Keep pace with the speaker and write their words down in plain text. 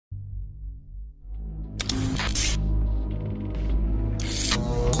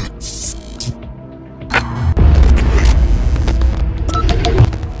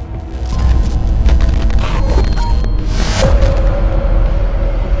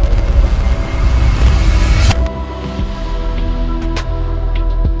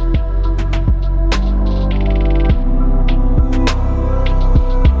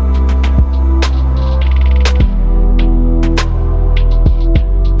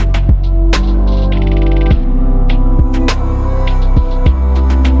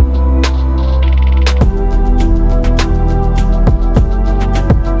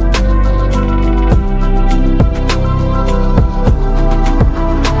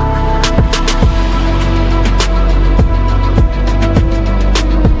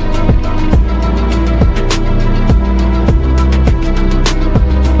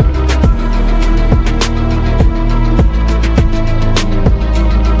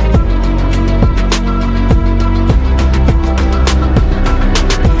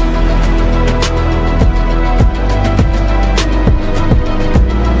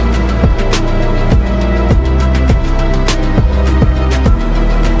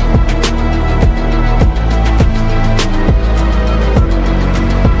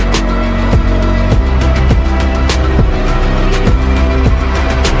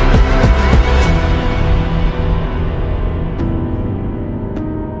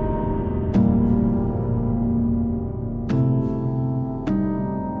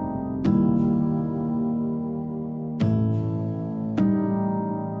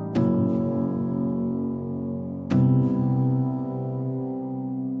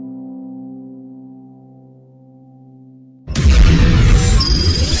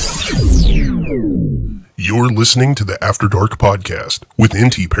You're listening to the After Dark podcast with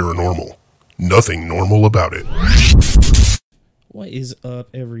NTParanormal. Nothing normal about it. What is up,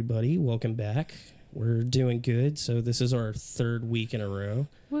 everybody? Welcome back. We're doing good. So this is our third week in a row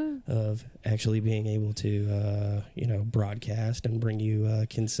of actually being able to, broadcast and bring you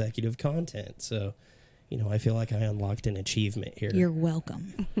consecutive content. So, I feel like I unlocked an achievement here. You're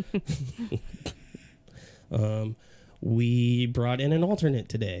welcome. We brought in an alternate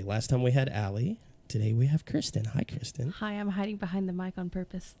today. Last time we had Allie. Today we have Kristen. Hi, Kristen. Hi, I'm hiding behind the mic on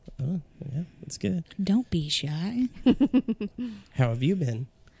purpose. Oh, yeah, that's good. Don't be shy. How have you been?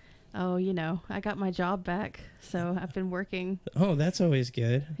 Oh, I got my job back, so I've been working. Oh, that's always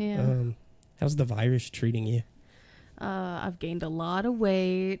good. Yeah. How's the virus treating you? I've gained a lot of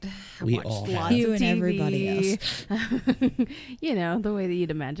weight. We I've all watched have. lots You of and TV. everybody else. The way that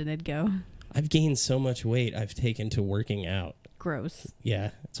you'd imagine it'd go. I've gained so much weight I've taken to working out. Gross.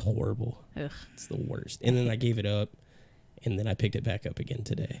 Yeah, it's horrible. Ugh. It's the worst. And then I gave it up, and then I picked it back up again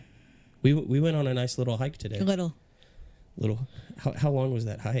today. We went on a nice little hike today. Little. How long was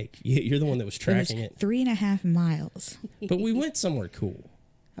that hike? You're the one that was tracking it. 3.5 miles. But we went somewhere cool.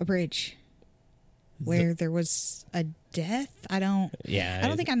 A bridge where there was a death. I don't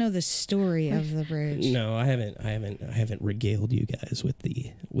think I know the story of the bridge. No, I haven't regaled you guys with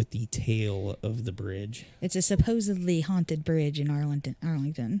the tale of the bridge. It's a supposedly haunted bridge in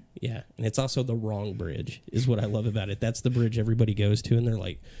Arlington. Yeah, and it's also the wrong bridge, is what I love about it. That's the bridge everybody goes to, and they're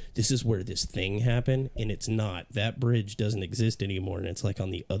like, this is where this thing happened, and it's not. That bridge doesn't exist anymore, and it's like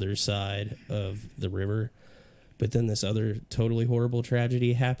on the other side of the river. But then this other totally horrible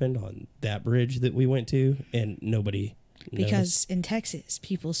tragedy happened on that bridge that we went to, and nobody knows. Because in Texas,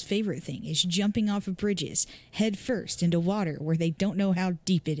 people's favorite thing is jumping off of bridges head first into water where they don't know how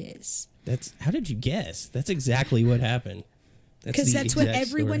deep it is. How did you guess? That's exactly what happened. Because that's what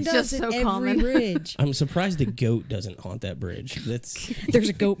everyone story. does Just at so every common. bridge. I'm surprised a goat doesn't haunt that bridge. There's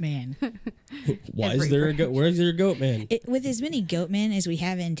a goat man. Why is there a goat? Where's there a goat man? With as many goat men as we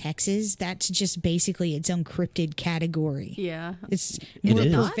have in Texas, that's just basically its own cryptid category. Yeah. It's It more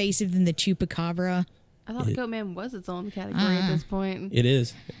is. pervasive than the chupacabra. I thought Goatman was its own category at this point. It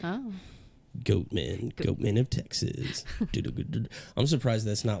is. Oh. Goatmen of Texas. I'm surprised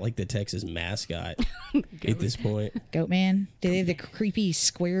that's not like the Texas mascot at this point. Goat man? Do they have the creepy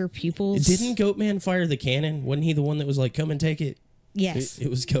square pupils? Didn't Goatman fire the cannon? Wasn't he the one that was like, come and take it? Yes. It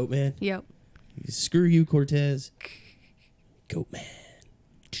was Goatman. Yep. Screw you, Cortez. Goatman.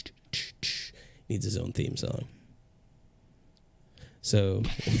 Needs his own theme song. So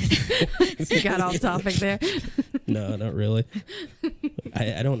We got off topic there. no, not really.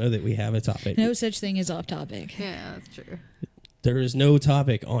 I don't know that we have a topic. No such thing as off topic. Yeah, that's true. There is no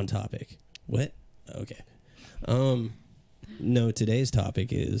topic on topic. What? Okay. No, today's topic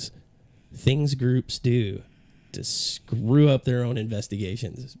is things groups do to screw up their own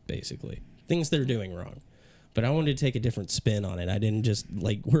investigations, basically. Things they're doing wrong. But I wanted to take a different spin on it. I didn't just,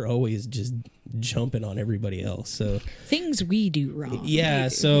 we're always just jumping on everybody else. So Things we do wrong. yeah,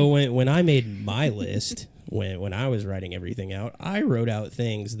 so when I made my list, when I was writing everything out, I wrote out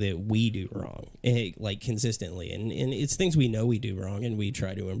things that we do wrong, consistently. And it's things we know we do wrong, and we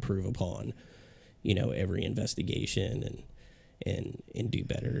try to improve upon, every investigation and do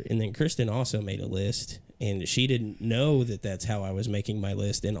better. And then Kristen also made a list, and she didn't know that that's how I was making my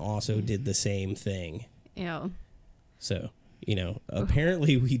list, and also did the same thing. Yeah. So,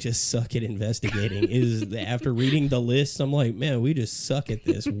 apparently we just suck at investigating. After reading the list, I'm like, man, we just suck at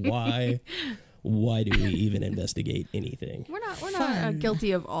this. Why do we even investigate anything? We're not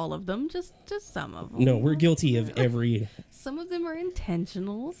guilty of all of them, just some of them. No, we're guilty of every Some of them are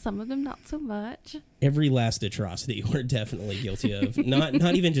intentional, some of them not so much. last atrocity we're definitely guilty of.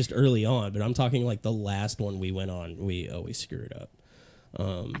 Not even just early on, but I'm talking like the last one we went on, we always screwed up.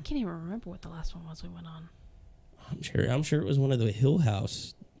 I can't even remember what the last one was we went on. I'm sure it was one of the Hill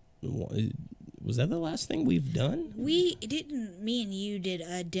House. Was that the last thing we've done? Me and you did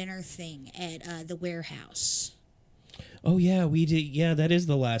a dinner thing at the warehouse. Oh yeah, we did. Yeah, that is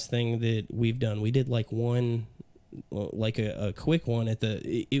the last thing that we've done. We did one, a quick one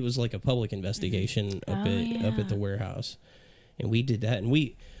it was like a public investigation up at the warehouse, and we did that. And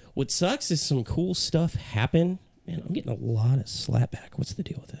what sucks is some cool stuff happened. Man, I'm getting a lot of slapback. What's the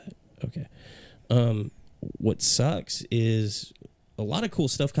deal with that? Okay. What sucks is a lot of cool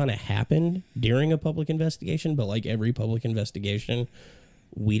stuff kind of happened during a public investigation, but like every public investigation,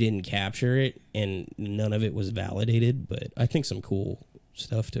 we didn't capture it, and none of it was validated. But I think some cool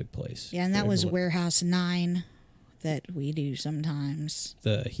stuff took place. Yeah, and that was Warehouse 9 that we do sometimes.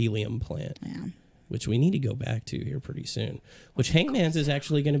 The helium plant. Yeah. which we need to go back to here pretty soon. Which Hangman's is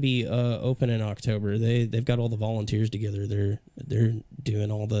actually going to be open in October. They've got all the volunteers together. They're doing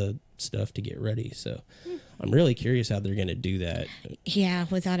all the stuff to get ready. So I'm really curious how they're going to do that. Yeah,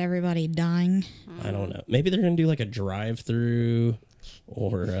 without everybody dying. I don't know. Maybe they're going to do like a drive-through,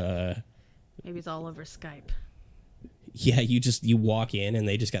 or maybe it's all over Skype. Yeah, you walk in and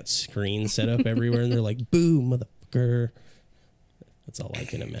they just got screens set up everywhere, and they're like, "Boo, motherfucker." That's all I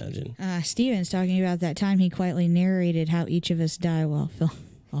can imagine. Steven's talking about that time he quietly narrated how each of us die while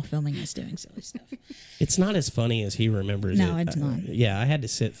filming us doing silly stuff. It's not as funny as he remembers it. No, it's not. I had to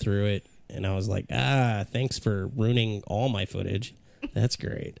sit through it, and I was like, thanks for ruining all my footage. That's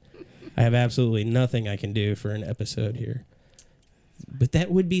great. I have absolutely nothing I can do for an episode here. But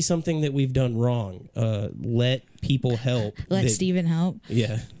that would be something that we've done wrong. Let people help. Let Steven help.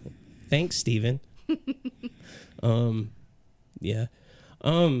 Yeah. Thanks, Steven. Yeah.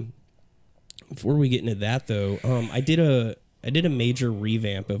 Before we get into that, though, I did a major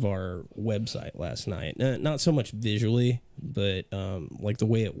revamp of our website last night. Not so much visually, but like the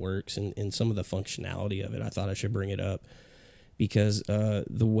way it works and some of the functionality of it. I thought I should bring it up because the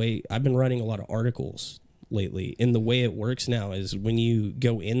way I've been writing a lot of articles lately, and the way it works now is when you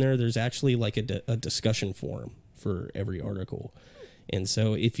go in there, there's actually like a discussion forum for every article. And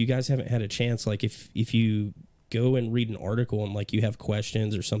so if you guys haven't had a chance, like if you go and read an article and like you have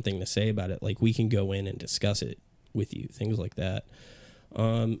questions or something to say about it, like we can go in and discuss it with you, things like that.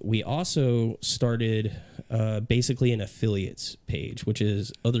 We also started basically an affiliates page, which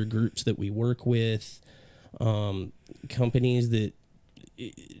is other groups that we work with, companies that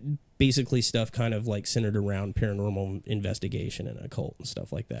basically stuff kind of like centered around paranormal investigation and occult and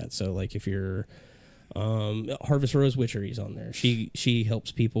stuff like that. So like if you're Harvest Rose Witchery's on there, she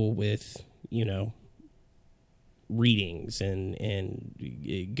helps people with, readings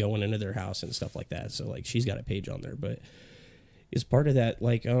and going into their house and stuff like that. So like she's got a page on there, but as part of that,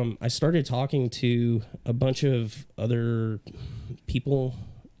 like I started talking to a bunch of other people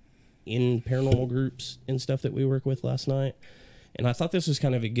in paranormal groups and stuff that we work with last night, and I thought this was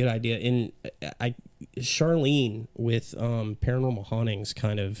kind of a good idea. And Charlene with Paranormal Hauntings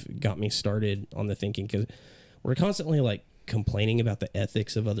kind of got me started on the thinking, because we're constantly like complaining about the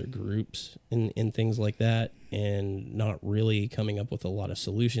ethics of other groups and things like that, and not really coming up with a lot of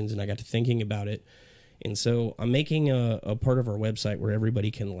solutions. And I got to thinking about it, and so I'm making a part of our website where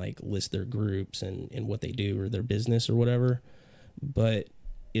everybody can like list their groups and what they do or their business or whatever. But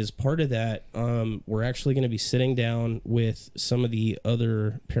as part of that, we're actually going to be sitting down with some of the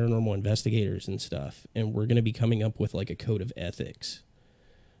other paranormal investigators and stuff, and we're going to be coming up with like a code of ethics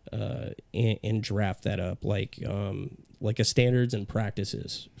and draft that up, like a standards and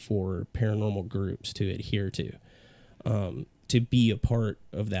practices for paranormal groups to adhere to be a part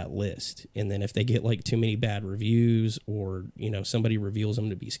of that list. And then if they get like too many bad reviews, or somebody reveals them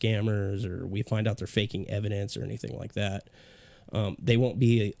to be scammers, or we find out they're faking evidence or anything like that, they won't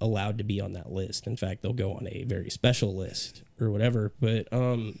be allowed to be on that list. In fact, they'll go on a very special list or whatever. But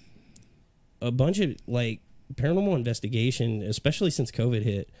a bunch of like paranormal investigation, especially since COVID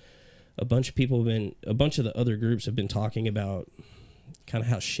hit, a bunch of the other groups have been talking about kind of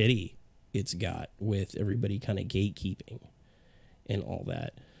how shitty it's got with everybody kind of gatekeeping and all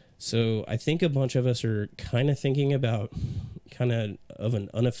that. So I think a bunch of us are kind of thinking about kind of an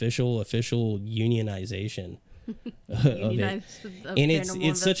official unionization of it. And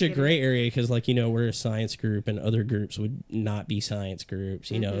it's such a gray area, because like we're a science group and other groups would not be science groups.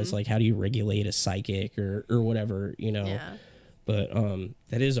 It's like, how do you regulate a psychic or whatever, Yeah. But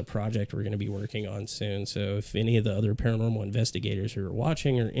that is a project we're going to be working on soon. So if any of the other paranormal investigators who are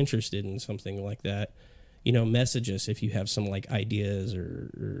watching are interested in something like that, message us if you have some like ideas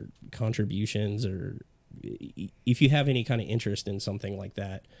or contributions, or if you have any kind of interest in something like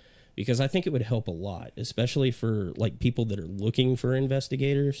that, because I think it would help a lot, especially for like people that are looking for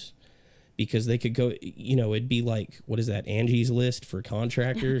investigators, because they could go, it'd be like, what is that, Angie's List for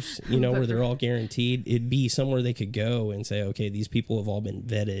contractors, where they're all guaranteed. It'd be somewhere they could go and say, okay, these people have all been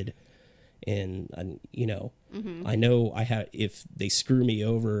vetted, and I know if they screw me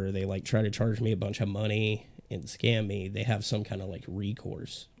over, or they like try to charge me a bunch of money and scam me, they have some kind of like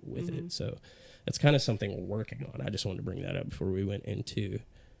recourse with it. So that's kind of something we're working on. I just wanted to bring that up before we went into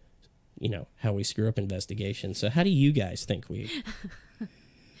how we screw up investigations. So how do you guys think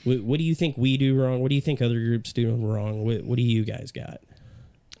what do you think we do wrong? What do you think other groups do wrong? What do you guys got?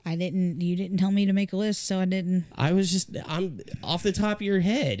 You didn't tell me to make a list, so I didn't. I'm off the top of your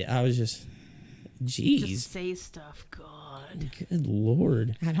head. I was just, geez. Just say stuff, God. Good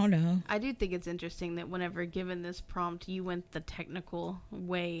Lord. I don't know. I do think it's interesting that whenever given this prompt, you went the technical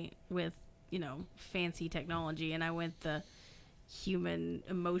way with fancy technology, and I went the human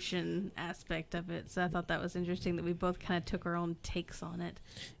emotion aspect of it. So I thought that was interesting that we both kind of took our own takes on it.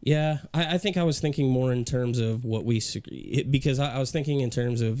 Yeah, I think I was thinking more in terms of what we, because I was thinking in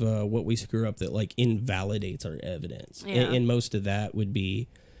terms of what we screw up that like invalidates our evidence, and most of that would be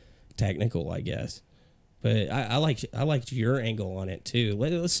technical, I guess. But I liked your angle on it too.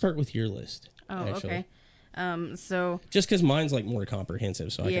 Let's start with your list. Oh, actually. Okay. So just because mine's like more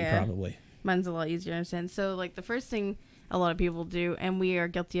comprehensive, so I can probably. Mine's a lot easier to understand. So like the first thing a lot of people do, and we are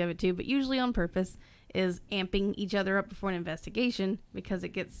guilty of it too, but usually on purpose, is amping each other up before an investigation because it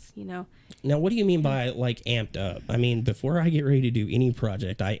gets, Now, what do you mean by like amped up? I mean, before I get ready to do any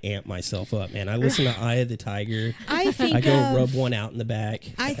project, I amp myself up, man. I listen to Eye of the Tiger. I go rub one out in the back.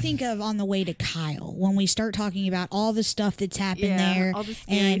 I think of On the Way to Kyle when we start talking about all the stuff that's happened there, all the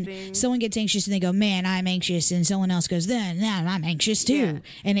scary things. Someone gets anxious and they go, "Man, I'm anxious," and someone else goes, "Then I'm anxious too,"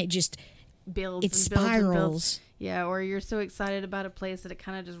 and it just builds. It spirals. Yeah, or you're so excited about a place that it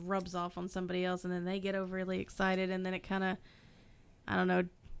kind of just rubs off on somebody else, and then they get overly excited, and then it kind of, I don't know,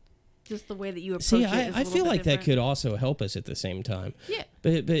 just the way that you approach it. I feel like that could also help us at the same time. Yeah.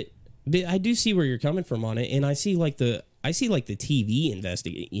 But I do see where you're coming from on it, and I see like the TV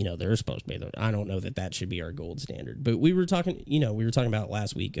investigate. They're supposed to be. I don't know that should be our gold standard. But we were talking about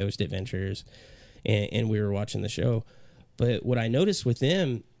last week Ghost Adventures, and we were watching the show. But what I noticed with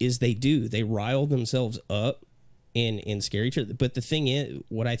them is they rile themselves up and scare each other. But the thing is,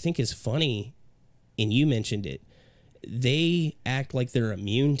 what I think is funny, and you mentioned it, they act like they're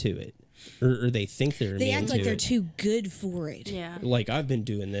immune to it. Or they think they're immune to it. They act like they're too good for it. Yeah. Like, I've been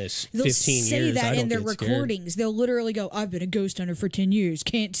doing this 15 years. They'll say that in their recordings. They'll literally go, "I've been a ghost hunter for 10 years.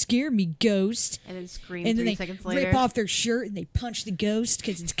 Can't scare me, ghost." And then scream and then 3 seconds later. They rip off their shirt and they punch the ghost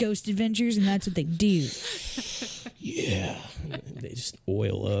because it's Ghost Adventures, and that's what they do. Yeah. They just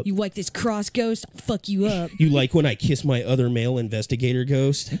oil up. "You like this cross ghost? I'll fuck you up." "You like when I kiss my other male investigator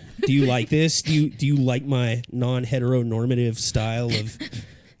ghost? Do you like this? Do you like my non-heteronormative style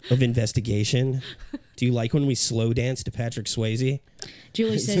of investigation? Do you like when we slow dance to Patrick Swayze?"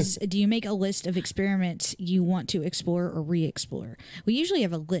 Julie says, "Do you make a list of experiments you want to explore or re-explore?" We usually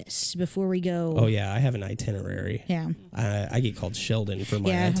have a list before we go. Oh, yeah. I have an itinerary. Yeah. I get called Sheldon for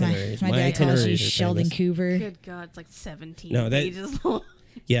my itineraries. My dad calls you Sheldon Cooper. Good God, it's like 17 pages long.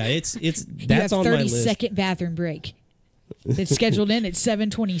 Yeah, that's on my list. 30-second bathroom break. It's scheduled in at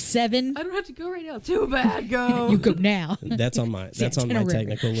 7:27. I don't have to go right now. Too bad. Go. You go now. That's on my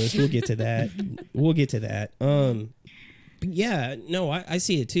technical list. We'll get to that. Yeah, no, I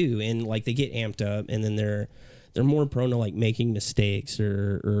see it too, and like they get amped up, and then they're more prone to like making mistakes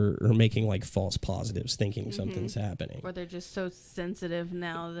or making like false positives, thinking something's happening. Or they're just so sensitive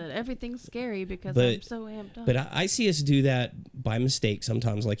now that everything's scary because I'm so amped up. But I see us do that by mistake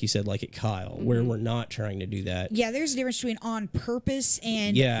sometimes, like you said, like at Kyle, where we're not trying to do that. Yeah, there's a difference between on purpose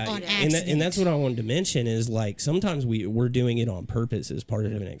and on accident. And that's what I wanted to mention is like sometimes we're doing it on purpose as part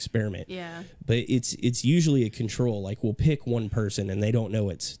of an experiment. Yeah. But it's usually a control. Like we'll pick one person and they don't know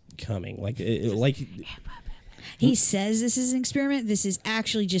it's coming. He says this is an experiment. This is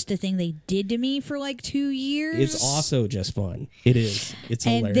actually just a thing they did to me for like 2 years. It's also just fun. It is. It's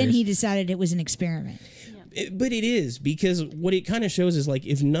hilarious. And then he decided it was an experiment. But it is, because what it kind of shows is like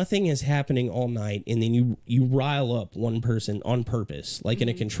if nothing is happening all night and then you rile up one person on purpose, like in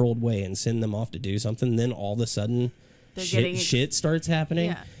a controlled way, and send them off to do something, then all of a sudden shit starts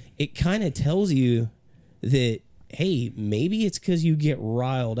happening. Yeah. It kind of tells you that, hey, maybe it's because you get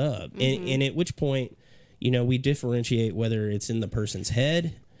riled up. And at which point, we differentiate whether it's in the person's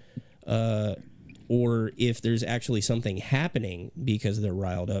head or if there's actually something happening because they're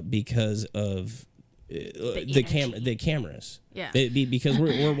riled up because of the cameras. Yeah. Because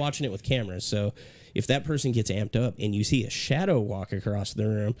we're watching it with cameras. So if that person gets amped up and you see a shadow walk across the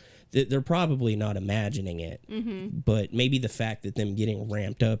room, they're probably not imagining it. But maybe the fact that them getting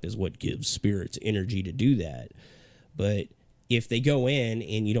ramped up is what gives spirits energy to do that. But if they go in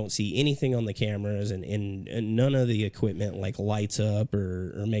and you don't see anything on the cameras and none of the equipment like lights up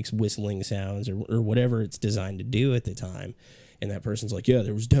or makes whistling sounds or whatever it's designed to do at the time, and that person's like, yeah,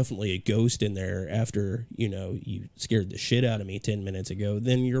 there was definitely a ghost in there after, you scared the shit out of me 10 minutes ago,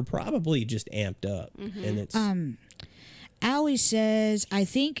 then you're probably just amped up. And it's... Allie says, I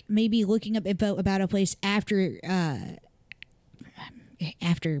think maybe looking up info about a place after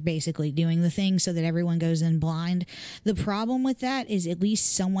basically doing the thing so that everyone goes in blind. The problem with that is at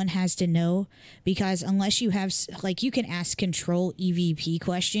least someone has to know, because unless you have, like, you can ask control EVP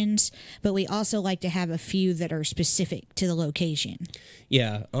questions, but we also like to have a few that are specific to the location.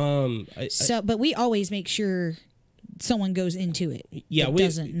 Yeah. But we always make sure someone goes into it. Yeah, that we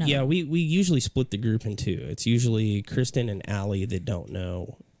doesn't know. Yeah, we usually split the group in two. It's usually Kristen and Allie that don't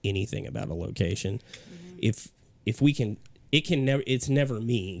know anything about a location. If we can, it's never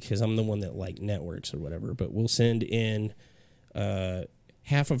me because I'm the one that like networks or whatever. But we'll send in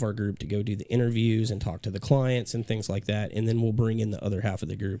half of our group to go do the interviews and talk to the clients and things like that, and then we'll bring in the other half of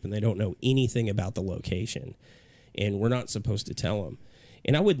the group, and they don't know anything about the location, and we're not supposed to tell them.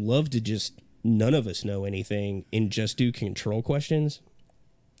 And I would love to just none of us know anything and just do control questions,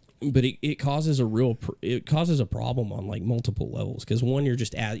 but it causes a problem on like multiple levels because one, you're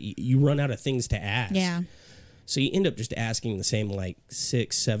just you run out of things to ask. Yeah. So you end up just asking the same like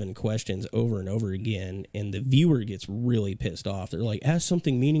 6-7 questions over and over again, and the viewer gets really pissed off. They're like, ask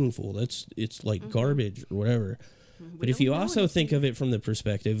something meaningful. It's like garbage or whatever. But if you also think of it from the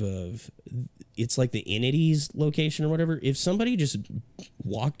perspective of it's like the entity's location or whatever, if somebody just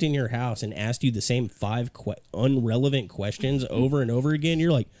walked in your house and asked you the same 5 unrelevant questions over and over again,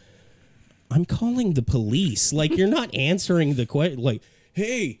 you're like, I'm calling the police. Like, you're not answering the question. Like,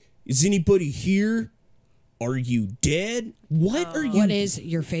 hey, is anybody here? Are you dead? What are you? What is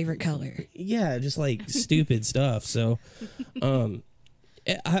your favorite color? Yeah, just like stupid stuff. So,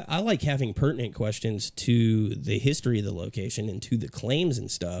 I like having pertinent questions to the history of the location and to the claims and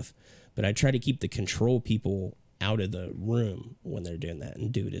stuff, but I try to keep the control people out of the room when they're doing that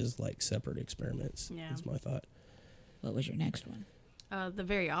and do it as like separate experiments. Yeah. Is my thought. What was your next one? The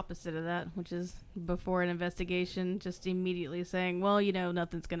very opposite of that, which is before an investigation, just immediately saying, well,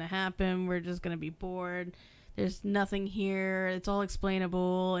 nothing's going to happen. We're just going to be bored. There's nothing here. It's all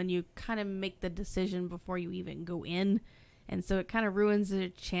explainable. And you kind of make the decision before you even go in. And so it kind of ruins the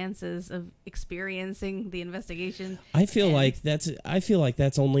chances of experiencing the investigation. I feel like that's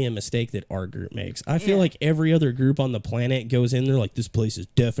only a mistake that our group makes. I feel like every other group on the planet goes in there like, this place is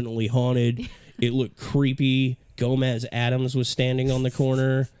definitely haunted. It looked creepy. Gomez Adams was standing on the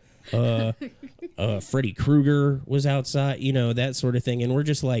corner. Freddy Krueger was outside, that sort of thing. And we're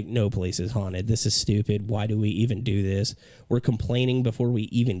just like, no place is haunted. This is stupid. Why do we even do this? We're complaining before we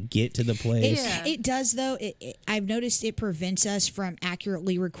even get to the place. It does, though. I've noticed it prevents us from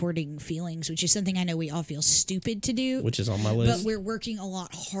accurately recording feelings, which is something I know we all feel stupid to do. Which is on my list. But we're working a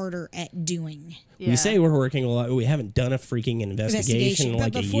lot harder at doing. Yeah. We say we're working a lot. We haven't done a freaking investigation in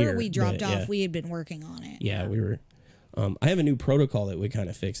like a year. Before we dropped off, we had been working on it. Yeah, we were. I have a new protocol that would kind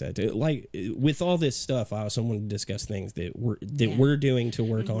of fix that. Like with all this stuff, I also want to discuss things that we're doing to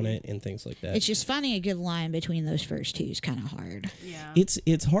work on it and things like that. It's just finding a good line between those first two is kind of hard. Yeah,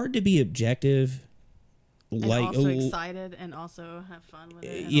 it's hard to be objective, and like also excited and also have fun with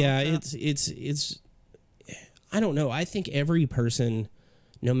it. Yeah, it's. I don't know. I think every person,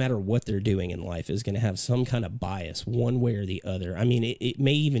 no matter what they're doing in life, is going to have some kind of bias, one way or the other. I mean, it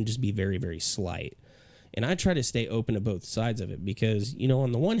may even just be very, very slight. And I try to stay open to both sides of it because,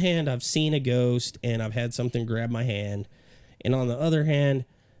 on the one hand, I've seen a ghost and I've had something grab my hand. And on the other hand,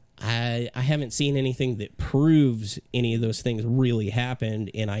 I haven't seen anything that proves any of those things really happened,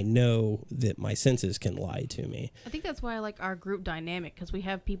 and I know that my senses can lie to me. I think that's why I like our group dynamic, because we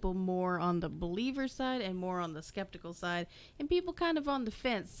have people more on the believer side and more on the skeptical side, and people kind of on the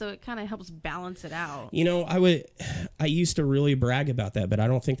fence, so it kind of helps balance it out. I used to really brag about that, but I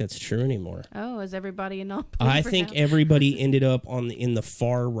don't think that's true anymore. Oh, is everybody a non-believer I think everybody ended up in the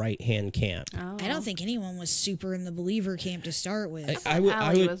far right-hand camp. Oh. I don't think anyone was super in the believer camp to start with.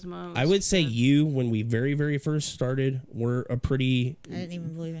 I would say you, when we very, very first started, were a pretty... I didn't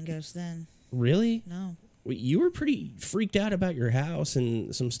even believe in ghosts then. Really? No. You were pretty freaked out about your house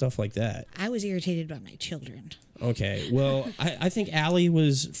and some stuff like that. I was irritated by my children. Okay, well, I think Allie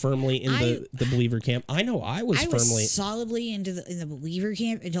was firmly in the believer camp. I know I was solidly in the believer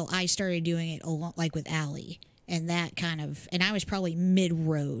camp until I started doing it a lot, like with Allie. And that and I was probably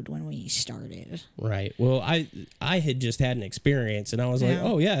mid-road when we started. Right. Well, I had just had an experience, and I was like,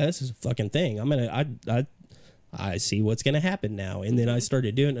 oh yeah, this is a fucking thing. I see what's gonna happen now. And then I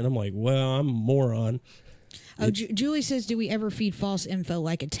started doing it, and I'm like, well, I'm a moron. Oh, Julie says, do we ever feed false info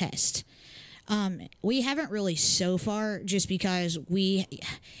like a test? We haven't really so far, just because we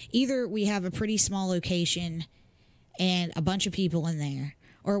have a pretty small location and a bunch of people in there,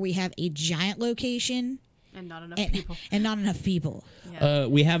 or we have a giant location. And not enough people. Yeah.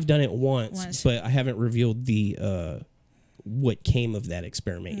 We have done it once, but I haven't revealed the what came of that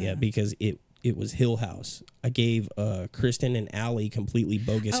experiment yet, because it was Hill House. I gave Kristen and Allie completely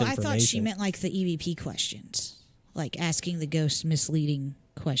bogus information. I thought she meant like the EVP questions, like asking the ghost misleading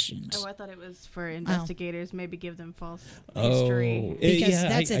questions. Oh, I thought it was for investigators, maybe give them false history. Because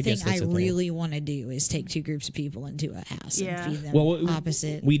that's the thing I really want to do, is take two groups of people into a house and feed them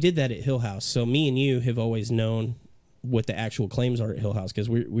opposite. We did that at Hill House. So me and you have always known what the actual claims are at Hill House, because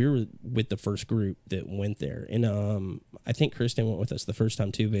we were with the first group that went there, and I think Kristen went with us the first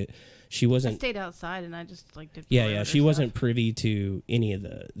time too, but she wasn't. I stayed outside and I just like did. Yeah, she wasn't privy to any of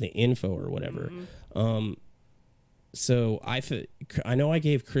the info or whatever. So I know I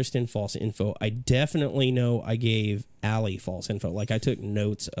gave Kristen false info. I definitely know I gave Allie false info. Like, I took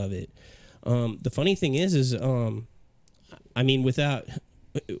notes of it. The funny thing is I mean, without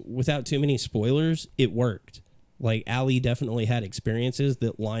too many spoilers, it worked. Like, Allie definitely had experiences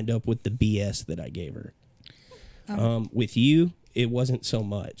that lined up with the BS that I gave her. With you, it wasn't so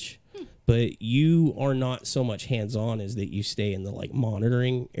much. But you are not so much hands-on as that you stay in the, like,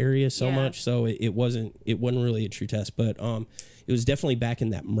 monitoring area so much. So it wasn't really a true test. But it was definitely back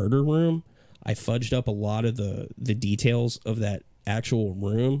in that murder room. I fudged up a lot of the details of that actual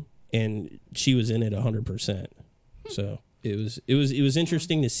room, and she was in it 100%. So it was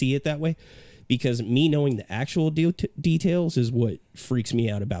interesting to see it that way, because me knowing the actual details is what freaks me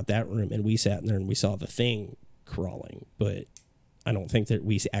out about that room. And we sat in there and we saw the thing crawling, but I don't think that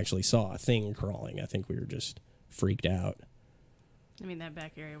we actually saw a thing crawling. I think we were just freaked out. I mean, that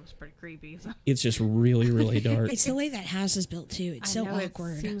back area was pretty creepy. So. It's just really, really dark. It's the way that house is built too. It's so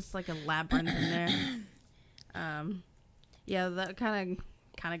awkward. It seems like a labyrinth in there. Yeah, that kind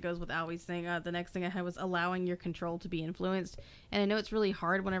of goes with Allie's thing. The next thing I had was allowing your control to be influenced. And I know it's really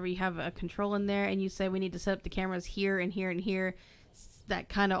hard whenever you have a control in there and you say we need to set up the cameras here and here and here. That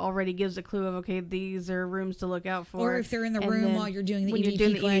kind of already gives a clue of, okay, these are rooms to look out for. Or if they're in the room while you're doing the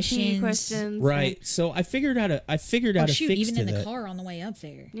EVP questions. Right. So I figured out a fix even to in the that. car on the way up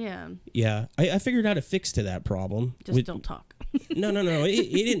there. Yeah. Yeah. I figured out a fix to that problem. Just don't talk. No.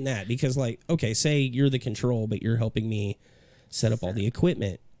 It isn't that, because, like, okay, say you're the control, but you're helping me set up all the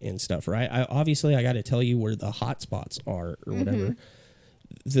equipment and stuff, right? Obviously I got to tell you where the hot spots are or whatever.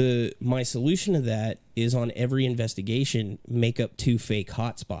 My solution to that is, on every investigation, make up 2 fake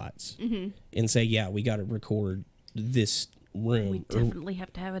hotspots and say, yeah, we got to record this room. We definitely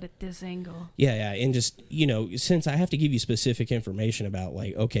have to have it at this angle. Yeah, and just, since I have to give you specific information about,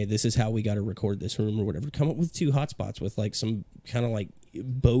 like, okay, this is how we got to record this room or whatever, come up with 2 hotspots with, like, some kind of, like,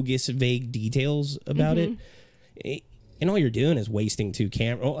 bogus, vague details about it. And all you're doing is wasting 2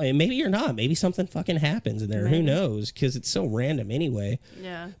 cameras. Oh, and maybe you're not. Maybe something fucking happens in there. Maybe. Who knows? Because it's so random anyway.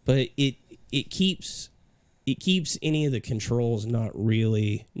 Yeah. But it keeps any of the controls not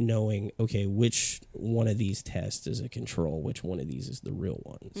really knowing, okay, which one of these tests is a control, which one of these is the real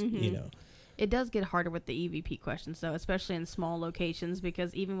ones. It does get harder with the EVP questions, though, especially in small locations,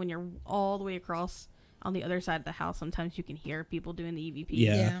 because even when you're all the way across on the other side of the house, sometimes you can hear people doing the EVP.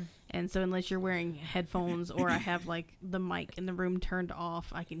 Yeah. And so unless you're wearing headphones or I have, like, the mic in the room turned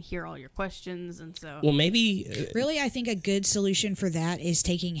off, I can hear all your questions. And so... Well, maybe... really, I think a good solution for that is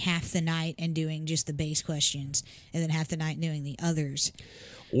taking half the night and doing just the base questions, and then half the night doing the others.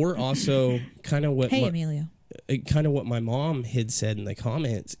 Or also, kind of what... Hey, Emilio. Kind of what my mom had said in the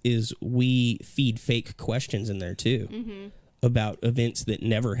comments is we feed fake questions in there, too. About events that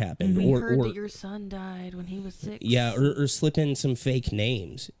never happened. We heard that your son died when he was 6. Yeah, or slip in some fake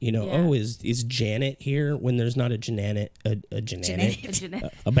names. Oh, is Janet here when there's not a Janet? A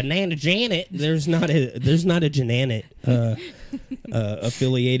banana Janet. There's not a Janet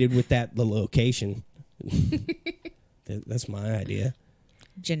affiliated with the location. That's my idea.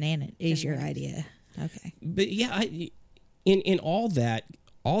 Janet is your idea. Okay. But yeah, in all that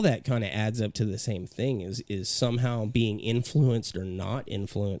kind of adds up to the same thing, is somehow being influenced or not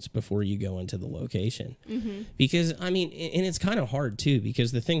influenced before you go into the location. Because, I mean, and it's kind of hard too,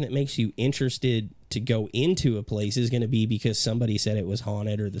 because the thing that makes you interested to go into a place is going to be because somebody said it was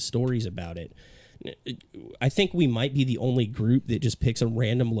haunted or the stories about it. I think we might be the only group that just picks a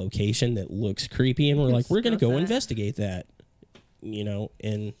random location that looks creepy and we're like, we're going to go investigate that,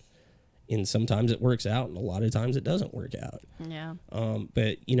 and sometimes it works out, and a lot of times it doesn't work out. Yeah.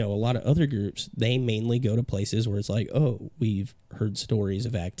 But, a lot of other groups, they mainly go to places where it's like, oh, we've heard stories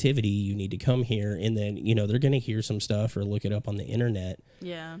of activity. You need to come here. And then, they're going to hear some stuff or look it up on the internet.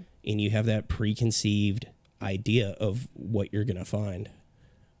 Yeah. And you have that preconceived idea of what you're going to find.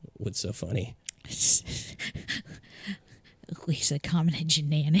 What's so funny? Lisa commented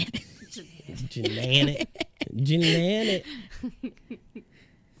Jananet. Jananet.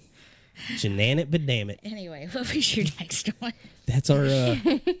 Jananet, but damn it. Anyway, what was your next one? That's our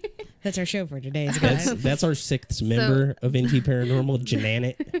That's our show for today. That's our sixth member of NTParanormal,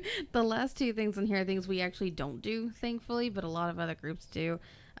 Janet. The last two things in here are things we actually don't do, thankfully, but a lot of other groups do.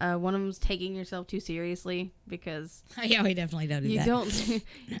 One of them is taking yourself too seriously, because yeah, we definitely don't do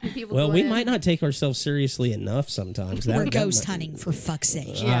that. People well, we might not take ourselves seriously enough sometimes. We're ghost hunting, for fuck's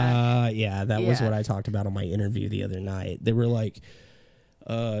sake. That was what I talked about on my interview the other night. They were like,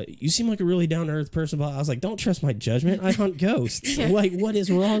 you seem like a really down-to-earth person. But I was like, don't trust my judgment. I hunt ghosts. Like, what is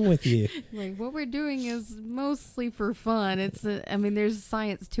wrong with you? Like, what we're doing is mostly for fun. I mean, there's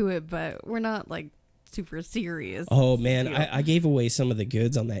science to it, but we're not, like, super serious. Oh, man. I gave away some of the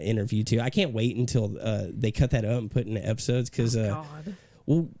goods on that interview, too. I can't wait until they cut that up and put in the episodes, because... God.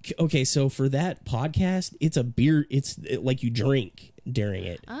 Well, okay, so for that podcast, it's a beer. It's like you drink during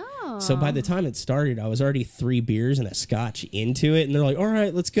it. Oh. So by the time it started, I was already 3 beers and a scotch into it, and they're like, "All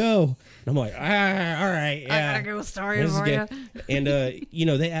right, let's go." And I'm like, all right, yeah. I gotta go story for you. And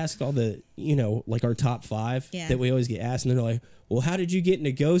they asked all the, like our top 5 that we always get asked, and they're like, "Well, how did you get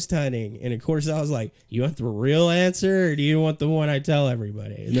into ghost hunting?" And of course, I was like, "You want the real answer, or do you want the one I tell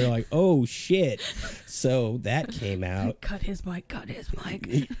everybody?" And they're like, "Oh shit!" So that came out. Cut his mic.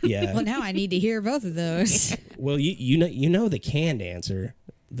 Yeah. Well, now I need to hear both of those. Well, you know the canned answer,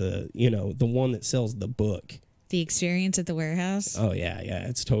 the one that sells the book. The experience at the warehouse. Oh yeah,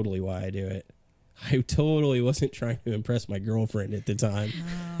 it's totally why I do it. I totally wasn't trying to impress my girlfriend at the time.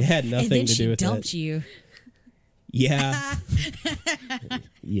 It had nothing to do with it. And then she dumped you. Yeah.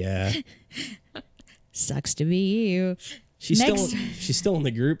 Yeah. Sucks to be you. She's still in the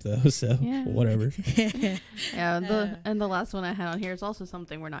group though, so whatever. And the last one I had on here is also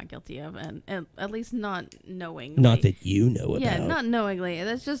something we're not guilty of, and at least not knowingly. Not that you know about. Yeah, not knowingly.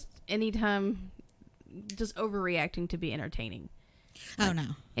 That's just anytime, just overreacting to be entertaining. Oh no!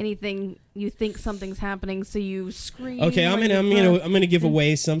 Anything you think something's happening, so you scream. Okay, I'm gonna give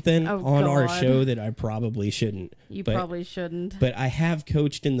away something on our God. show that I probably shouldn't. You probably shouldn't. But I have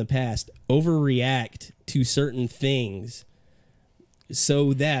coached in the past. Overreact to certain things,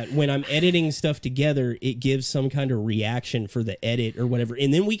 so that when I'm editing stuff together, it gives some kind of reaction for the edit or whatever,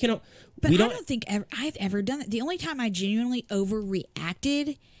 and then we can. But I don't think I've ever done that. The only time I genuinely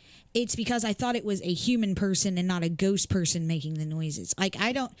overreacted, it's because I thought it was a human person and not a ghost person making the noises. Like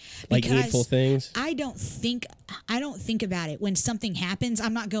I don't like hateful things. I don't think about it when something happens.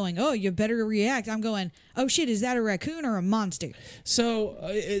 I'm not going, "Oh, you better react." I'm going, "Oh shit, is that a raccoon or a monster?" So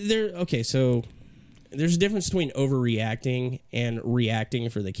so there's a difference between overreacting and reacting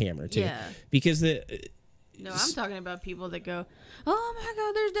for the camera too. Yeah. Because No, I'm talking about people that go, "Oh my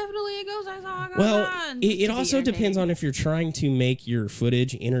God, there's definitely a ghost I saw." Well, it also depends on if you're trying to make your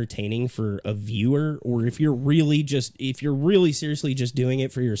footage entertaining for a viewer, or if you're really seriously just doing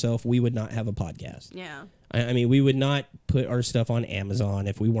it for yourself. We would not have a podcast. Yeah. I mean, we would not put our stuff on Amazon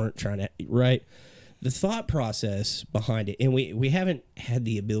if we weren't trying to, right? The thought process behind it, and we haven't had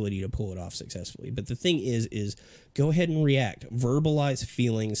the ability to pull it off successfully, but the thing is go ahead and react, verbalize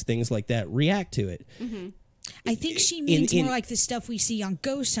feelings, things like that, react to it. Mm-hmm. I think she means more like the stuff we see on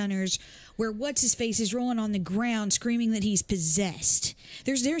Ghost Hunters, where what's-his-face is rolling on the ground screaming that he's possessed.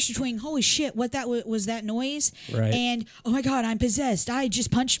 There's a difference between, holy shit, what that was that noise? Right. And, oh my God, I'm possessed. I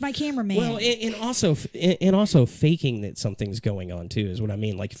just punched my cameraman. Well, and also faking that something's going on, too, is what I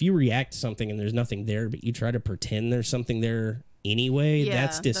mean. Like, if you react to something and there's nothing there, but you try to pretend there's something there anyway,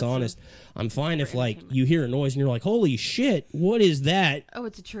 that's dishonest. I'm fine if, like, you hear a noise and you're like, holy shit, what is that? Oh,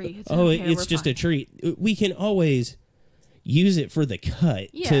 it's a tree. It's just a tree. We can always use it for the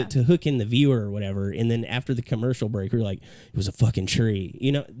cut to hook in the viewer or whatever, and then after the commercial break, we're like, it was a fucking tree.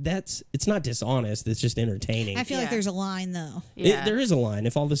 It's not dishonest. It's just entertaining. I feel like there's a line, though. Yeah. There is a line.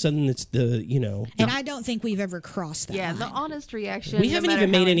 If all of a sudden it's And I don't think we've ever crossed that line. The honest reaction. We haven't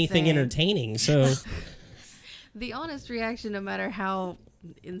even made anything entertaining, so... The honest reaction, no matter how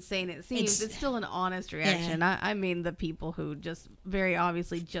insane it seems, it's still an honest reaction. Yeah. I mean the people who just very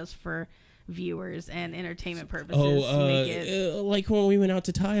obviously just for viewers and entertainment purposes make it. Like when we went out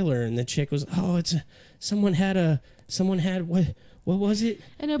to Tyler and the chick was, someone had what was it?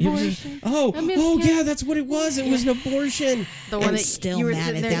 An abortion. Yeah, that's what it was. It was an abortion. The one I'm that still you were mad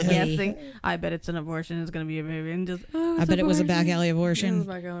sitting at there that lady. guessing. I bet it's an abortion. It's going to be a baby. And just, I bet it was a back alley It abortion. was a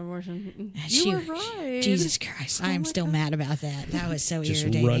back alley abortion. She- You were right. Jesus Christ. I am still mad about that. That was so Just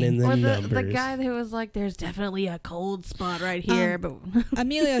irritating. running the Or numbers. the guy who was like, there's definitely a cold spot right here. But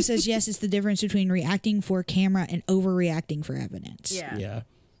Emilio says, yes, it's the difference between reacting for camera and overreacting for evidence. Yeah.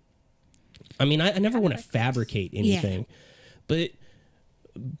 I mean, I never want to fabricate anything, but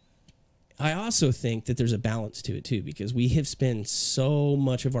I also think that there's a balance to it too, because we have spent so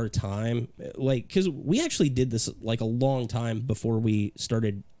much of our time, like, because we actually did this like a long time before we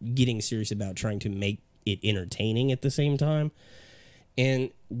started getting serious about trying to make it entertaining at the same time.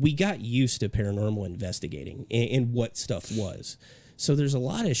 And we got used to paranormal investigating and what stuff was. So there's a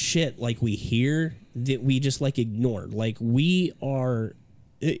lot of shit like we hear that we just like ignore. Like we are,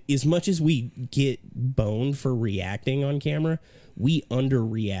 as much as we get boned for reacting on camera, we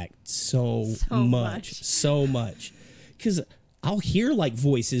underreact so much. Because I'll hear like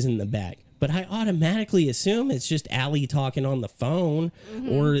voices in the back, but I automatically assume it's just Allie talking on the phone,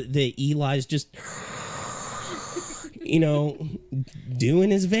 or that Eli's just, you know, doing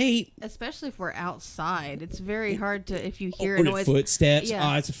his vape. Especially if we're outside, it's very hard to, if you hear Or a the noise. footsteps.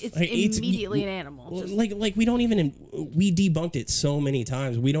 Yeah, It's immediately an animal. Just, like we don't even, we debunked it so many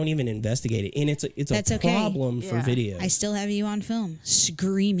times, we don't even investigate it, and it's That's a okay. problem for Yeah. video. I still have you on film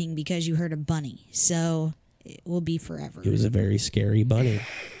screaming because you heard a bunny. So it will be forever. It was a very scary bunny,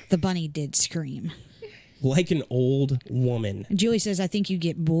 The bunny did scream. like an old woman. Julie says, I think you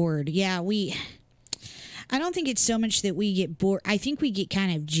get bored. Yeah, I don't think it's so much that we get bored. I think we get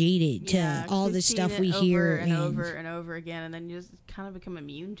kind of jaded to yeah, 'cause all we've the seen stuff it we over hear. and over and over again, and then you just kind of become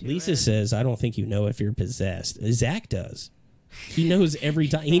immune to Lisa it. says, I don't think you know if you're possessed. Zach does. He knows every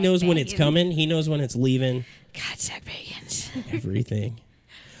time. He knows when it's coming. He knows when it's leaving. God, Zach Bagans. Everything.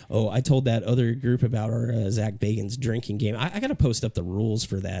 Oh, I told that other group about our Zach Bagans drinking game. I got to post up the rules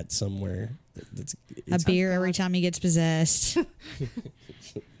for that somewhere. A beer every time he gets possessed.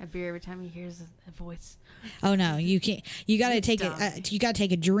 A beer every time he hears a voice. Oh no, you can't. You gotta take dumb. it. You gotta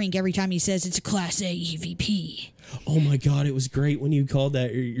take a drink every time he says it's a Class A EVP. Oh my God, it was great when you called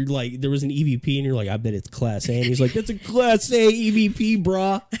that. You're like, there was an EVP, and you're like, I bet it's Class A. And he's like, that's a Class A EVP,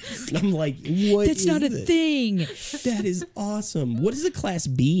 brah. And I'm like, what? That's not a thing. That is awesome. What does a Class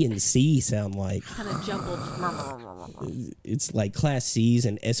B and C sound like? Kind of jumbled. It's like Class C's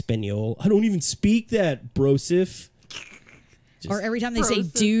and Espanol. I don't even speak that, brosif. Or every time they say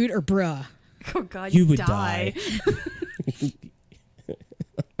Frozen. dude or bruh. Oh God, You would die.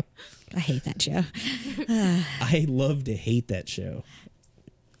 I hate that show. I love to hate that show.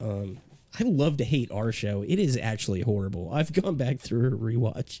 I love to hate our show. It is actually horrible. I've gone back through a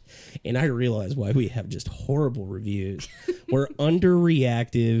rewatch, and I realize why we have just horrible reviews. We're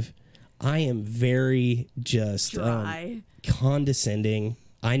underreactive. I am very just Dry. condescending.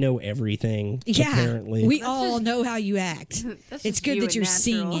 I know everything. Yeah, apparently. we all know how you act. That's It's just good you that and you're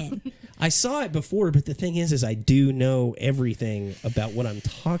natural. seeing it. I saw it before, but the thing is I do know everything about what I'm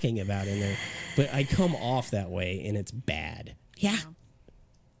talking about in there. But I come off that way, and it's bad. Yeah,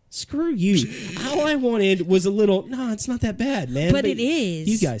 Screw you. All I wanted was a little, no, it's not that bad, man. but it is.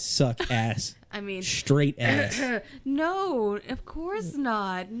 You guys suck ass. I mean, Straight ass. no, of course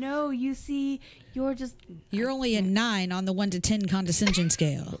not. No, you see, you're just. You're only a 9 on the 1 to 10 condescension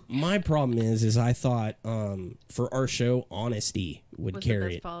scale. My problem is I thought for our show, honesty would was carry the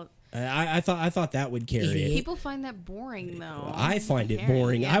it. best part. I thought that would carry it. People find that boring, though. I find it Caring,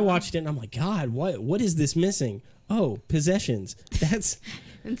 boring. yeah. I watched it and I'm like, God, what is this missing? Oh, possessions. That's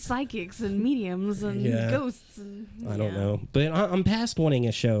And psychics and mediums and Yeah. ghosts. And, I don't know, but I'm past wanting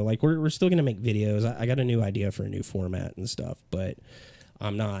a show. Like we're still gonna make videos. I got a new idea for a new format and stuff, but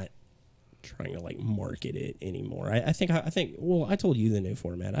I'm not trying to like market it anymore. I think. Well, I told you the new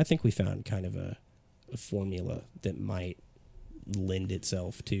format. I think we found kind of a formula that might lend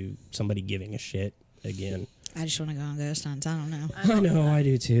itself to somebody giving a shit again. I just want to go on ghost hunts. I don't know. I know, I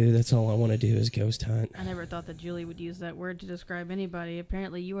do too. That's all I want to do is ghost hunt. I never thought that Julie would use that word to describe anybody.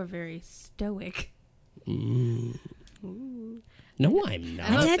 Apparently, you are very stoic. No, I'm My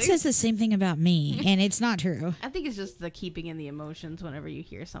not. dad says the same thing about me, and it's not true. I think it's just the keeping in the emotions whenever you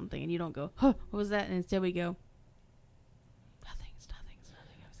hear something and you don't go, huh, what was that? And instead we go, nothing.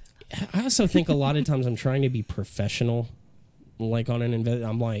 I also think a lot of times I'm trying to be professional, like on an invest.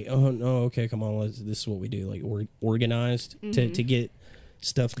 I'm like, oh no, okay, come on, this is what we do, like organized to get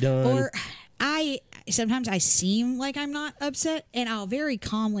stuff done. Or sometimes I seem like I'm not upset, and I'll very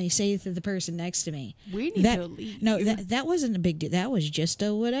calmly say to the person next to me, We need to leave. No, that wasn't a big deal. That was just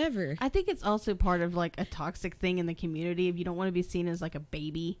a whatever. I think it's also part of like a toxic thing in the community if you don't want to be seen as like a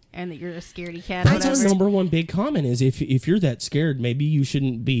baby and that you're a scaredy cat. Or That's our whatever. number one big comment is if you're that scared, maybe you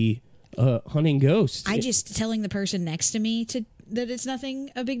shouldn't be hunting ghosts. I just telling the person next to me that it's nothing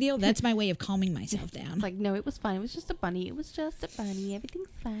a big deal. That's my way of calming myself down. It's like, no, it was fine. It was just a bunny. It was just a bunny. Everything's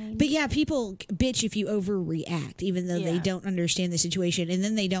fine. But yeah, people bitch if you overreact, even though they Yeah. don't understand the situation, and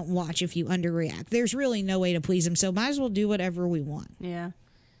then they don't watch if you underreact. There's really no way to please them, so might as well do whatever we want. yeah.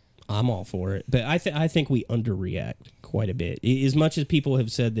 I'm all for it, but I think we underreact quite a bit. As much as people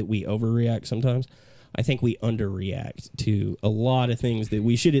have said that we overreact sometimes, I think we underreact to a lot of things that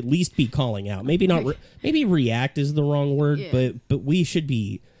we should at least be calling out. Maybe not. Maybe react is the wrong word, but we should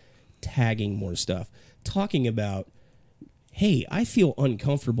be tagging more stuff, talking about. Hey, I feel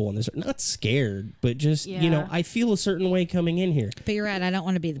uncomfortable in this. Not scared, but just, I feel a certain way coming in here. But you're right, I don't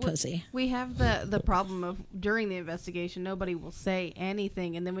want to be the pussy. We have the problem of during the investigation, nobody will say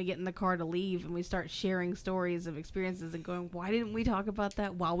anything, and then we get in the car to leave, and we start sharing stories of experiences and going, why didn't we talk about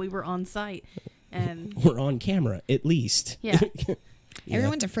that while we were on site? And we're on camera, at least. Yeah.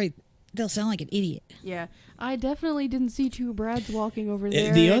 Everyone's afraid they'll sound like an idiot. Yeah. I definitely didn't see two Brads walking over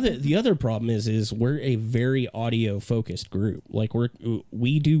there. The other problem is we're a very audio focused group. Like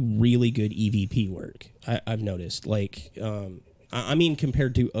we do really good EVP work. I've noticed. Like I mean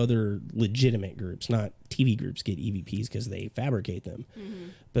compared to other legitimate groups, not TV groups get EVPs because they fabricate them. Mm-hmm.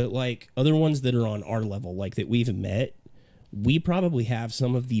 But like other ones that are on our level, like that we've met, we probably have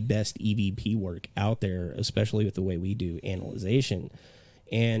some of the best EVP work out there, especially with the way we do analyzation.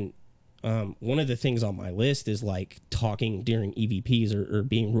 And one of the things on my list is like talking during EVPs or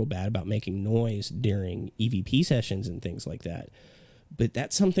being real bad about making noise during EVP sessions and things like that. But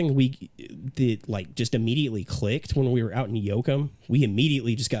that's something we did like just immediately clicked when we were out in Yoakum. We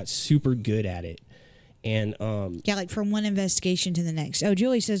immediately just got super good at it. And like from one investigation to the next. Oh,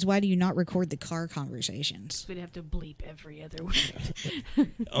 Julie says, why do you not record the car conversations? We'd have to bleep every other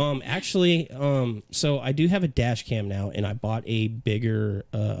word. Actually, so I do have a dash cam now, and I bought a bigger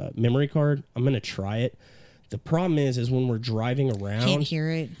memory card. I'm gonna try it. The problem is when we're driving around, can't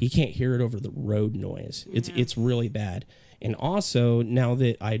hear it. You can't hear it over the road noise. It's really bad. And also, now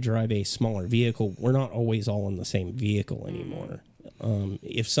that I drive a smaller vehicle, we're not always all in the same vehicle anymore.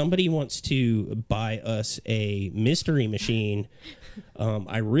 If somebody wants to buy us a mystery machine,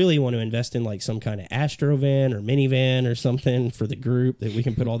 I really want to invest in like some kind of Astro van or minivan or something for the group that we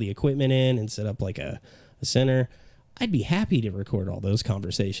can put all the equipment in and set up like a center. I'd be happy to record all those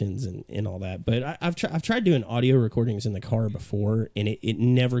conversations and all that. But I've tried doing audio recordings in the car before, and it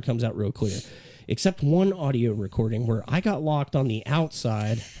never comes out real clear. Except one audio recording where I got locked on the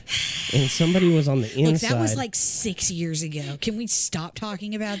outside and somebody was on the inside. Look, that was like 6 years ago. Can we stop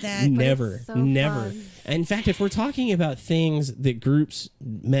talking about that? Never. Fun. In fact, if we're talking about things that groups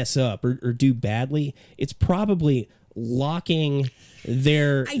mess up or do badly, it's probably locking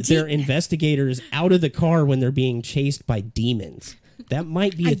their investigators out of the car when they're being chased by demons. That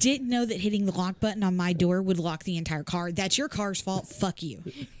might be. I didn't know that hitting the lock button on my door would lock the entire car. That's your car's fault. Fuck you.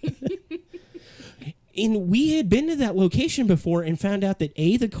 And we had been to that location before and found out that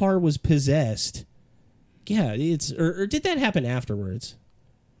the car was possessed. Yeah, or did that happen afterwards?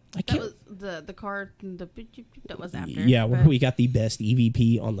 I can't. That was the car. That was after. Yeah, where we got the best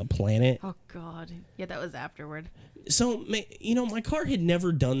EVP on the planet. Oh God, yeah, that was afterward. So my car had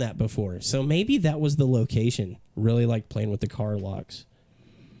never done that before. So maybe that was the location. Really like playing with the car locks.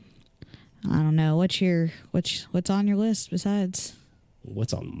 I don't know. What's on your list besides?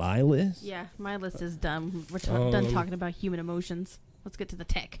 What's on my list? Yeah, my list is done. We're done talking about human emotions. Let's get to the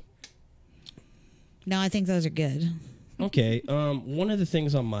tech. No, I think those are good. Okay. One of the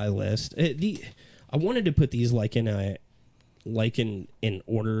things on my list, I wanted to put these in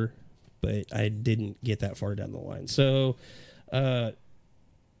order, but I didn't get that far down the line. So, the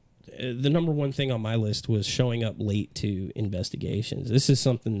number one thing on my list was showing up late to investigations. This is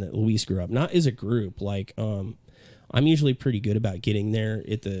something that Luis grew up, not as a group. Like, I'm usually pretty good about getting there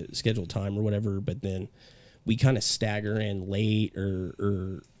at the scheduled time or whatever, but then we kind of stagger in late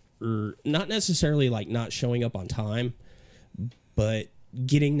or not necessarily like not showing up on time, but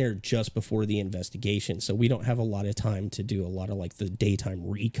getting there just before the investigation, so we don't have a lot of time to do a lot of like the daytime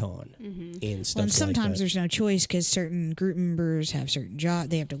recon and stuff. Well, and sometimes like that. There's no choice because certain group members have certain jobs.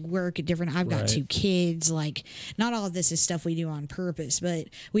 They have to work at different. I've got 2 kids. Like, not all of this is stuff we do on purpose, but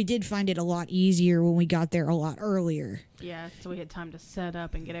we did find it a lot easier when we got there a lot earlier. Yeah, so we had time to set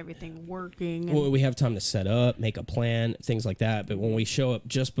up and get everything working. Well, we have time to set up, make a plan, things like that. But when we show up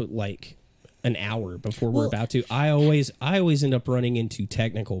just like an hour before we're about to, I always end up running into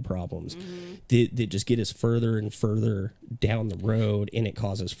technical problems that just get us further and further down the road, and it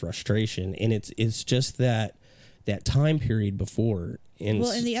causes frustration. And it's just that time period before. And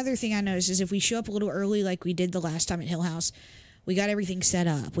the other thing I noticed is if we show up a little early, like we did the last time at Hill House, we got everything set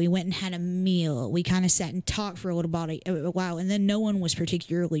up. We went and had a meal. We kind of sat and talked for a while, and then no one was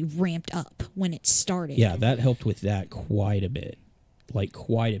particularly ramped up when it started. Yeah, that helped with that quite a bit.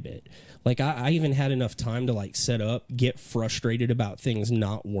 Like, I even had enough time to, like, set up, get frustrated about things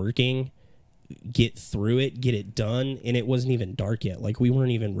not working, get through it, get it done, and it wasn't even dark yet. Like, we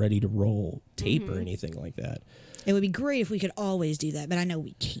weren't even ready to roll tape or anything like that. It would be great if we could always do that, but I know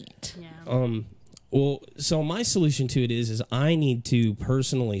we can't. Yeah. Well, so my solution to it is I need to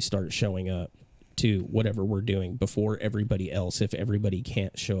personally start showing up to whatever we're doing before everybody else, if everybody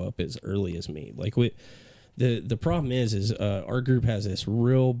can't show up as early as me. Like, the problem is our group has this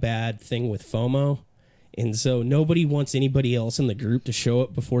real bad thing with FOMO. And so nobody wants anybody else in the group to show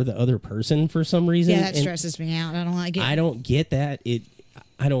up before the other person for some reason. Yeah, that stresses me out. I don't like it. I don't get that.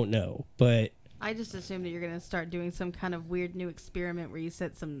 I don't know, but I just assume that you're going to start doing some kind of weird new experiment where you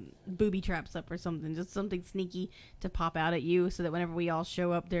set some booby traps up or something, just something sneaky to pop out at you so that whenever we all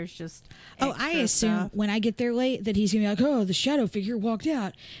show up, there's just I assume stuff. when I get there late that he's going to be like, oh, the shadow figure walked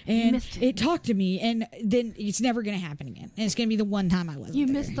out and missed it talked to me, and then it's never going to happen again. And it's going to be the one time I wasn't You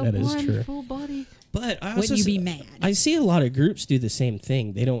there. missed the That is true. one full body. But I also Wouldn't you be mad? I see a lot of groups do the same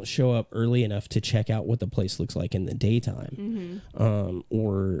thing. They don't show up early enough to check out what the place looks like in the daytime,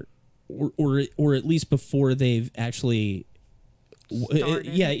 or at least before they've actually. Started.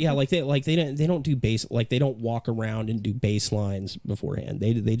 Yeah. Like they don't do they don't walk around and do baselines beforehand.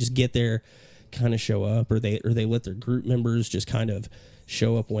 They just get there, kind of show up, or they let their group members just kind of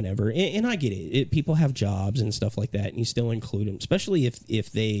show up whenever. And I get it. People have jobs and stuff like that, and you still include them, especially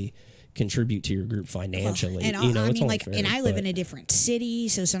if they contribute to your group financially. And you know, I it's mean, only like, fair, and I live but- in a different city,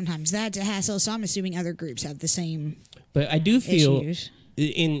 so sometimes that's a hassle. So I'm assuming other groups have the same But I do feel issues.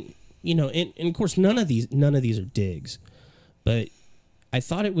 and of course none of these are digs, but I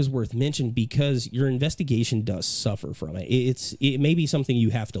thought it was worth mentioning because your investigation does suffer from it. It may be something you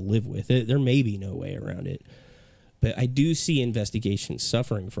have to live with. There may be no way around it. But I do see investigations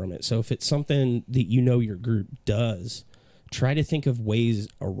suffering from it. So if it's something that your group does, try to think of ways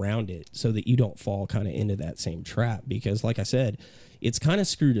around it so that you don't fall kind of into that same trap. Because like I said, it's kind of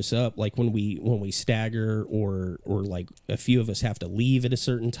screwed us up. Like when we stagger or like a few of us have to leave at a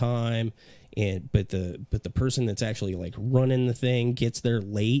certain time, but the person that's actually like running the thing gets there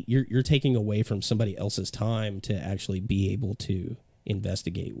late, you're taking away from somebody else's time to actually be able to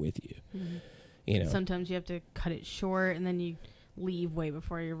investigate with you. You know, Sometimes you have to cut it short, and then you leave way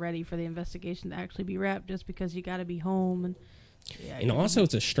before you're ready for the investigation to actually be wrapped, just because you got to be home. And also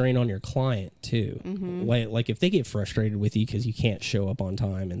it's a strain on your client too. Like if they get frustrated with you because you can't show up on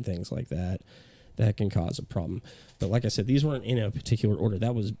time and things like that, that can cause a problem. But like I said, these weren't in a particular order.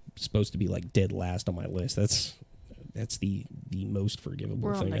 That was supposed to be like dead last on my list. That's the most forgivable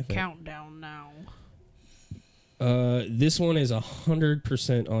we're thing. on I the think. countdown now. This one is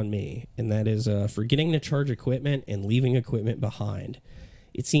 100% on me, and that is forgetting to charge equipment and leaving equipment behind.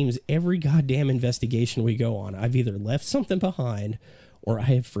 It seems every goddamn investigation we go on, I've either left something behind or I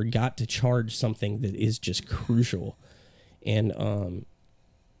have forgot to charge something that is just crucial. And,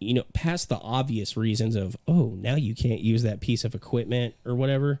 past the obvious reasons of, oh, now you can't use that piece of equipment or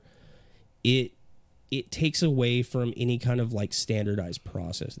whatever, it takes away from any kind of like standardized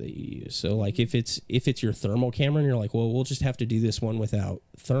process that you use. So like if it's your thermal camera and you're like, well, we'll just have to do this one without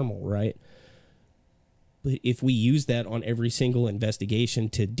thermal, right? But if we use that on every single investigation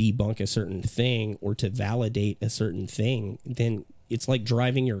to debunk a certain thing or to validate a certain thing, then it's like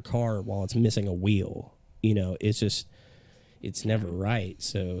driving your car while it's missing a wheel. It's never right.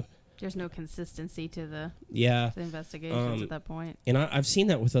 So There's no consistency to the Um, investigations at that point. And I've seen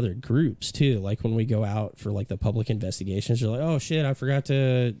that with other groups too. Like when we go out for like the public investigations, you're like, oh shit, I forgot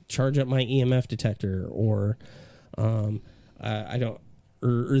to charge up my EMF detector, or I don't,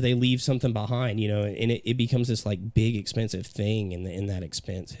 or they leave something behind, and it becomes this like big expensive thing, and in that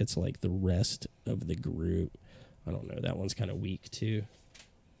expense hits like the rest of the group. I don't know. That one's kind of weak too.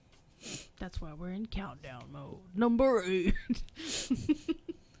 That's why we're in countdown mode. Number 8.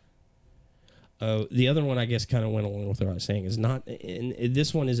 The other one, I guess, kind of went along with what I was saying, is not, and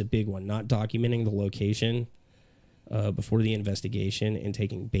this one is a big one, not documenting the location before the investigation and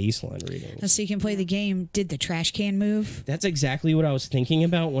taking baseline readings. So you can play the game, did the trash can move? That's exactly what I was thinking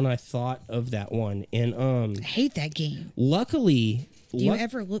about when I thought of that one. And I hate that game. luckily, Do you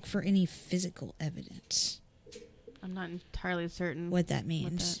ever look for any physical evidence? I'm not entirely certain What that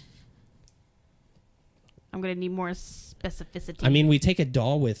means. I'm going to need more specificity. I mean, we take a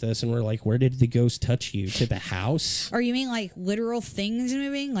doll with us and we're like, where did the ghost touch you? To the house? Or you mean like literal things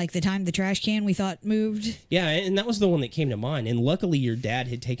moving? Like the time the trash can we thought moved? Yeah, and that was the one that came to mind. And luckily, your dad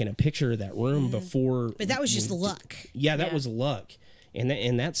had taken a picture of that room before. But that was just luck. Yeah, that was luck.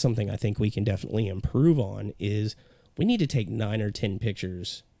 And that's something I think we can definitely improve on, is we need to take 9 or 10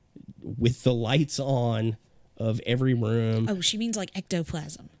 pictures with the lights on of every room. Oh, she means like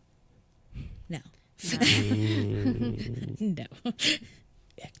ectoplasm. No. No.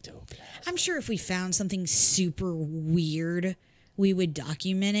 Ectoplasm. I'm sure if we found something super weird, we would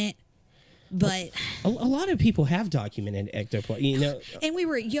document it. But a lot of people have documented ectoplasm, you know. And we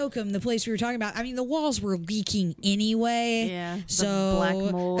were at Yoakum, the place we were talking about. I mean, the walls were leaking anyway. Yeah, so the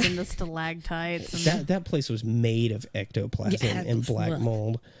black mold and the stalactites. And that place was made of ectoplasm and black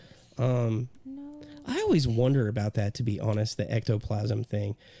mold. I always wonder about that, to be honest, the ectoplasm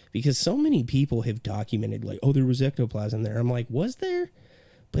thing, because so many people have documented, like, oh, there was ectoplasm there. I'm like, was there?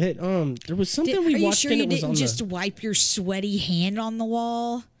 But there was something we watched, sure and you it was didn't on just wipe your sweaty hand on the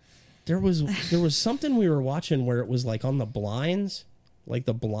wall? There was something we were watching where it was like on the blinds, like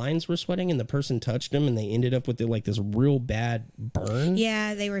the blinds were sweating, and the person touched them, and they ended up with like this real bad burn.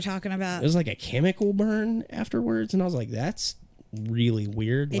 Yeah, they were talking about. It was like a chemical burn afterwards, and I was like, that's really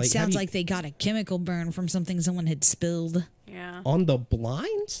weird. It sounds like they got a chemical burn from something someone had spilled. Yeah. On the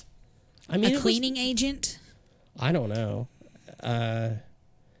blinds? I mean, a cleaning agent? I don't know.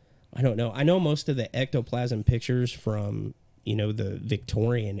 I don't know. I know most of the ectoplasm pictures from, you know, the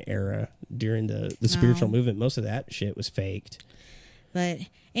Victorian era during the spiritual movement, most of that shit was faked. But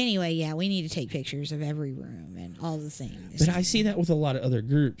anyway, yeah, we need to take pictures of every room and all the things. But I see that with a lot of other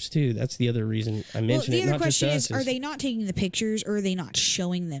groups, too. That's the other reason I mentioned it. The other not question just us, is, are they not taking the pictures, or are they not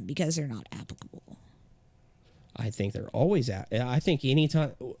showing them because they're not applicable? I think they're always at. I think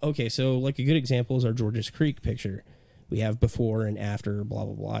anytime. Okay, so like a good example is our Georges Creek picture. We have before and after, blah,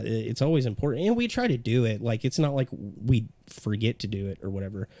 blah, blah. It's always important. And we try to do it. Like, it's not like we forget to do it or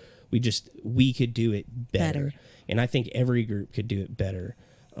whatever. We could do it better. And I think every group could do it better.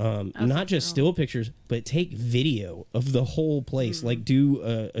 Not just still pictures, but take video of the whole place. Like, do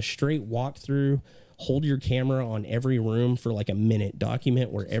a straight walkthrough. Hold your camera on every room for like a minute.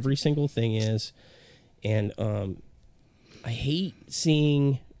 Document where every single thing is. And I hate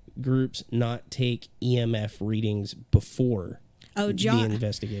seeing groups not take EMF readings before the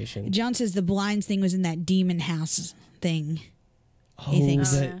investigation. John says the blinds thing was in that demon house thing.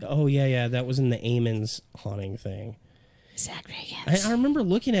 Oh, yeah. That was in the Amon's haunting thing. Zach Reagan. I remember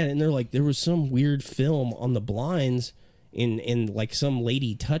looking at it, and they're like, there was some weird film on the blinds, and like some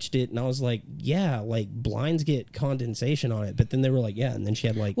lady touched it, and I was like, yeah, like blinds get condensation on it. But then they were like, yeah, and then she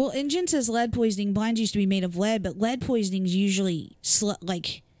had like... Well, and Jen says lead poisoning, blinds used to be made of lead, but lead poisoning is usually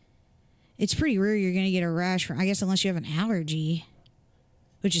like... It's pretty rare you're going to get a rash from, I guess, unless you have an allergy,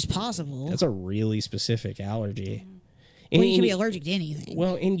 which is possible. That's a really specific allergy. Well, you can be allergic to anything.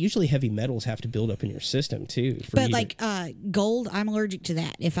 Well, and usually heavy metals have to build up in your system, too. But like gold, I'm allergic to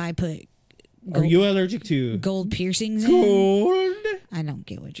that. If I put gold, are you allergic to gold piercings gold? I don't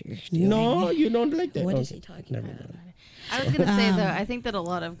get what you're doing. No, you don't like that. What is he talking about? I was going to say, though, I think that a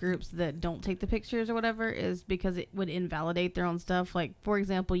lot of groups that don't take the pictures or whatever is because it would invalidate their own stuff. Like, for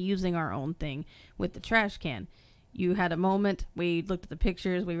example, using our own thing with the trash can. You had a moment, we looked at the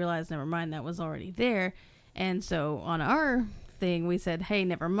pictures, we realized, never mind, that was already there. And so on our thing, we said, hey,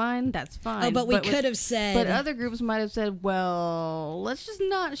 never mind, that's fine. Oh, but we could have said... But other groups might have said, well, let's just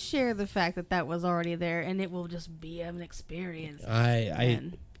not share the fact that that was already there, and it will just be an experience.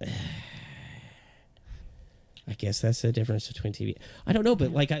 I guess that's the difference between TV. I don't know,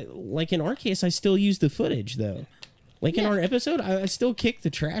 but like in our case, I still use the footage though. Like in our episode, I still kick the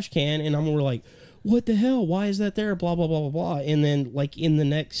trash can, and we're like, "What the hell? Why is that there?" Blah blah blah blah blah. And then like in the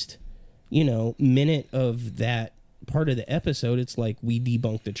next, minute of that part of the episode, it's like we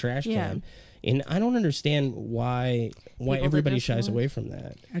debunk the trash can, and I don't understand why everybody shies away from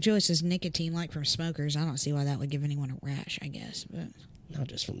that. Joey says nicotine, like from smokers. I don't see why that would give anyone a rash. I guess, but not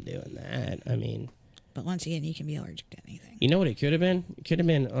just from doing that. I mean. But once again, you can be allergic to anything. You know what it could have been? It could have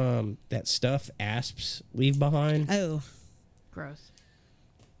been that stuff asps leave behind. Oh. Gross.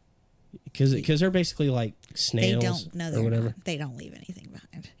 Because they're basically like snails or whatever. Not. They don't leave anything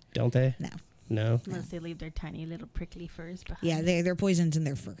behind. Don't they? No. Unless they leave their tiny little prickly furs behind. Yeah, they're poisons in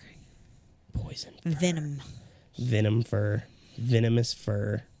their fur. Poison. Venom. Venom fur. Venomous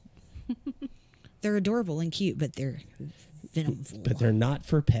fur. They're adorable and cute, but they're venomful. But they're not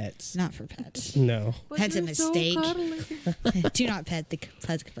for pets. Not for pets. No. That's a mistake. Do not pet the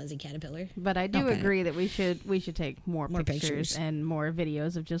fuzzy caterpillar. But I do agree that we should take more pictures and more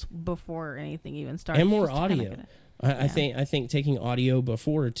videos of just before anything even starts. And more audio. I think taking audio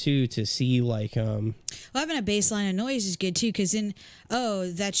before too to see like well, having a baseline of noise is good too, because then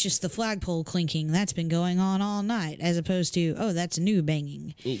that's just the flagpole clinking that's been going on all night, as opposed to that's new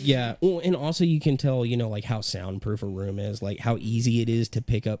banging. Yeah, well, and also you can tell like how soundproof a room is, like how easy it is to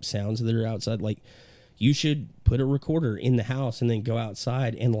pick up sounds that are outside. Like you should put a recorder in the house and then go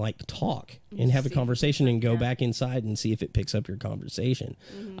outside and like talk and have a conversation and go back inside and see if it picks up your conversation.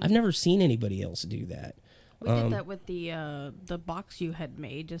 I've never seen anybody else do that. We did that with the box you had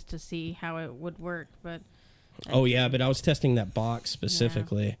made just to see how it would work, but but I was testing that box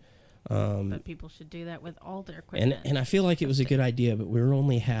specifically. But people should do that with all their equipment. And I feel like it was a good idea, but we were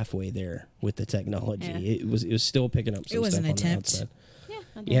only halfway there with the technology. Yeah. It was still picking up some It was stuff an on the attempt. outside.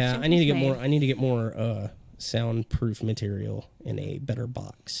 Yeah, I need to get more. I need to get more soundproof material in a better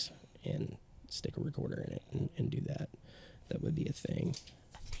box and stick a recorder in it and do that. That would be a thing.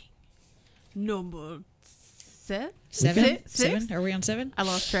 Number Seven? Six? Seven? Are we on 7? I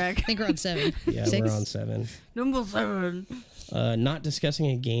lost track. I think we're on 7. Yeah, 6? we're on 7. Number 7. Not discussing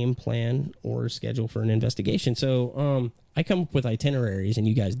a game plan or schedule for an investigation. So I come up with itineraries and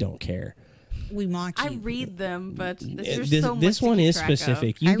you guys don't care. We mock you. I read them, but there's This, so much this to one keep is track of.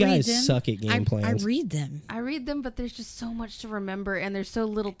 specific. I You read guys them. suck at game plans. I read them. I read them, but there's just so much to remember, and there's so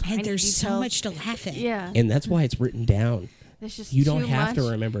little tiny And there's details. so much to laugh at. Yeah. And that's why it's written down. There's just You don't too have much.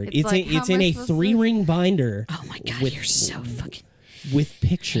 to remember it. It's like, how It's am in I a supposed to- 3-ring binder. Oh my god, with, you're so fucking with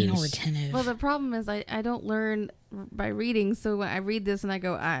pictures. anal retentive. Well, the problem is I don't learn by reading, so when I read this and I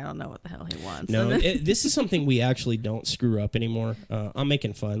go, I don't know what the hell he wants. No, And then- this is something we actually don't screw up anymore. I'm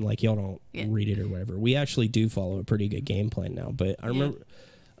making fun, like y'all don't Yeah. read it or whatever. We actually do follow a pretty good game plan now. But I remember,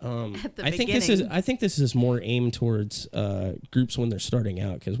 At the I think this is more aimed towards groups when they're starting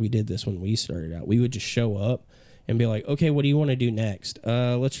out, because we did this when we started out. We would just show up and be like, okay, what do you want to do next?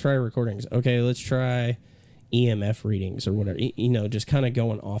 Let's try recordings. Okay, let's try EMF readings or whatever. You know, just kind of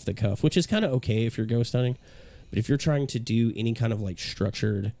going off the cuff, which is kind of okay if you're ghost hunting. But if you're trying to do any kind of like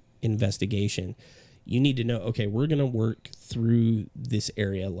structured investigation, you need to know, okay, we're going to work through this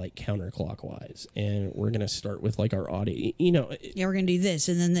area like counterclockwise, and we're going to start with like our audio, you know. Yeah, we're going to do this,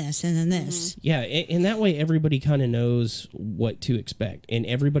 and then this, and then this. Yeah, and that way everybody kind of knows what to expect, and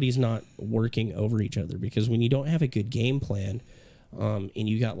everybody's not working over each other, because when you don't have a good game plan, and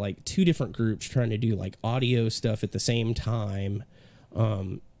you got like 2 different groups trying to do like audio stuff at the same time,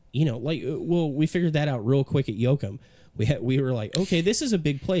 you know, like, well, we figured that out real quick at Yoakum. We were like, okay, this is a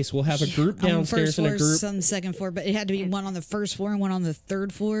big place. We'll have a group downstairs and a group on the second floor, but it had to be one on the first floor and one on the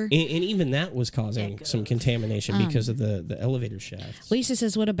third floor. and even that was causing some contamination because of the elevator shafts. Lisa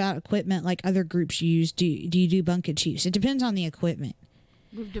says, "What about equipment like other groups use? Do you do bunkage use? It depends on the equipment.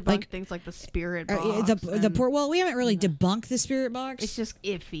 We've debunked like- things like the spirit box. Well, we haven't really debunked the spirit box. It's just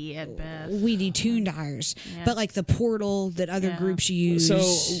iffy at best. We detuned ours, Yeah. but like the portal that other Yeah. groups use. So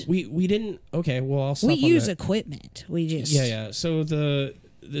we didn't. Okay, well, I'll stop we on use that. equipment. We just Yeah. So the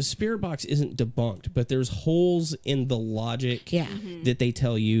spirit box isn't debunked, but there's holes in the logic Yeah. that they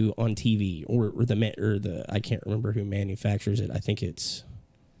tell you on TV or the I can't remember who manufactures it. I think it's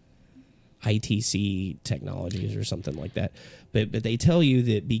ITC Technologies or something like that. But they tell you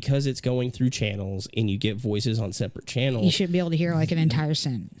that because it's going through channels and you get voices on separate channels, You should be able to hear like an entire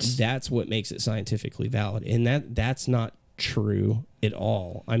sentence. that's what makes it scientifically valid, and that's not true at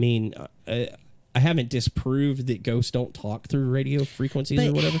all. I mean, I haven't disproved that ghosts don't talk through radio frequencies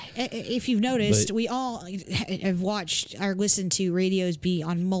or whatever. If you've noticed, But- we all have watched or listened to radios be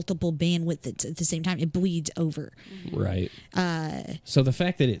on multiple bandwidth at the same time. It bleeds over. Right. So the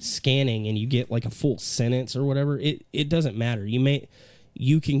fact that it's scanning and you get like a full sentence or whatever, it doesn't matter.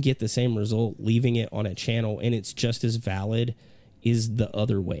 You can get the same result leaving it on a channel, and it's just as valid as the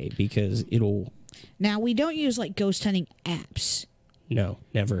other way, because it'll. Now, we don't use like ghost hunting apps, No,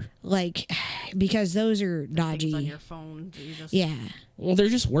 never. like, because those are dodgy. Things on your phone. You just, Yeah. Well, they're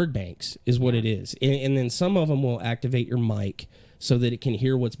just word banks, is what it is. And then some of them will activate your mic so that it can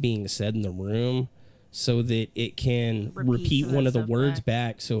hear what's being said in the room, so that it can repeat some one of of the that words stuff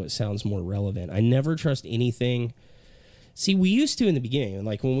back so it sounds more relevant. I never trust anything. See, we used to in the beginning,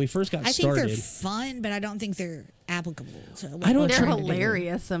 like when we first got I think started. they're fun, but I don't think they're applicable. So I don't They're try to do-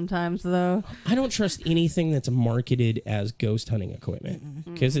 hilarious sometimes, though. I don't trust anything that's marketed as ghost hunting equipment,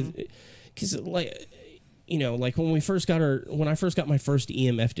 because like, you know, like when I first got my first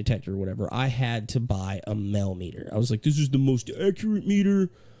EMF detector or whatever, I had to buy a Mel meter. I was like, this is the most accurate meter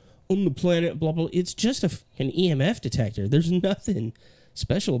on the planet, blah blah. It's just an EMF detector. There's nothing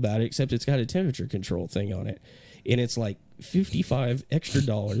special about it except it's got a temperature control thing on it, and it's like $55 extra.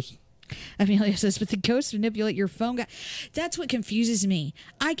 Amelia says, but the ghosts manipulate your phone. That's what confuses me.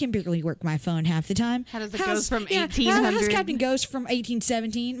 I can barely work my phone half the time. How does it ghost from How's 1800? Captain Ghost from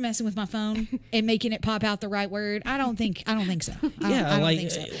 1817 messing with my phone and making it pop out the right word? I don't think so. I don't like-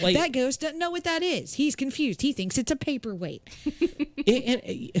 think so. like- That ghost doesn't know what that is. He's confused. He thinks it's a paperweight.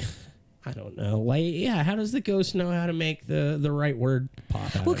 I don't know. Like, yeah, how does the ghost know how to make the right word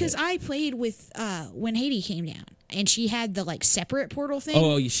pop out? Well, of because it? I played with when Haiti came down, and she had the like separate portal thing.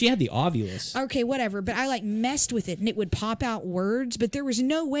 Oh, she had the Ovulus. Okay, whatever. But I like messed with it and it would pop out words, but there was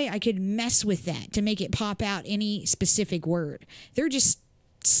no way I could mess with that to make it pop out any specific word. They're just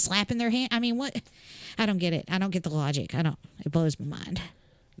slapping their hand. I mean, what? I don't get it. I don't get the logic. It blows my mind.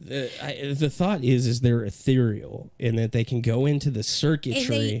 The thought is they're ethereal in that they can go into the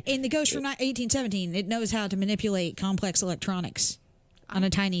circuitry. And the ghost from 1817, it knows how to manipulate complex electronics on a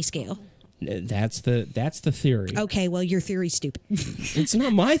tiny scale. That's the theory. Okay, well, your theory's stupid. It's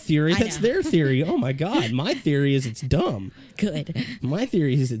not my theory. That's their theory. Oh my God. My theory is it's dumb. Good. My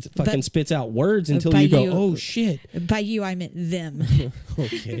theory is it fucking spits out words until you go, oh shit. By you, I meant them.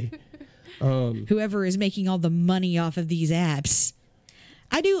 Okay. Whoever is making all the money off of these apps.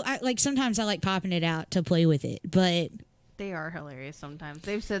 Sometimes I like popping it out to play with it, but they are hilarious sometimes.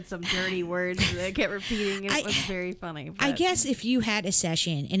 They've said some dirty words that they kept repeating, and it was very funny. But I guess if you had a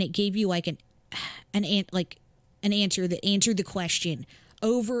session and it gave you like an answer that answered the question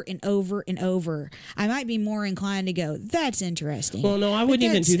over and over and over, I might be more inclined to go, that's interesting. Well, no, I wouldn't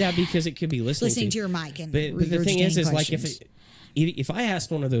even do that because it could be listening to your mic and but the thing is like questions. if I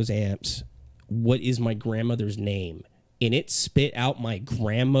asked one of those amps, what is my grandmother's name? And it spit out my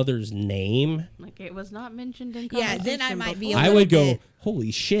grandmother's name. Like it was not mentioned in conversation. Yeah, then I might be. I would go, holy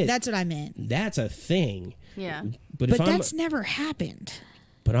shit. That's what I meant. That's a thing. Yeah, but that's never happened.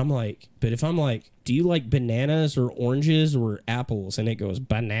 But if I'm like, do you like bananas or oranges or apples? And it goes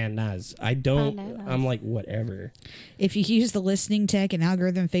bananas. I don't. Bananas. I'm like, whatever. If you use the listening tech and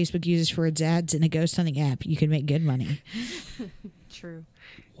algorithm Facebook uses for its ads in a ghost hunting app, you can make good money. True.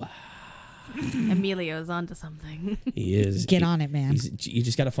 Wow. Emilio's onto something. He is. Get on it, man. You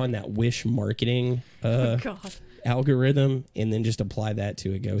just got to find that Wish marketing algorithm and then just apply that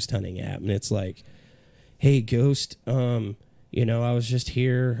to a ghost hunting app. And it's like, hey, ghost, I was just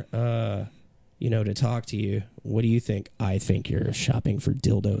here, to talk to you. What do you think? I think you're shopping for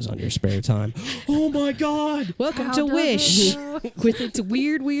dildos on your spare time. Oh, my God. Welcome to Wish with its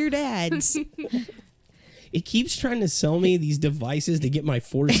weird ads. It keeps trying to sell me these devices to get my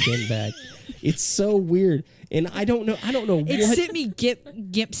foreskin back. It's so weird. And I don't know It sent me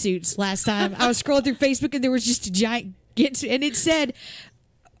gimp suits last time. I was scrolling through Facebook and there was just a giant gimp suit and it said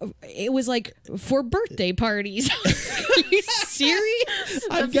it was like for birthday parties. Are you serious?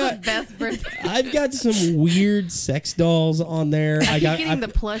 I've got the best birthday. I've got some weird sex dolls on there. I'm getting the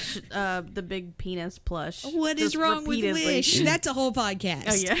plush, the big penis plush. What is wrong with Wish? That's a whole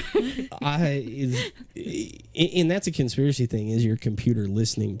podcast. Oh yeah. And that's a conspiracy thing. Is your computer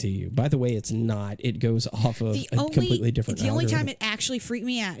listening to you? By the way, it's not. It goes off of completely different. The only time it actually freaked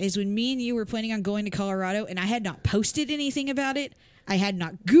me out is when me and you were planning on going to Colorado, and I had not posted anything about it. I had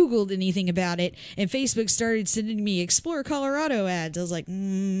not Googled anything about it, and Facebook started sending me Explore Colorado ads. I was like,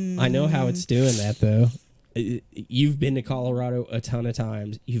 I know how it's doing that, though. You've been to Colorado a ton of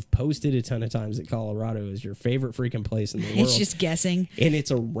times. You've posted a ton of times that Colorado is your favorite freaking place in the world. It's just guessing. And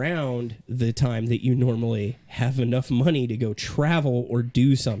it's around the time that you normally have enough money to go travel or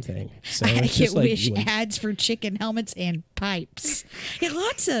do something. So I get Wish ads for chicken helmets and pipes. Yeah,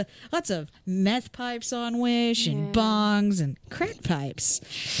 lots of meth pipes on Wish and bongs and crack pipes.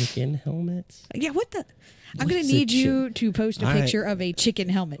 Chicken helmets? Yeah, what the? I'm going to need you to post a picture of a chicken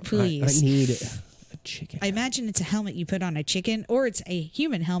helmet, please. I need a chicken. I imagine it's a helmet you put on a chicken, or it's a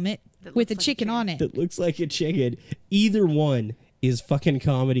human helmet with a chicken on it. That looks like a chicken. Either one is fucking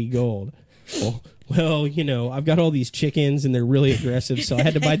comedy gold. Well, I've got all these chickens and they're really aggressive, so I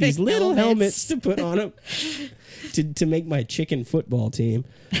had to buy these little helmets to put on them to make my chicken football team.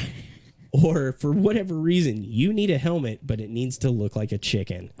 Or for whatever reason, you need a helmet, but it needs to look like a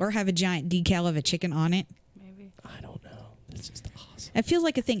chicken. Or have a giant decal of a chicken on it. Maybe. I don't know. That's just awesome. It feels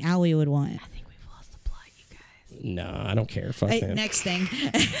like a thing Allie would want. I think we've lost the plot, you guys. No, I don't care. Fuck them. Next thing.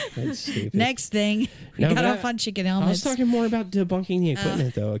 That's stupid. Next thing. We got off on chicken helmets. I was talking more about debunking the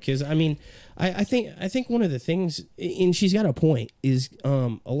equipment, though, because, I think one of the things, and she's got a point, is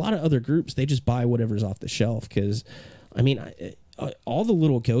a lot of other groups, they just buy whatever's off the shelf, because, all the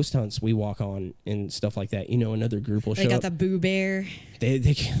little ghost hunts we walk on and stuff like that, another group will show up. They got the Boo Bear. They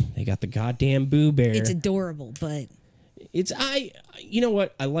got the goddamn Boo Bear. It's adorable, but you know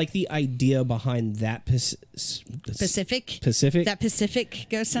what? I like the idea behind that Pacific. That Pacific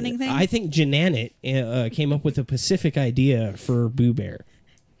ghost hunting thing. I think Janet came up with a Pacific idea for Boo Bear.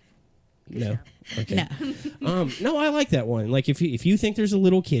 No. Okay. No. No, I like that one. Like if you think there's a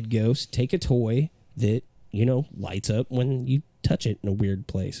little kid ghost, take a toy that lights up when you touch it in a weird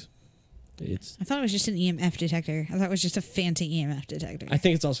place. I thought it was just an EMF detector. I thought it was just a fancy EMF detector. I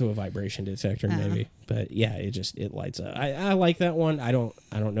think it's also a vibration detector, maybe. But yeah, it lights up. I like that one. I don't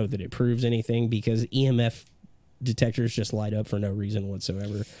know that it proves anything because EMF detectors just light up for no reason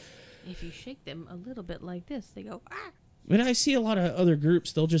whatsoever. If you shake them a little bit like this, they go, ah. But I see a lot of other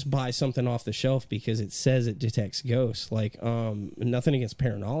groups, they'll just buy something off the shelf because it says it detects ghosts. Like, nothing against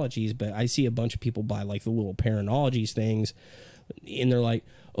paranologies, but I see a bunch of people buy, like, the little paranologies things, and they're like,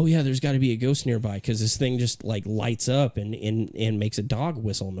 oh, yeah, there's got to be a ghost nearby because this thing just, like, lights up and makes a dog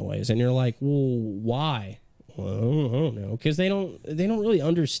whistle noise. And you're like, well, why? Well, I don't know. Because they don't really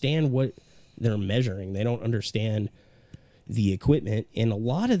understand what they're measuring. They don't understand the equipment. And a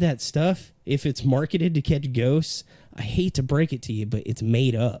lot of that stuff, if it's marketed to catch ghosts, I hate to break it to you, but it's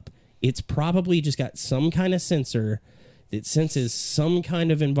made up. It's probably just got some kind of sensor that senses some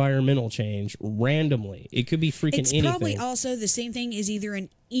kind of environmental change randomly. It could be freaking anything. It's probably also the same thing as either an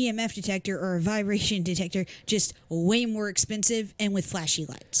EMF detector or a vibration detector, just way more expensive and with flashy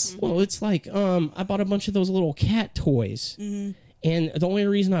lights. Well, it's like, I bought a bunch of those little cat toys. Mm-hmm. And the only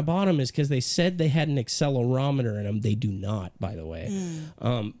reason I bought them is because they said they had an accelerometer in them. They do not, by the way.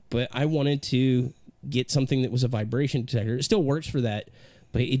 But I wanted to get something that was a vibration detector. It still works for that,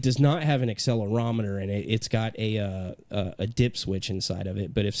 but it does not have an accelerometer in it. It's got a dip switch inside of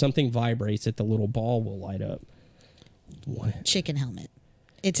it. But if something vibrates it, the little ball will light up. What? Chicken helmet.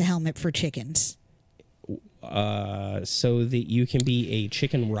 It's a helmet for chickens. So that you can be a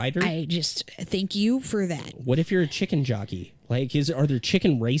chicken rider? I just thank you for that. What if you're a chicken jockey? Like, are there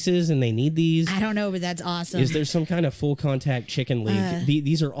chicken races and they need these? I don't know, but that's awesome. Is there some kind of full contact chicken league?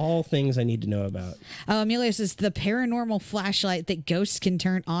 These are all things I need to know about. Amelia says the paranormal flashlight that ghosts can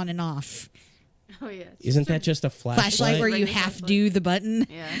turn on and off. Oh yeah. Isn't that just a flashlight? Where you half do the button?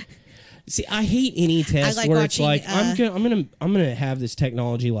 Yeah. See, I hate any test like where watching, it's like I'm gonna have this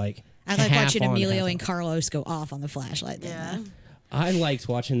technology like. I like half watching on, Emilio half and Carlos go off on the flashlight. Yeah. I liked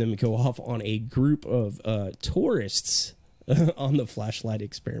watching them go off on a group of tourists on the flashlight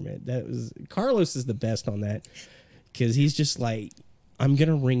experiment. Carlos is the best on that because he's just like, I'm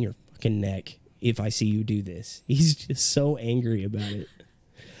gonna wring your fucking neck if I see you do this. He's just so angry about it.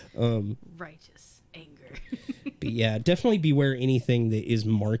 Righteous anger. But yeah, definitely beware anything that is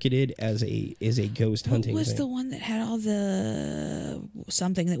marketed as a ghost hunting. What was thing. the one that had all the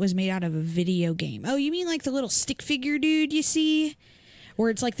something that was made out of a video game? Oh, you mean like the little stick figure dude you see? Where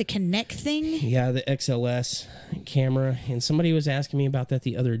it's like the Kinect thing? Yeah, the XLS camera. And somebody was asking me about that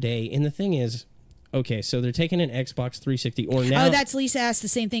the other day. And the thing is, okay, so they're taking an Xbox 360 or now... Oh, that's Lisa asked the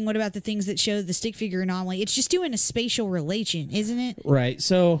same thing. What about the things that show the stick figure anomaly? It's just doing a spatial relation, isn't it? Right.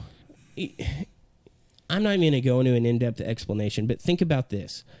 So I'm not even going to go into an in-depth explanation, but think about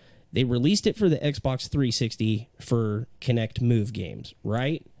this. They released it for the Xbox 360 for Kinect Move games,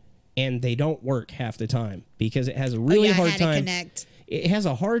 right? And they don't work half the time because it has a really hard time. It has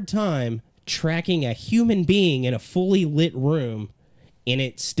a hard time tracking a human being in a fully lit room, and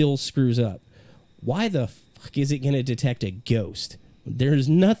it still screws up. Why the fuck is it going to detect a ghost? There's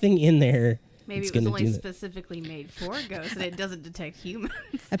nothing in there. Maybe it was only specifically made for ghosts, and it doesn't detect humans.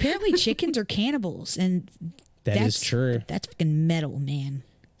 Apparently, chickens are cannibals, and that's true. That's fucking metal, man.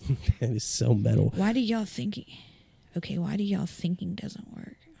 That is so metal. Why do y'all thinking? Okay, why do y'all thinking doesn't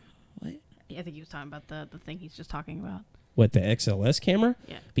work? What? Yeah, I think he was talking about the thing he's just talking about. What, the XLS camera?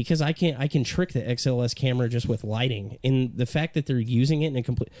 Yeah. Because I can trick the XLS camera just with lighting. And the fact that they're using it in a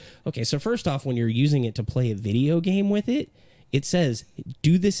complete... Okay, so first off, when you're using it to play a video game with it, it says,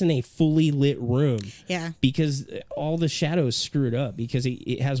 do this in a fully lit room. Yeah. Because all the shadows screw it up. Because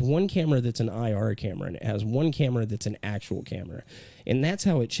it has one camera that's an IR camera, and it has one camera that's an actual camera. And that's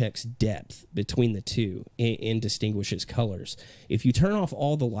how it checks depth between the two and distinguishes colors. If you turn off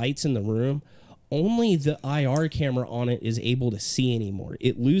all the lights in the room... only the IR camera on it is able to see anymore.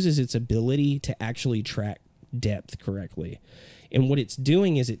 It loses its ability to actually track depth correctly. And what it's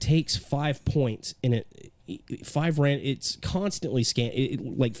doing is it takes 5 points and it's constantly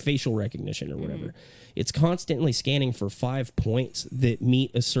like facial recognition or whatever. It's constantly scanning for 5 points that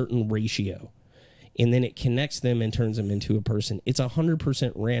meet a certain ratio. And then it connects them and turns them into a person. It's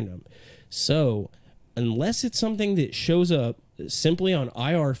 100% random. So unless it's something that shows up simply on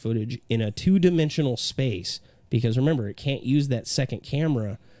IR footage in a two-dimensional space, because remember, it can't use that second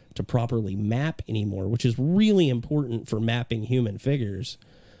camera to properly map anymore, which is really important for mapping human figures,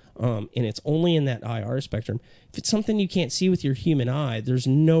 and it's only in that IR spectrum. If it's something you can't see with your human eye, there's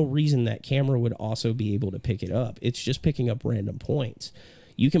no reason that camera would also be able to pick it up. It's just picking up random points.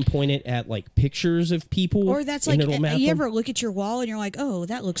 You can point it at like pictures of people, or that's like you ever look at your wall and you're like, oh,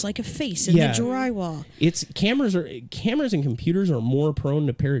 that looks like a face in the drywall. It's cameras and computers are more prone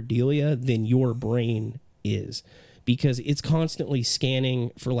to pareidolia than your brain is, because it's constantly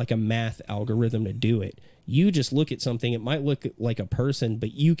scanning for like a math algorithm to do it. You just look at something, it might look like a person,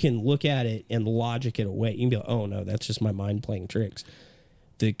 but you can look at it and logic it away. You can be like, oh no, that's just my mind playing tricks.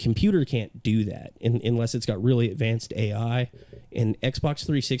 The computer can't do that unless it's got really advanced AI. And Xbox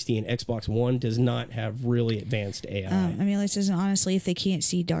 360 and Xbox One does not have really advanced AI. I mean, this isn't honestly, if they can't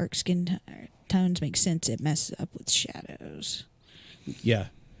see dark skin tones, makes sense. It messes up with shadows. Yeah.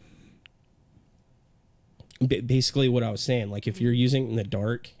 Basically what I was saying, like if you're using it in the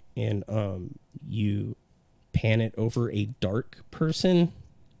dark and you pan it over a dark person,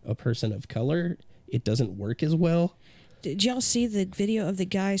 a person of color, it doesn't work as well. Did y'all see the video of the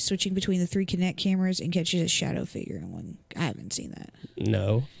guy switching between the 3 Kinect cameras and catches a shadow figure in one? I haven't seen that.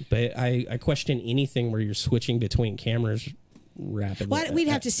 No, but I question anything where you're switching between cameras rapidly. Well, we'd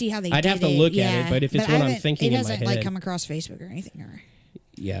have to see how they I'd did have to it. look at it, but if it's what I'm thinking in my head. It doesn't like come across Facebook or anything. Or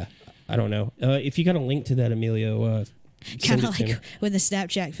yeah, I don't know. If you got a link to that, Emilio, kind of like when the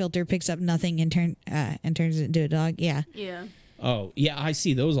Snapchat filter picks up nothing and turns it into a dog. Yeah. Yeah. Oh, yeah, I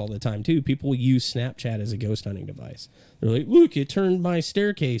see those all the time, too. People use Snapchat as a ghost hunting device. They're like, look, it turned my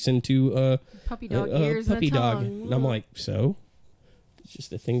staircase into puppy dog ears puppy and a dog. tongue. And I'm like, so? It's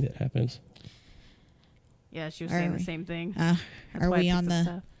just a thing that happens. Yeah, she was saying the same thing. Are we on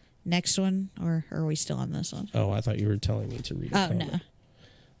the next one, or are we still on this one? Oh, I thought you were telling me to read it.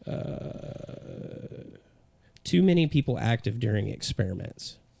 Oh, no. Too many people active during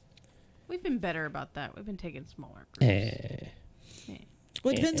experiments. We've been better about that. We've been taking smaller groups.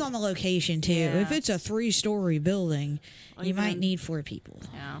 Well, it depends on the location, too. Yeah. If it's a 3-story building, you might need 4 people.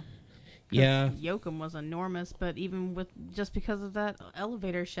 Yeah. Yeah. Yoakum was enormous, but even with just because of that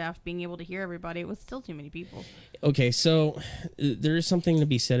elevator shaft being able to hear everybody, it was still too many people. Okay, so there is something to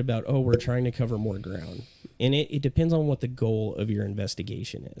be said about, we're trying to cover more ground. And it depends on what the goal of your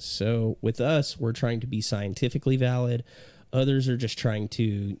investigation is. So with us, we're trying to be scientifically valid. Others are just trying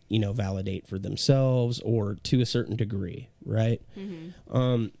to, validate for themselves or to a certain degree, right?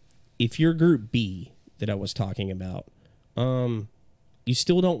 Mm-hmm. If you're group B that I was talking about, you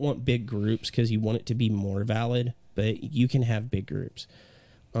still don't want big groups because you want it to be more valid, but you can have big groups.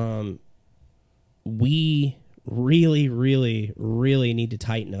 We really, really, really need to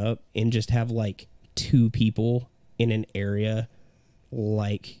tighten up and just have like 2 people in an area,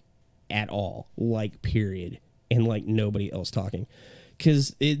 like at all, like period. And like nobody else talking,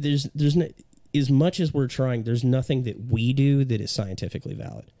 because there's no, as much as we're trying, there's nothing that we do that is scientifically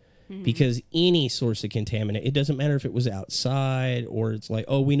valid. Mm-hmm. Because any source of contaminant, it doesn't matter if it was outside or it's like,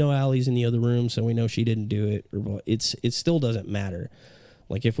 we know Allie's in the other room, so we know she didn't do it, or it still doesn't matter.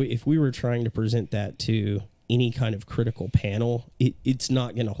 Like if we were trying to present that to any kind of critical panel, it's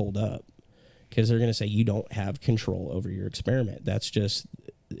not going to hold up, because they're going to say you don't have control over your experiment. That's just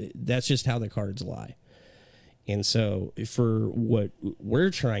how the cards lie. And so for what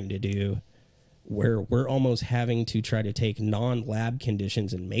we're trying to do, where we're almost having to try to take non-lab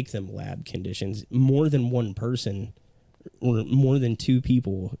conditions and make them lab conditions, more than one person or more than 2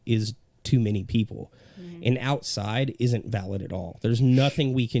 people is too many people. Mm-hmm. And outside isn't valid at all. There's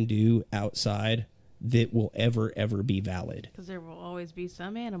nothing we can do outside that will ever be valid, because there will always be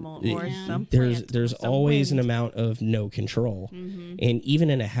some animal or some there's plant or some always wind. an amount of no control. Mm-hmm. And even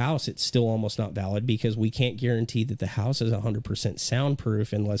in a house, it's still almost not valid, because we can't guarantee that the house is 100%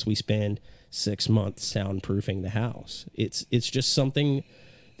 soundproof unless we spend 6 months soundproofing the house. It's just something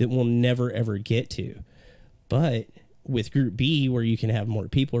that we'll never ever get to. But with group B, where you can have more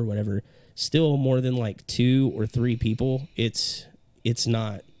people or whatever, still more than like 2 or 3 people, it's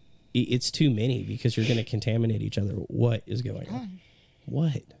too many, because you're going to contaminate each other. What is going on?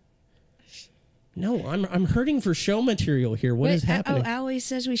 What? No, I'm hurting for show material here. What is happening? Allie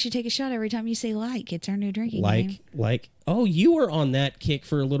says we should take a shot every time you say like. It's our new drinking game. You were on that kick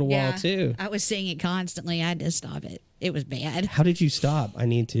for a little while too. I was saying it constantly. I had to stop it. It was bad. How did you stop? I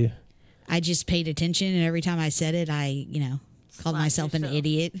need to. I just paid attention, and every time I said it, I, called myself an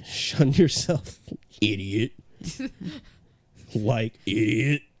idiot. Shun yourself, idiot. Like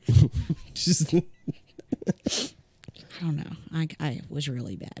idiot. Just I don't know. I was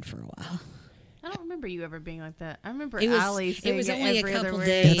really bad for a while. I don't remember you ever being like that. I remember It was- Allie saying it was only a every couple other word.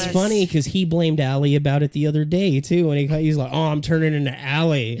 days. That's funny, because he blamed Allie about it the other day too, and he's like, I'm turning into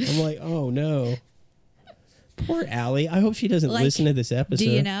Allie. I'm like, oh no, poor Allie. I hope she doesn't listen to this episode. Do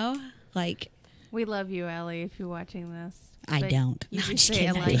you know? We love you, Allie, if you're watching this. I But don't. You No, I'm can just say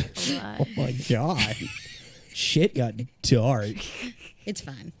it kidding. like a lot. Oh my god, shit got dark. It's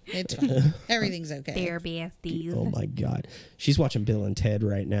fine. It's fine. Everything's okay. They're besties. Oh my god, she's watching Bill and Ted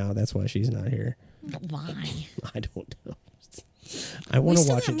right now. That's why she's not here. Why? I don't know. I want to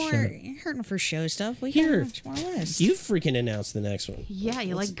watch got it. more hurting for show stuff. We Here, got more list. you freaking announced the next one. Yeah,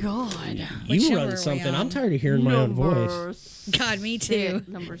 you're like, God. What You show run are we something. on? I'm tired of hearing my own voice. God, me too.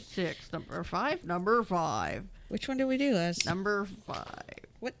 Number 6. Number 5. Number 5. Which one did we do? Number 5.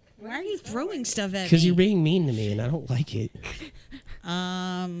 What? Why are you throwing stuff at Because me? you're being mean to me, and I don't like it.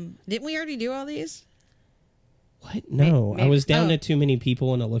 Didn't we already do all these? What? No, I was down Oh. to too many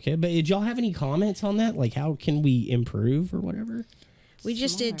people and to look at. But did y'all have any comments on that? Like, how can we improve or whatever? We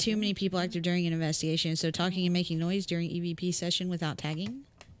just did too many people active during an investigation. So talking and making noise during EVP session without tagging.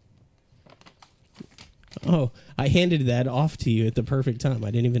 Oh, I handed that off to you at the perfect time.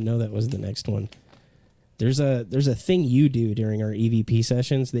 I didn't even know that was the next one. There's a thing you do during our EVP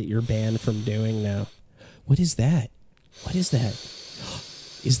sessions that you're banned from doing now. What is that? What is that?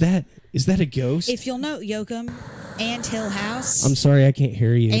 Is that a ghost? If you'll note, Yoakum and Hill House. I'm sorry, I can't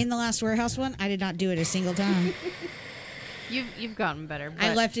hear you. And the last warehouse one, I did not do it a single time. You've gotten better. But,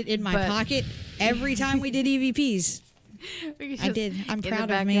 I left it in my pocket every time we did EVPs. I did. I'm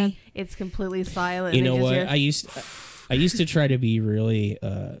proud of me. It's completely silent. You know what? I used to try to be really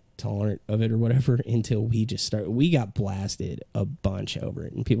tolerant of it or whatever until we just started. We got blasted a bunch over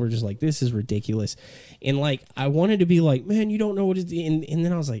it, and people were just like, "This is ridiculous," and like I wanted to be like, "Man, you don't know what it's," and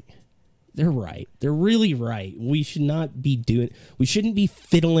then I was like, "They're right. They're really right. We should not be doing. We shouldn't be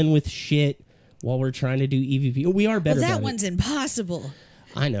fiddling with shit while we're trying to do EVP. We are better. Well, that about one's impossible.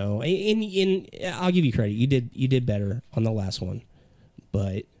 I know, and I'll give you credit. You did better on the last one,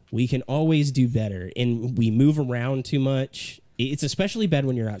 but we can always do better. And we move around too much. It's especially bad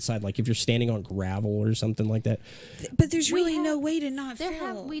when you're outside, like if you're standing on gravel or something like that. But there's really no way to not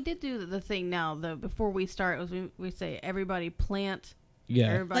fall. We did do the thing now, though, before we start, was we say everybody plant.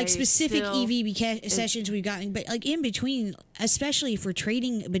 Yeah. Like specific EVP sessions we've gotten, but like in between, especially if we're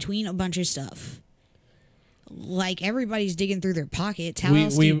trading between a bunch of stuff. Like everybody's digging through their pockets. How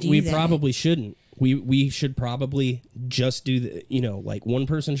else do you do that? We probably shouldn't. We should probably just do the, like one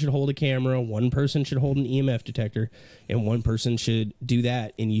person should hold a camera, one person should hold an EMF detector, and one person should do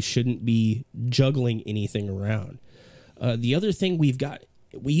that, and you shouldn't be juggling anything around. The other thing we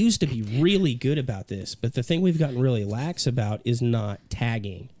used to be really good about this, but the thing we've gotten really lax about is not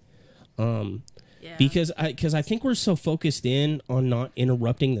tagging. Because I think we're so focused in on not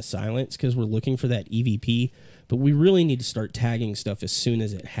interrupting the silence because we're looking for that EVP, but we really need to start tagging stuff as soon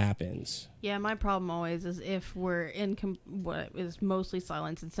as it happens. Yeah, my problem always is if we're in what is mostly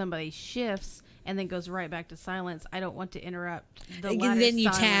silence and somebody shifts and then goes right back to silence, I don't want to interrupt the latter then you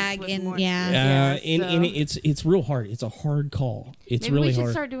silence tag with and more. And it's real hard. It's a hard call. It's Maybe really we should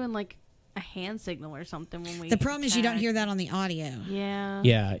hard. start doing like a hand signal or something when we. The problem is you don't tag. hear that on the audio. Yeah.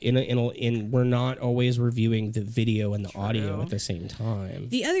 Yeah, and we're not always reviewing the video and the audio at the same time.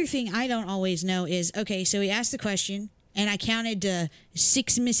 The other thing I don't always know is, okay, so he asked the question, and I counted to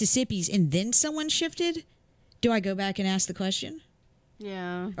 6 Mississippis, and then someone shifted. Do I go back and ask the question?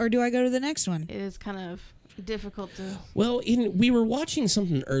 Yeah. Or do I go to the next one? It is kind of difficult to. Well, we were watching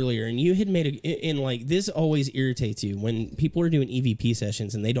something earlier, and you had made like this always irritates you when people are doing EVP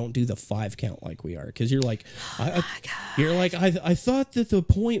sessions and they don't do the 5 count like we are, because you're like, I thought that the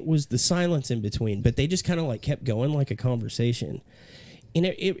point was the silence in between, but they just kind of like kept going like a conversation, and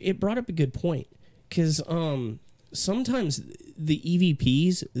it brought up a good point, because sometimes the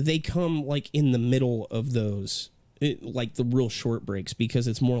EVPs, they come like in the middle of those, like the real short breaks, because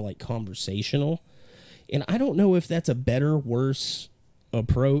it's more like conversational. And I don't know if that's a better, worse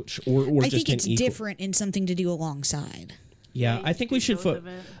approach or I just think it's an equal. different and something to do alongside. Yeah, Yeah, I think we should. both of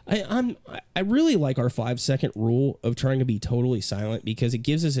it. I really like our 5-second rule of trying to be totally silent, because it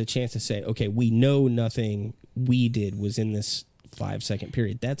gives us a chance to say, okay, we know nothing we did was in this 5-second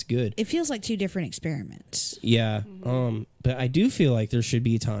period. That's good. It feels like 2 different experiments. Yeah. But I do feel like there should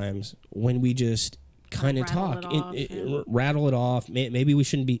be times when we just kind of talk, rattle it off. Maybe we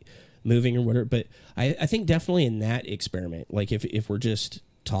shouldn't be moving or whatever, but I think definitely in that experiment, like if we're just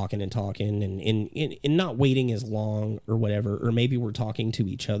talking and not waiting as long or whatever, or maybe we're talking to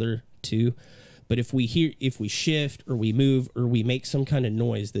each other too, but if we shift or we move or we make some kind of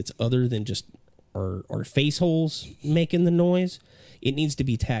noise that's other than just our face holes making the noise, it needs to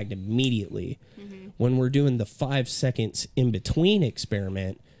be tagged immediately. When we're doing the 5 seconds in between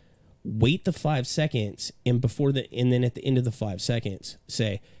experiment, wait the 5 seconds, and then at the end of the 5 seconds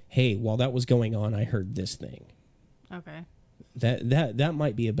say, hey, while that was going on, I heard this thing. Okay. That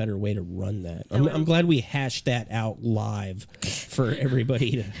might be a better way to run that. I'm glad we hashed that out live for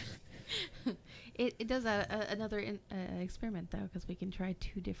everybody to. It does another experiment, though, because we can try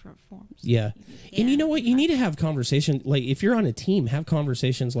 2 different forms. Yeah. And you know what? You need to have conversation. Like, if you're on a team, have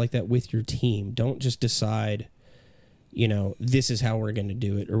conversations like that with your team. Don't just decide, you know, this is how we're going to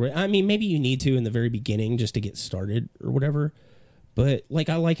do it. Or, I mean, maybe you need to in the very beginning just to get started or whatever. But, like,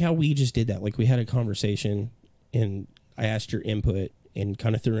 I like how we just did that. Like, we had a conversation, and I asked your input and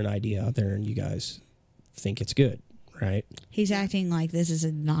kind of threw an idea out there, and you guys think it's good, right? He's acting like this is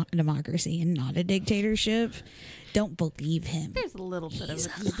a democracy and not a dictatorship. Don't believe him. There's a little bit He's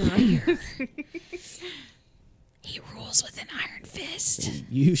of a liar. He rules with an iron fist.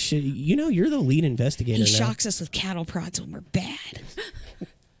 You should, you know, you're the lead investigator He now. shocks us with cattle prods when we're bad.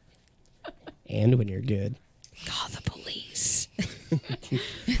 And when you're good. Call the police.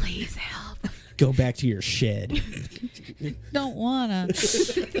 Please help. Go back to your shed. Don't wanna.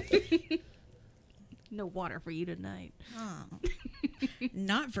 No water for you tonight.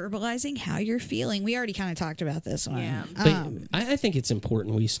 Not verbalizing how you're feeling. We already kind of talked about this one. Yeah. But I think it's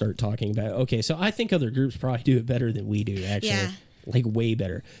important we start talking about, okay, so I think other groups probably do it better than we do, actually. Yeah. Like, way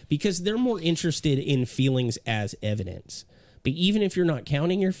better. Because they're more interested in feelings as evidence. But even if you're not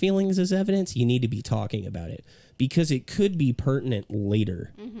counting your feelings as evidence, you need to be talking about it. Because it could be pertinent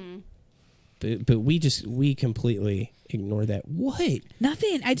later. Mm-hmm. But we completely ignore that. What?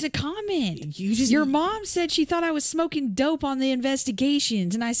 Nothing. It's a comment. Your mom said she thought I was smoking dope on the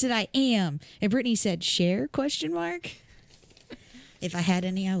investigations, and I said I am. And Brittany said, "Share?" ? If I had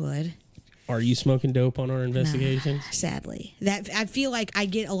any, I would. Are you smoking dope on our investigations? Nah, sadly, that I feel like I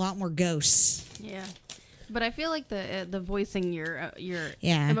get a lot more ghosts. Yeah. But I feel like the voicing your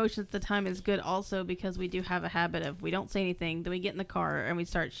Yeah. emotions at the time is good also, because we do have a habit of, we don't say anything, then we get in the car and we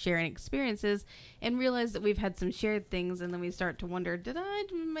start sharing experiences and realize that we've had some shared things, and then we start to wonder, did I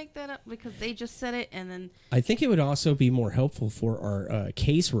make that up because they just said it? And then I think it would also be more helpful for our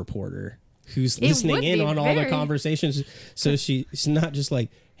case reporter who's listening in on all the conversations, so she's not just like,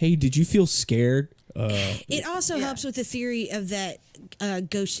 hey, did you feel scared? It also helps with the theory of that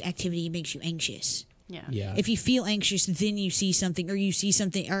ghost activity makes you anxious. Yeah. If you feel anxious, then you see something, or you see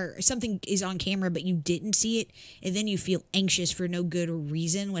something, or something is on camera, but you didn't see it, and then you feel anxious for no good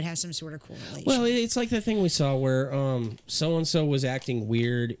reason, would have some sort of correlation. Well, it's like the thing we saw where so-and-so was acting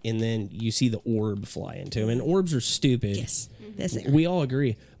weird, and then you see the orb fly into him, and orbs are stupid. Yes, that's it. We all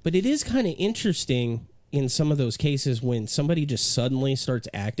agree. But it is kind of interesting in some of those cases when somebody just suddenly starts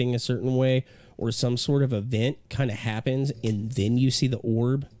acting a certain way, or some sort of event kind of happens, and then you see the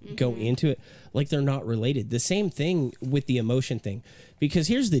orb go into it, like they're not related. The same thing with the emotion thing. Because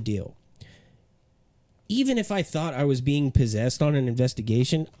here's the deal. Even if I thought I was being possessed on an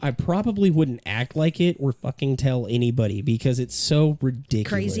investigation, I probably wouldn't act like it or fucking tell anybody, because it's so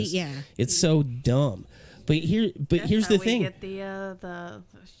ridiculous. Crazy, yeah. It's so dumb. But here's the thing. Get the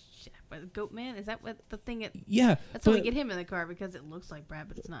Goat Man? Is that what the thing? Yeah. That's how we get him in the car, because it looks like Brad,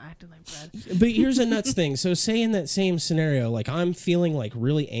 but it's not acting like Brad. But here's a nuts thing. So say in that same scenario, like I'm feeling like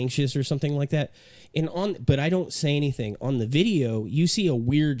really anxious or something like that, but I don't say anything. On the video, you see a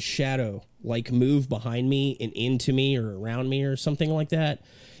weird shadow like move behind me and into me or around me or something like that.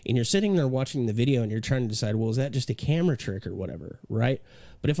 And you're sitting there watching the video and you're trying to decide, well, is that just a camera trick or whatever, right?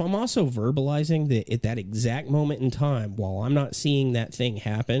 But if I'm also verbalizing that at that exact moment in time, while I'm not seeing that thing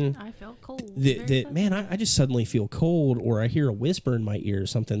happen, I felt cold. I just suddenly feel cold, or I hear a whisper in my ear or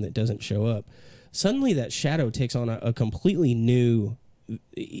something that doesn't show up. Suddenly that shadow takes on a completely new,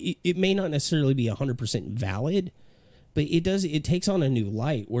 it may not necessarily be 100% valid, but it takes on a new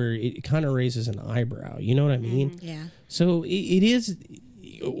light where it kind of raises an eyebrow. You know what I mean? Yeah. So it is,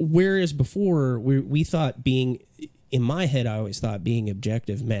 whereas before we thought being, in my head, I always thought being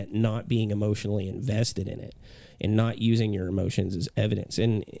objective meant not being emotionally invested in it and not using your emotions as evidence.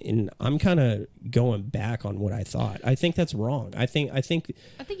 And I'm kind of going back on what I thought. I think that's wrong. I think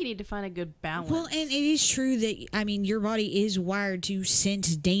you need to find a good balance. Well, and it is true that, I mean, your body is wired to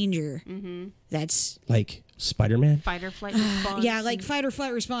sense danger. Mm-hmm. That's like Spider-Man. Fight or flight response. Yeah, like fight or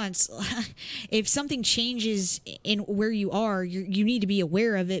flight response. If something changes in where you are, you need to be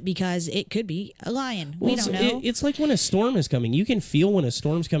aware of it, because it could be a lion. Well, we don't know. It's like when a storm is coming. You can feel when a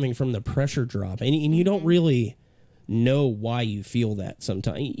storm's coming from the pressure drop, and you don't really know why you feel that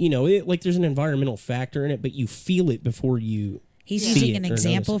sometimes. You know, like there's an environmental factor in it, but you feel it before you He's see using it an or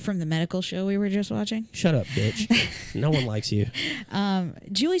example notice it. from the medical show we were just watching. Shut up, bitch. No one likes you.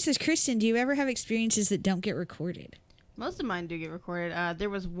 Julie says, Kristen, do you ever have experiences that don't get recorded? Most of mine do get recorded. There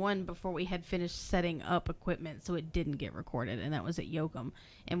was one before we had finished setting up equipment, so it didn't get recorded, and that was at Yoakum.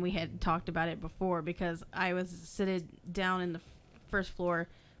 And we had talked about it before, because I was sitting down in the first floor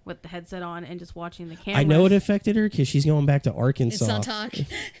with the headset on and just watching the camera. I know it affected her because she's going back to Arkansas. It's not talk.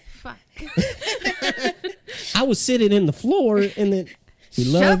 Fuck. I was sitting in the floor, and then we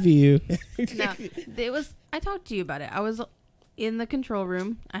love you. No, it was. I talked to you about it. I was in the control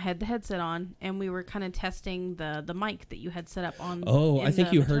room. I had the headset on, and we were kind of testing the mic that you had set up on. Oh, I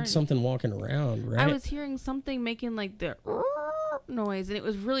think you heard maternity. something walking around, right? I was hearing something making like the noise, and it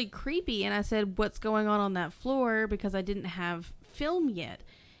was really creepy. And I said, "What's going on that floor?" Because I didn't have film yet.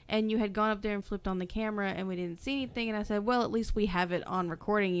 And you had gone up there and flipped on the camera, and we didn't see anything. And I said, well, at least we have it on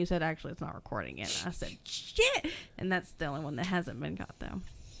recording. You said, actually, it's not recording it. And I said, shit. And that's the only one that hasn't been caught, though.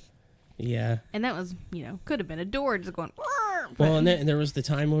 Yeah. And that was, could have been a door just going. Well, and there was the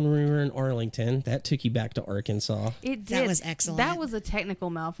time when we were in Arlington. That took you back to Arkansas. It did. That was excellent. That was a technical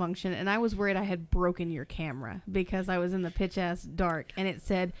malfunction, and I was worried I had broken your camera because I was in the pitch-ass dark, and it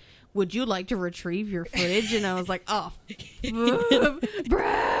said, would you like to retrieve your footage? And I was like, oh,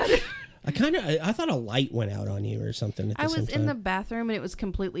 Brad. I thought a light went out on you or something. I was in the bathroom, and it was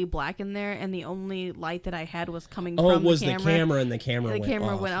completely black in there, and the only light that I had was coming from the camera. Oh, it was the camera, and the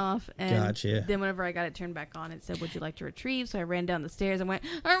camera went off. And gotcha. Then whenever I got it turned back on, it said, would you like to retrieve? So I ran down the stairs and went,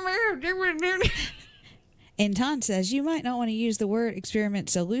 And Ton says, you might not want to use the word experiment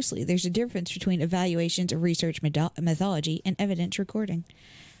so loosely. There's a difference between evaluations of research methodology and evidence recording.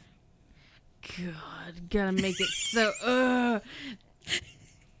 God, gotta make it so,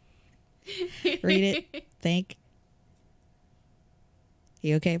 Read it. Think.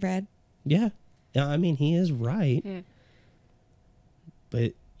 You okay, Brad? Yeah. I mean, he is right. Yeah.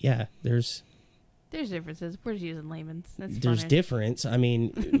 But, yeah, there's differences. We're just using layman's. That's there's funner. difference. I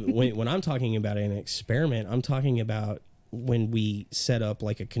mean, when I'm talking about an experiment, I'm talking about when we set up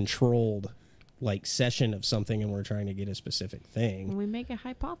like a controlled session of something and we're trying to get a specific thing. When we make a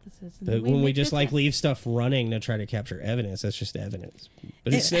hypothesis. But when we just leave stuff running to try to capture evidence, that's just evidence.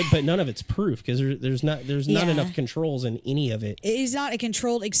 But but none of it's proof because there's not enough controls in any of it. It is not a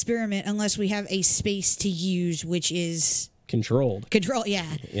controlled experiment unless we have a space to use, which is controlled.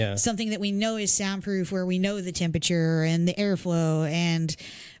 Yeah. Something that we know is soundproof, where we know the temperature and the airflow, and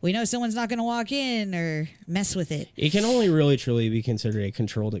we know someone's not going to walk in or mess with it. It can only really truly be considered a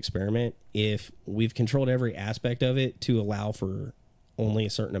controlled experiment if we've controlled every aspect of it to allow for only a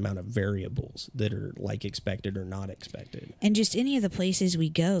certain amount of variables that are expected or not expected. And just any of the places we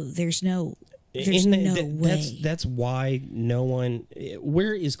go, there's no way. That's why no one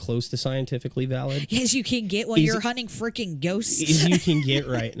where is close to scientifically valid as you can get when you're hunting freaking ghosts. As you can get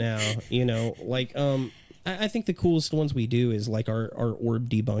right now, I think the coolest ones we do is our orb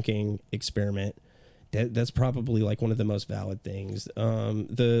debunking experiment. That's probably one of the most valid things.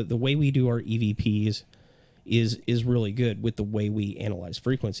 The way we do our EVPs is really good with the way we analyze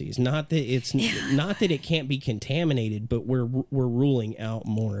frequencies. Not that it can't be contaminated, but we're ruling out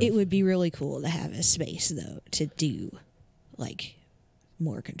more. It would be really cool to have a space though to do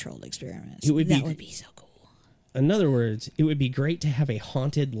more controlled experiments. That would be so cool. In other words, it would be great to have a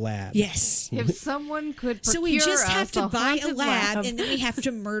haunted lab. Yes. If someone could procure so we just have to buy a lab, lab, and then we have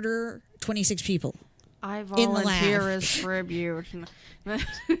to murder 26 people. I volunteer as tribute.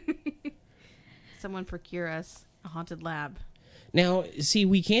 Someone procure us a haunted lab. Now, see,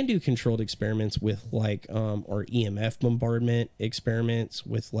 we can do controlled experiments with our EMF bombardment experiments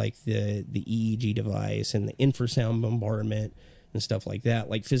with the EEG device and the infrasound bombardment and stuff like that,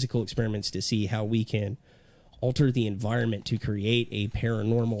 physical experiments to see how we can alter the environment to create a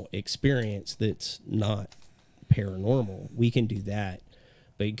paranormal experience that's not paranormal. We can do that.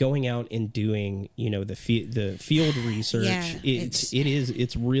 But going out and doing, the field research,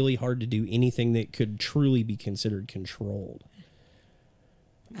 it's really hard to do anything that could truly be considered controlled.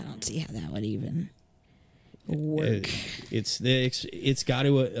 I don't see how that would even work. It's got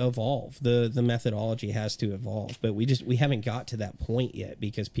to evolve. The methodology has to evolve, but we haven't got to that point yet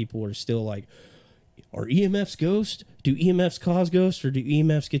because people are still like, are EMFs ghosts? Do EMFs cause ghosts, or do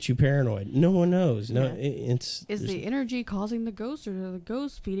EMFs get you paranoid? No one knows. No, is the energy causing the ghost, or are the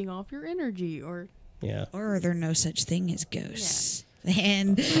ghosts feeding off your energy, or are there no such thing as ghosts? Yeah.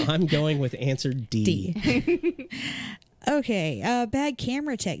 And I'm going with answer D. Okay, bad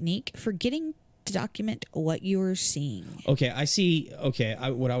camera technique, forgetting to document what you're seeing. Okay, I see. Okay,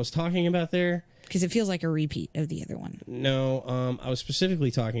 what I was talking about there. Because it feels like a repeat of the other one. No, I was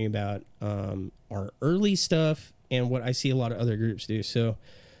specifically talking about our early stuff and what I see a lot of other groups do. So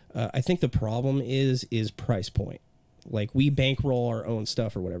I think the problem is price point. We bankroll our own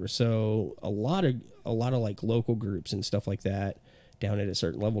stuff or whatever. So a lot of local groups and stuff like that down at a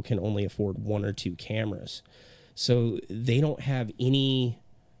certain level can only afford 1 or 2 cameras. So they don't have any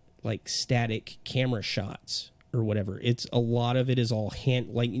static camera shots or whatever. It's a lot of it is all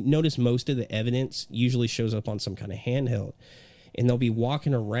notice most of the evidence usually shows up on some kind of handheld, and they'll be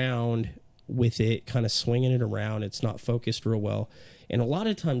walking around with it, kind of swinging it around. It's not focused real well, And a lot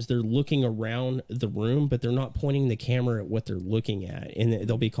of times they're looking around the room, but they're not pointing the camera at what they're looking at. And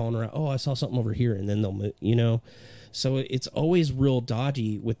they'll be calling around, oh, I saw something over here. And then they'll move, you know. So it's always real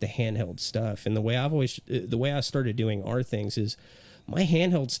dodgy with the handheld stuff. And the way I started doing our things is my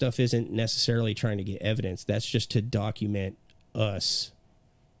handheld stuff isn't necessarily trying to get evidence. That's just to document us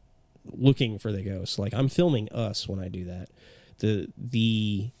looking for the ghosts. Like, I'm filming us when I do that.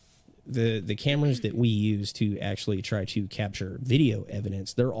 The cameras that we use to actually try to capture video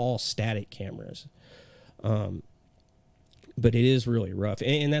evidence, they're all static cameras. But it is really rough.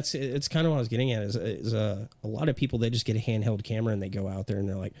 And it's kind of what I was getting at is a lot of people, they just get a handheld camera and they go out there and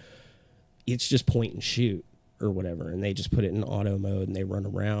they're like, it's just point and shoot or whatever. And they just put it in auto mode and they run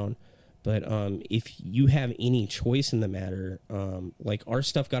around. But if you have any choice in the matter, like our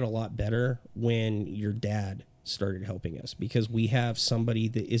stuff got a lot better when your dad started helping us, because we have somebody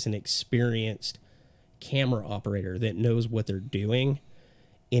that is an experienced camera operator that knows what they're doing.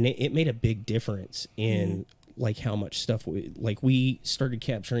 And it made a big difference in like how much stuff we started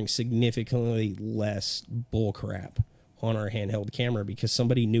capturing significantly less bull crap on our handheld camera because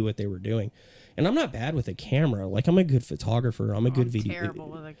somebody knew what they were doing. And I'm not bad with a camera. Like, I'm a good photographer. I'm a good video. Terrible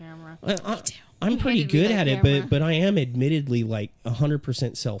with a camera. I'm pretty good at it, but I am admittedly like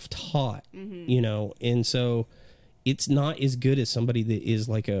 100% self-taught, you know, and so it's not as good as somebody that is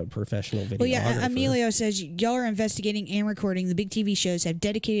like a professional videographer. Well, yeah, Emilio says y'all are investigating and recording. The big TV shows have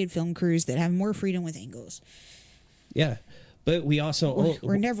dedicated film crews that have more freedom with angles. Yeah, but we also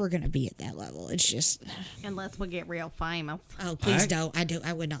we're never going to be at that level. It's just unless we get real famous. Oh, please don't!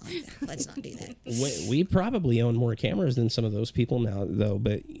 I would not like that. Let's not do that. We probably own more cameras than some of those people now, though.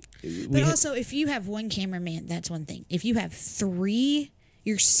 But also, if you have one cameraman, that's one thing. If you have three,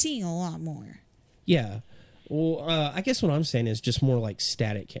 you're seeing a lot more. Yeah. Well, I guess what I'm saying is just more like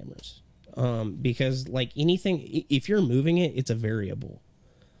static cameras, because like anything, if you're moving it, it's a variable,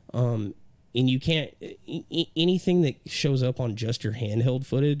 and you can't anything that shows up on just your handheld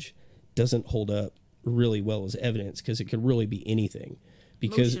footage doesn't hold up really well as evidence because it could really be anything.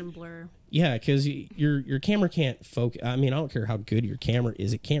 Because motion blur. Yeah, because your camera can't focus. I mean, I don't care how good your camera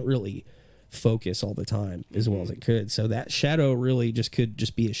is, it can't really focus all the time as well as it could. So that shadow really could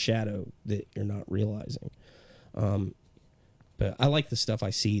just be a shadow that you're not realizing. But I like the stuff I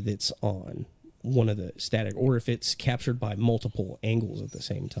see that's on one of the static, or if it's captured by multiple angles at the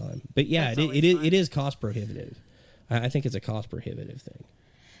same time. But yeah, it is cost prohibitive. I think it's a cost prohibitive thing.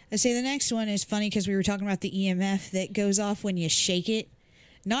 I say the next one is funny because we were talking about the EMF that goes off when you shake it,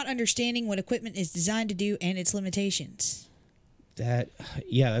 not understanding what equipment is designed to do and its limitations.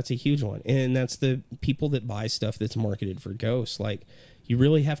 That's a huge one. And that's the people that buy stuff that's marketed for ghosts. Like, you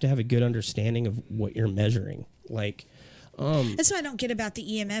really have to have a good understanding of what you're measuring. Like, that's what I don't get about the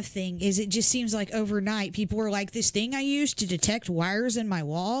EMF thing, is it just seems like overnight people were like, this thing I use to detect wires in my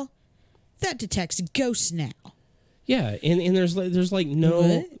wall, that detects ghosts now. Yeah, and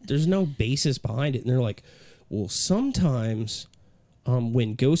there's no basis behind it. And they're like, well, sometimes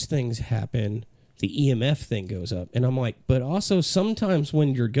when ghost things happen, the EMF thing goes up. And I'm like, but also sometimes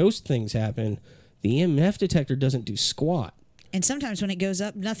when your ghost things happen, the EMF detector doesn't do squat. And sometimes when it goes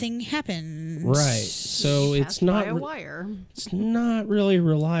up, nothing happens. Right. So it's not a wire. It's not really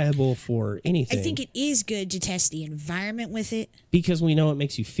reliable for anything. I think it is good to test the environment with it, because we know it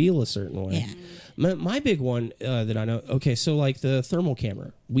makes you feel a certain way. Yeah. My big one that I know. Okay, so like the thermal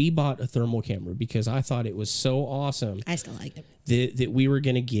camera. We bought a thermal camera because I thought it was so awesome. I still like it. That we were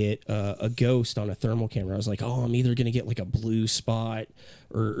gonna get a ghost on a thermal camera. I was like, oh, I'm either gonna get like a blue spot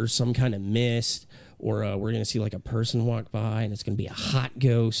or some kind of mist. Or we're going to see like a person walk by and it's going to be a hot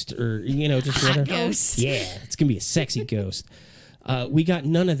ghost, or, you know, just hot ghost. Yeah, it's going to be a sexy ghost. We got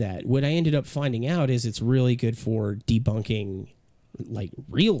none of that. What I ended up finding out is it's really good for debunking like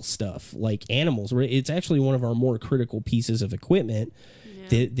real stuff, like animals. It's actually one of our more critical pieces of equipment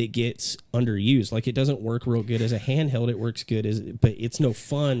that gets underused. Like, it doesn't work real good as a handheld. It works good but it's no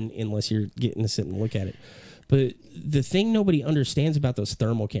fun unless you're getting to sit and look at it. But the thing nobody understands about those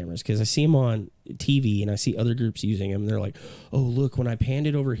thermal cameras, because I see them on TV and I see other groups using them, and they're like, oh, look, when I panned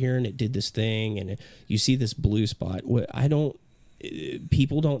it over here and it did this thing, and you see this blue spot.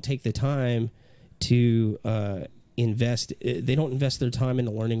 People don't take the time to invest. They don't invest their time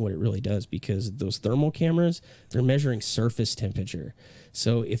into learning what it really does, because those thermal cameras, they're measuring surface temperature.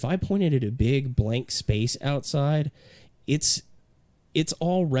 So if I pointed at a big blank space outside, it's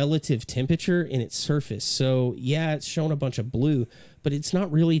all relative temperature in its surface. So yeah, it's showing a bunch of blue, but it's not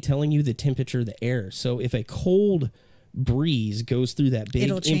really telling you the temperature of the air. So if a cold breeze goes through that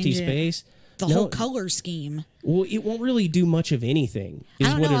big empty space, the whole color scheme. Well, it won't really do much of anything.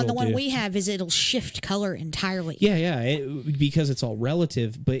 I don't know. On the one we have, it'll shift color entirely. Yeah, because it's all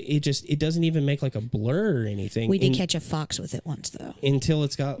relative, but it doesn't even make like a blur or anything. We did catch a fox with it once, though. Until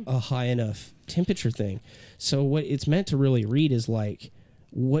it's got a high enough temperature thing. So what it's meant to really read is like,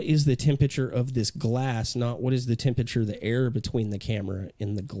 what is the temperature of this glass, not what is the temperature of the air between the camera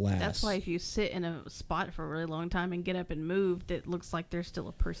and the glass. That's why if you sit in a spot for a really long time and get up and move, it looks like there's still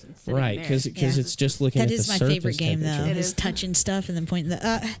a person sitting there. Right, because it's just looking at the surface. That is my favorite game, though. It is touching stuff and then pointing the...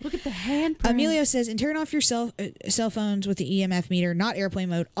 Look at the handprint. Emilio says, and turn off your cell phones with the EMF meter, not airplane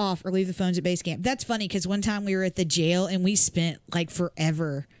mode, off, or leave the phones at base camp. That's funny, because one time we were at the jail, and we spent, like,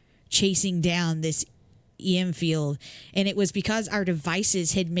 forever chasing down this EM field, and it was because our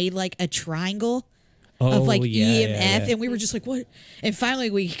devices had made like a triangle of like EMF, and we were just like, what? And finally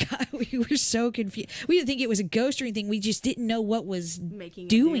we were so confused. We didn't think it was a ghost or anything. We just didn't know what was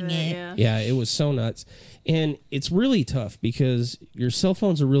doing it. Yeah, it was so nuts. And it's really tough because your cell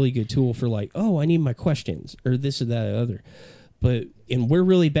phone's a really good tool for like, oh, I need my questions or this or that or other. And we're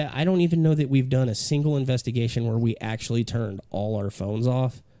really bad. I don't even know that we've done a single investigation where we actually turned all our phones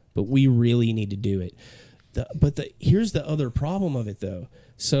off, but we really need to do it. Here's the other problem of it, though.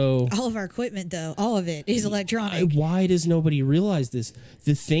 So all of our equipment, though, all of it is electronic. Why does nobody realize this?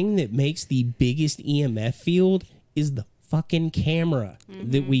 The thing that makes the biggest EMF field is the fucking camera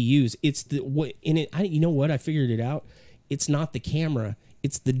that we use. It's you know what? I figured it out. It's not the camera.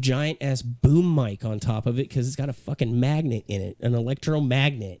 It's the giant ass boom mic on top of it because it's got a fucking magnet in it, an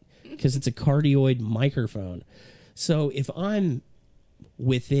electromagnet, because it's a cardioid microphone. So if I'm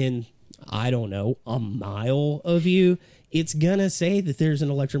within, I don't know, a mile of you, it's gonna say that there's an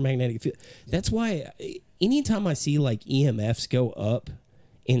electromagnetic field. That's why anytime I see like EMFs go up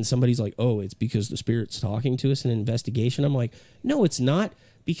and somebody's like, oh, it's because the spirit's talking to us in an investigation, I'm like, no, it's not,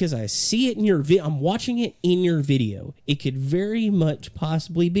 because I see it in your video. I'm watching it in your video. It could very much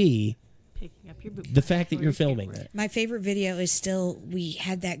possibly be picking up your the fact that you're filming that. My favorite video is still, we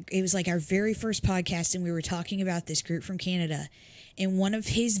had that, it was like our very first podcast, and we were talking about this group from Canada. And one of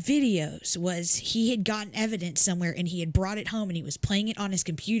his videos was he had gotten evidence somewhere and he had brought it home and he was playing it on his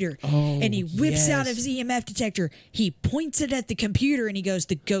computer. And he whips out his EMF detector. He points it at the computer and he goes,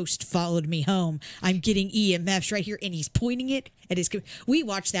 the ghost followed me home. I'm getting EMFs right here. And he's pointing it at his computer. We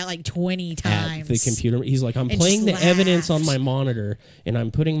watched that like 20 times. At the computer. He's like, I'm playing the evidence on my monitor and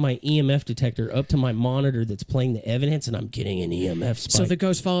I'm putting my EMF detector up to my monitor that's playing the evidence and I'm getting an EMF spike. So the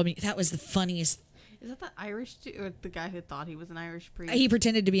ghost followed me. That was the funniest. Is that the Irish or the guy who thought he was an Irish priest? He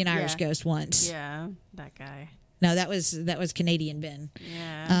pretended to be an Irish ghost once. Yeah, that guy. No, that was Canadian Ben.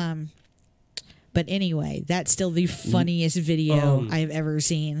 Yeah. But anyway, that's still the funniest video I've ever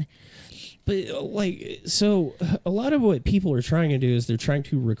seen. But like, so a lot of what people are trying to do is they're trying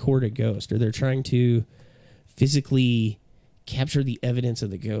to record a ghost or they're trying to physically capture the evidence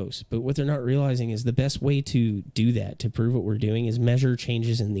of the ghost. But what they're not realizing is the best way to do that, to prove what we're doing, is measure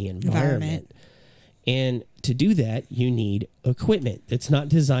changes in the environment. And to do that, you need equipment that's not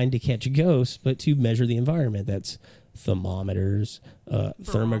designed to catch ghosts, but to measure the environment. That's thermometers,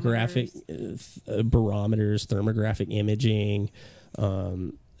 thermographic barometers, thermographic imaging,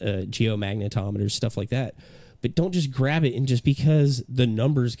 geomagnetometers, stuff like that. But don't just grab it and just because the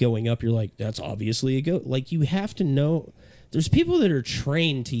number's going up, you're like, that's obviously a ghost. Like, you have to know. There's people that are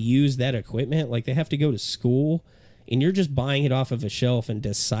trained to use that equipment. Like, they have to go to school, and you're just buying it off of a shelf and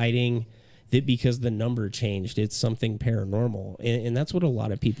deciding that because the number changed, it's something paranormal, and that's what a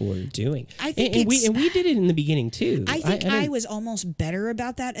lot of people are doing. I think and we did it in the beginning too. I think I was almost better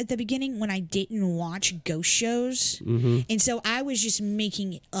about that at the beginning when I didn't watch ghost shows, and so I was just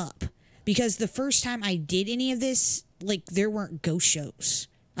making it up because the first time I did any of this, like, there weren't ghost shows.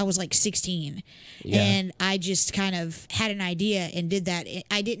 I was like 16, and I just kind of had an idea and did that.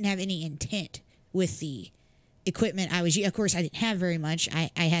 I didn't have any intent with the equipment I was, of course I didn't have very much.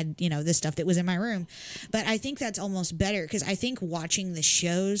 I had, this stuff that was in my room, but I think that's almost better because I think watching the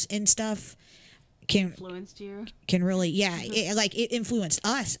shows and stuff can really, it influenced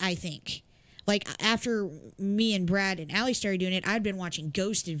us. I think, like, after me and Brad and Allie started doing it, I'd been watching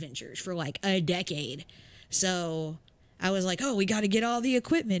Ghost Adventures for like a decade, so I was like, oh, we got to get all the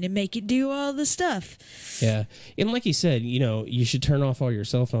equipment and make it do all the stuff. Yeah, and like you said, you should turn off all your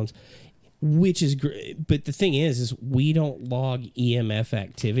cell phones. Which is great, but the thing is we don't log EMF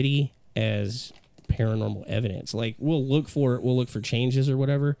activity as paranormal evidence. Like, we'll look for changes or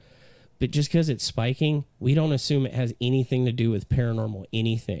whatever, but just because it's spiking, we don't assume it has anything to do with paranormal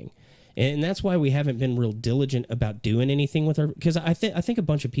anything. And that's why we haven't been real diligent about doing anything with our, because I think a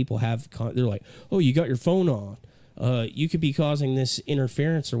bunch of people have, they're like, oh, you got your phone on, you could be causing this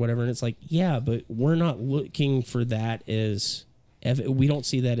interference or whatever. And it's like, yeah, but we're not looking for that as we don't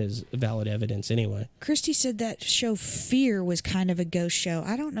see that as valid evidence anyway. Christy said that show Fear was kind of a ghost show.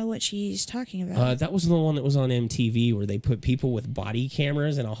 I don't know what she's talking about. That was the one that was on MTV where they put people with body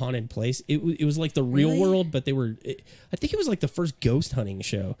cameras in a haunted place. It was like the real world, but I think it was like the first ghost hunting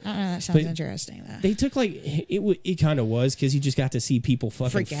show. I don't know, that sounds interesting though. They took like, it kind of was, because you just got to see people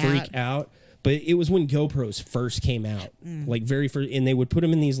fucking freak out. But it was when GoPros first came out, like very first, and they would put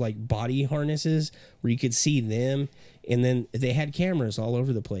them in these like body harnesses where you could see them, and then they had cameras all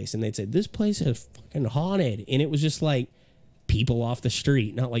over the place, and they'd say, this place is fucking haunted, and it was just like people off the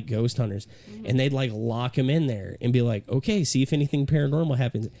street, not like ghost hunters, and they'd like lock them in there and be like, okay, see if anything paranormal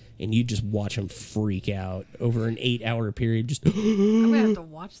happens, and you'd just watch them freak out over an 8-hour period. Just I'm gonna have to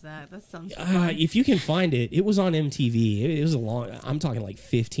watch that. That sounds fun. if you can find it. It was on MTV. It was I'm talking like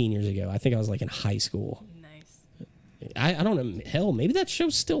 15 years ago. I think I was like in high school. Nice. I don't know. Hell, maybe that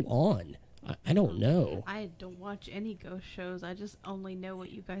show's still on. I don't know. I don't watch any ghost shows. I just only know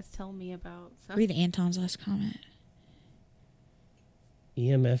what you guys tell me about. So. Read Anton's last comment.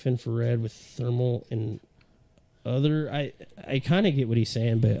 EMF infrared with thermal and other. I kind of get what he's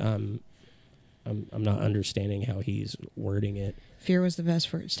saying, but I'm not understanding how he's wording it. Fear was the best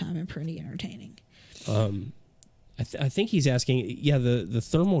for its time and pretty entertaining. I think he's asking. Yeah, the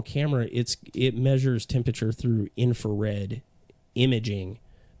thermal camera. It measures temperature through infrared imaging,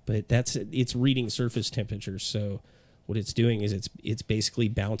 but it's reading surface temperature. So what it's doing is it's basically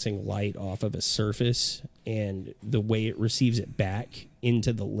bouncing light off of a surface, and the way it receives it back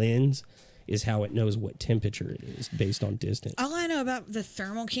into the lens is how it knows what temperature it is based on distance. All I know about the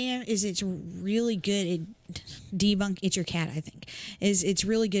thermal cam is it's really good at it's your cat, I think. It's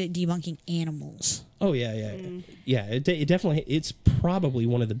really good at debunking animals. Oh yeah. Yeah, it definitely, it's probably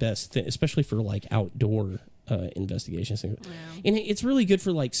one of the best, especially for like outdoor investigations. Yeah. And it's really good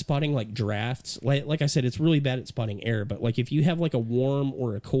for like spotting like drafts. Like I said, it's really bad at spotting air, but like if you have like a warm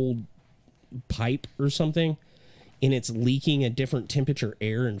or a cold pipe or something, and it's leaking a different temperature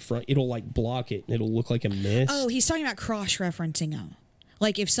air in front, it'll like block it and it'll look like a mist. Oh, he's talking about cross-referencing them.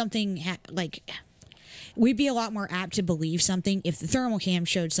 Like if something we'd be a lot more apt to believe something if the thermal cam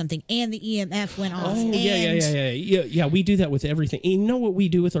showed something and the EMF went off. Oh, yeah. We do that with everything. And you know what we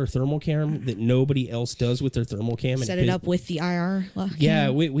do with our thermal cam that nobody else does with their thermal cam? Set it up with the IR cam?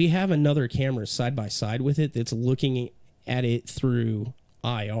 Yeah, we have another camera side by side with it that's looking at it through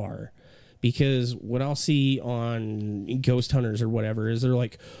IR. Because what I'll see on Ghost Hunters or whatever is they're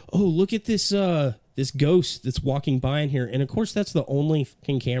like, oh, look at this this ghost that's walking by in here. And, of course, that's the only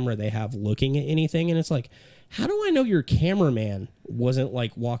fucking camera they have looking at anything. And it's like, how do I know your cameraman wasn't,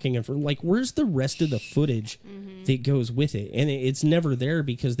 like, walking in front? Like, where's the rest of the footage that goes with it? And it's never there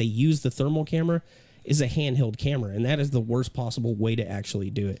because they use the thermal camera is a handheld camera, and that is the worst possible way to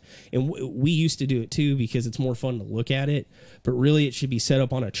actually do it. And we used to do it too because it's more fun to look at it, but really it should be set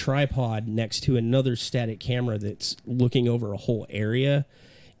up on a tripod next to another static camera that's looking over a whole area.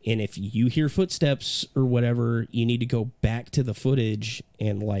 And if you hear footsteps or whatever, you need to go back to the footage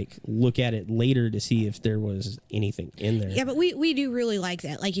and like look at it later to see if there was anything in there. Yeah, but we do really like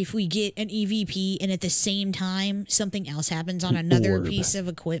that. Like if we get an EVP and at the same time something else happens on another piece of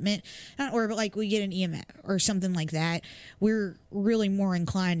equipment, not orb, but like we get an EMF or something like that, we're really more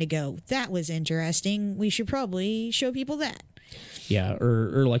inclined to go, that was interesting. We should probably show people that. Yeah,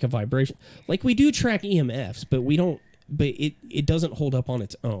 or like a vibration. Like we do track EMFs, but we don't. But it doesn't hold up on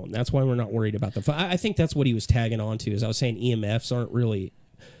its own. That's why we're not worried about the... I think that's what he was tagging on to, is I was saying EMFs aren't really...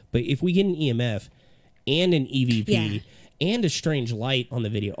 But if we get an EMF and an EVP and a strange light on the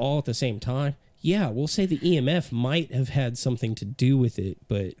video all at the same time, yeah, we'll say the EMF might have had something to do with it,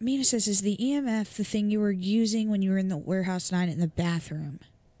 but... Mina says, is the EMF the thing you were using when you were in the warehouse night in the bathroom?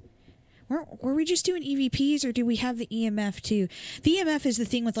 Were we just doing EVPs, or do we have the EMF too? The EMF is the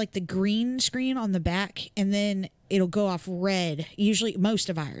thing with like the green screen on the back, and then it'll go off red. Usually, most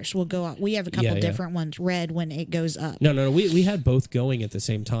of ours will go off. We have a couple different ones, red when it goes up. No. We had both going at the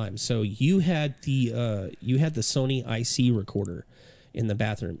same time. So you had the Sony IC recorder in the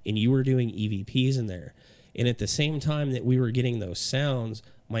bathroom, and you were doing EVPs in there. And at the same time that we were getting those sounds,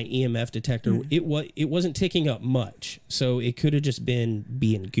 my EMF detector, it wasn't ticking up much, so it could have just been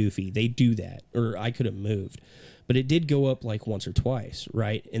being goofy. They do that, or I could have moved, but it did go up like once or twice,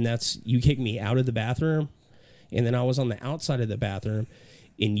 right? And that's, you kicked me out of the bathroom, and then I was on the outside of the bathroom,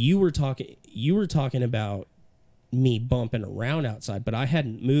 and you were talking about me bumping around outside, but I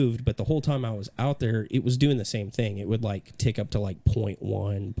hadn't moved. But the whole time I was out there, it was doing the same thing. It would like tick up to like 0.1,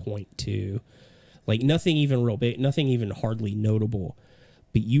 0.2, like nothing even real big, nothing even hardly notable.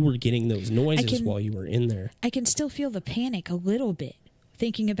 but you were getting those noises while you were in there. I can still feel the panic a little bit,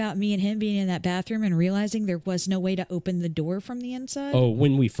 thinking about me and him being in that bathroom and realizing there was no way to open the door from the inside. Oh,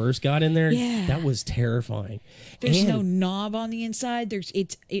 when we first got in there, Yeah. that was terrifying. There's no knob on the inside.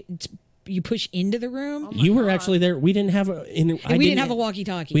 It's you push into the room. Oh my You were God. actually there. We didn't have a. And we didn't have a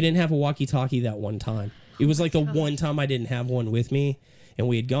walkie-talkie. We didn't have a walkie-talkie that one time. It was like the one time I didn't have one with me, and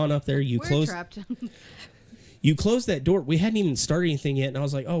we had gone up there. We're trapped. You closed that door. We hadn't even started anything yet, and I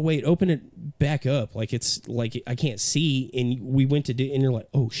was like, "Oh wait, open it back up." Like it's like I can't see. And we went to do, and you're like,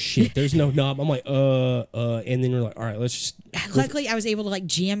 "Oh shit, there's no knob." I'm like, and then you're like, "All right, let's just." Luckily, I was able to like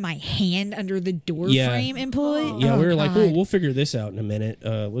jam my hand under the door Yeah. frame and pull it. Yeah, Oh, we were like, God. we'll figure this out in a minute.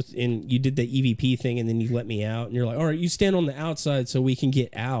 And you did the EVP thing, and then you let me out, and you're like, "All right, you stand on the outside so we can get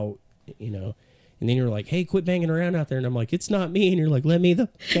out," you know. And then you're like, "Hey, quit banging around out there." And I'm like, "It's not me." And you're like, "Let me the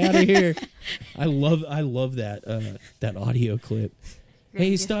fuck out of here." I love that audio clip.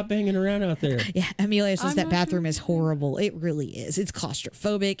 Hey, stop banging around out there. Yeah, Amelia says I'm that not bathroom sure. is horrible. It really is. It's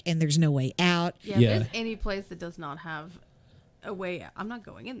claustrophobic, and there's no way out. Yeah, Yeah. if there's any place that does not have a way out, I'm not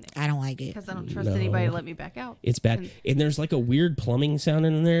going in there I don't like it. because I don't trust No. anybody to let me back out. It's bad. And there's like a weird plumbing sound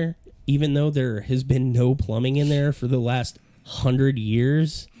in there, even though there has been no plumbing in there for the last 100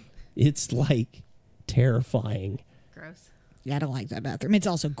 years. It's like terrifying. Gross. Yeah, I don't like that bathroom. It's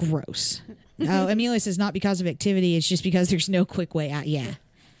also gross. Oh, Amelia says not because of activity. It's just because there's no quick way out. Yeah.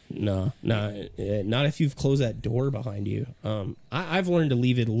 No, not if you've closed that door behind you. I've learned to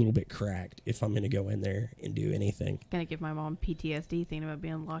leave it a little bit cracked if I'm going to go in there and do anything. Gonna give my mom PTSD thinking about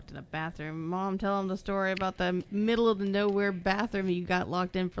being locked in a bathroom. Mom, tell them the story about the middle of the nowhere bathroom you got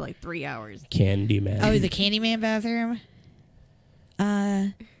locked in for like 3 hours. Candy man. Oh, the Candyman bathroom.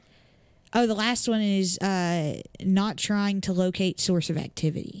 The last one is not trying to locate source of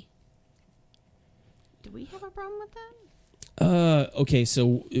activity. Do we have a problem with that? Okay,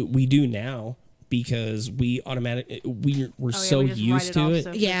 so we do now because we're so we just used write it to off it.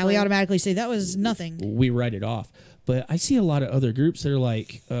 so Yeah, we quickly. automatically say that was nothing. We write it off. But I see a lot of other groups that are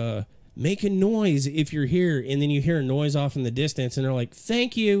like, make a noise if you're here, and then you hear a noise off in the distance, and they're like,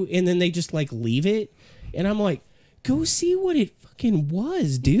 "Thank you," and then they just like leave it, and I'm like, go see what it fucking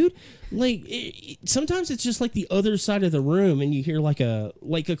was, dude. Like sometimes it's just like the other side of the room, and you hear like a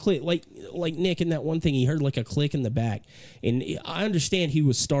click, like Nick in that one thing. He heard like a click in the back, and I understand he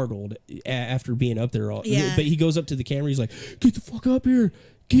was startled after being up there all. Yeah. But he goes up to the camera. He's like, "Get the fuck up here!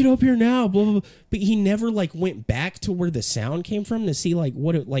 Get up here now!" Blah blah blah. But he never like went back to where the sound came from to see like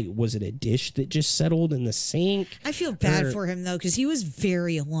what it like was it a dish that just settled in the sink? I feel bad Or- for him though because he was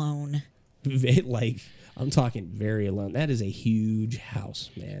very alone. Like I'm talking very alone. That is a huge house,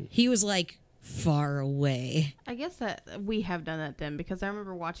 man. He was like far away. I guess that we have done that then because I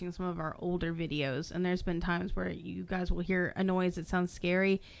remember watching some of our older videos and there's been times where you guys will hear a noise that sounds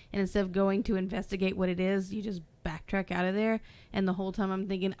scary and instead of going to investigate what it is, you just backtrack out of there, and the whole time I'm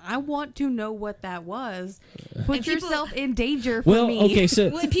thinking, I want to know what that was. Put And people- yourself in danger for me. Okay, so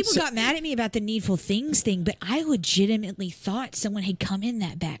Well, and people got mad at me about the needful things thing, but I legitimately thought someone had come in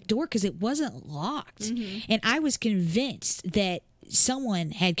that back door because it wasn't locked. And I was convinced that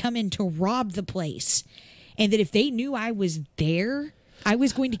someone had come in to rob the place and that if they knew I was there, I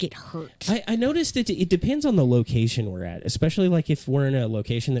was going to get hurt. I noticed it depends on the location we're at, especially like if we're in a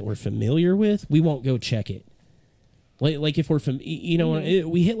location that we're familiar with, we won't go check it. Like if we're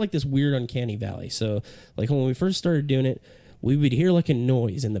we hit like this weird uncanny valley. So like when we first started doing it, we would hear like a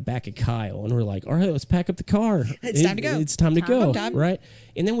noise in the back of Kyle, and we're like, "All right, let's pack up the car. It's time to go. It's time to go." Time. Right?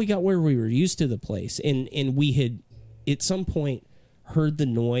 And then we got where we were used to the place, and we had at some point heard the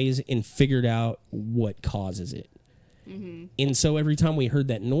noise and figured out what causes it. And so every time we heard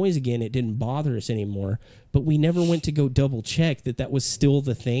that noise again, it didn't bother us anymore. But we never went to go double check that was still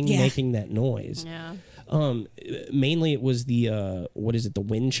the thing making that noise. Yeah. Mainly it was the the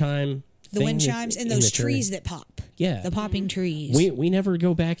wind chime. The wind chimes and those trees that pop. Yeah. The popping trees. We never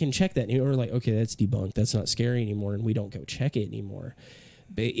go back and check that. And we're like, okay, that's debunked. That's not scary anymore, and we don't go check it anymore.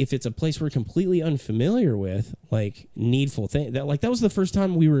 But if it's a place we're completely unfamiliar with, like Needful Thing, that was the first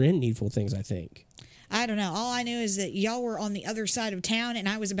time we were in Needful Things, I think. I don't know. All I knew is that y'all were on the other side of town and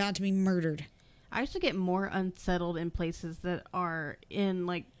I was about to be murdered. I used to get more unsettled in places that are in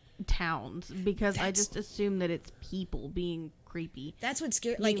like towns because I just assume that it's people being creepy. That's what's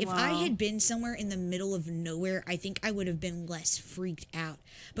scary. Like, if I Meanwhile- had been somewhere in the middle of nowhere, I think I would have been less freaked out.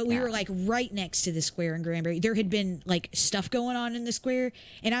 But we Yeah. were, like, right next to the square in Granbury. There had been, like, stuff going on in the square,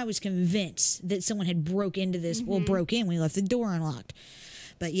 and I was convinced that someone had broke into this. Well, broke in. We left the door unlocked.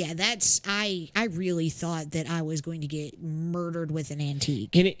 But, yeah, I really thought that I was going to get murdered with an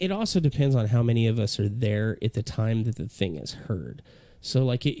antique. And it also depends on how many of us are there at the time that the thing is heard. So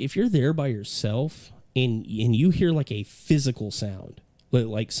like if you're there by yourself and you hear like a physical sound,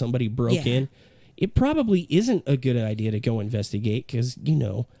 like somebody broke in, it probably isn't a good idea to go investigate because,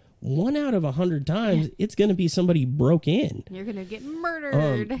 1 out of 100 times it's going to be somebody broke in. You're going to get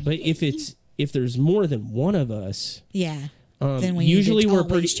murdered. But if there's more than one of us, then we usually need to we're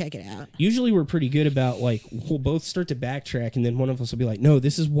always pretty check it out. Usually we're pretty good about like we'll both start to backtrack and then one of us will be like, no,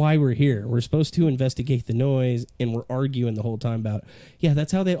 this is why we're here. We're supposed to investigate the noise, and we're arguing the whole time about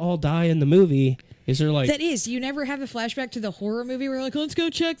that's how they all die in the movie. Is there like you never have a flashback to the horror movie where like, let's go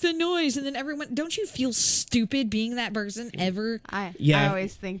check the noise, and then everyone, don't you feel stupid being that person ever? I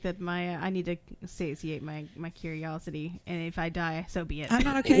always think that I need to satiate my curiosity, and if I die, so be it. I'm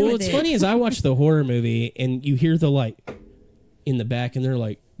not okay with it. Well, what's funny is I watch the horror movie and you hear the like in the back and they're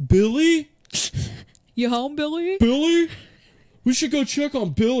like, Billy? You home, Billy? Billy? We should go check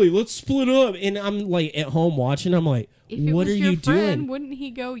on Billy. Let's split up. And I'm like at home watching. I'm like, what are you doing? Wouldn't he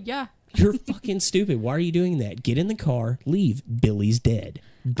go, yeah? You're fucking stupid. Why are you doing that? Get in the car. Leave. Billy's dead.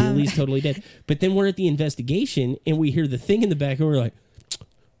 Billy's totally dead. But then we're at the investigation and we hear the thing in the back and we're like,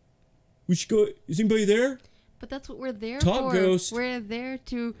 we should go. Is anybody there? But that's what we're there Talk for. Ghost. We're there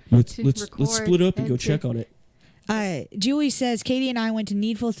to let's record split up and go check on it. Julie says, Katie and I went to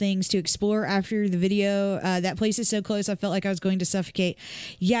Needful Things to explore after the video. That place is so close, I felt like I was going to suffocate.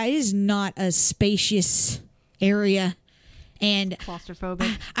 Yeah, it is not a spacious area. And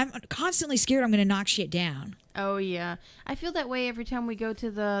claustrophobic. I'm constantly scared I'm going to knock shit down. Oh, yeah. I feel that way every time we go to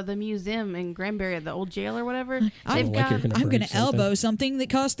the museum in Granbury, the old jail or whatever. I'm going to elbow something that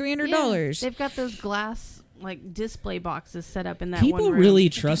costs $300. Yeah, they've got those glass display boxes set up in that People one room. really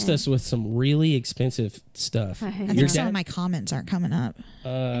trust us with some really expensive stuff. I think some of my comments aren't coming up.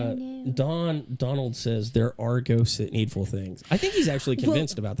 Donald says there are ghosts at Needful Things. I think he's actually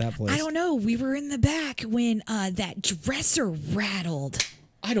convinced about that place. I don't know. We were in the back when that dresser rattled.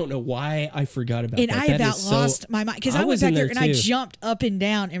 I don't know why I forgot about that. And I about lost my mind because I went back there and I jumped up and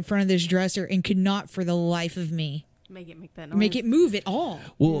down in front of this dresser and could not for the life of me make that noise. Make it move at all.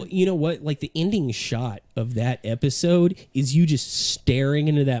 Well, you know what? Like the ending shot of that episode is you just staring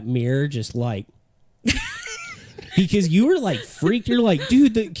into that mirror, just like because you were like freaked. You're like,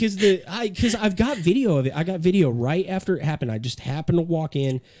 dude, because I've got video of it. I got video right after it happened. I just happened to walk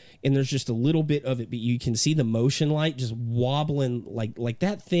in, and there's just a little bit of it, but you can see the motion light just wobbling, like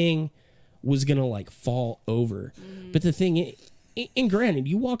that thing was gonna like fall over. But the thing. And granted,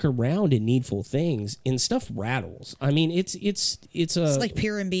 you walk around in Needful Things and stuff rattles. I mean, it's like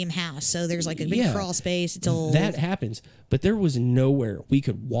Pier and Beam House, so there's like a big crawl space. It's old. That happens, but there was nowhere we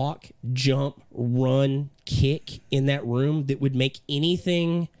could walk, jump, run, kick in that room that would make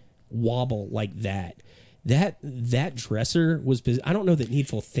anything wobble like that. That dresser was. I don't know that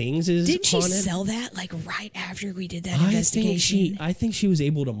Needful Things is. Didn't she haunted. Sell that like right after we did that investigation? I think she was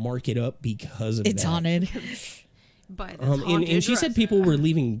able to mark it up because of it's haunted. But and she said people were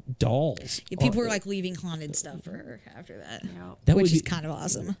leaving dolls. Yeah, people were like leaving haunted stuff for her after that, which is kind of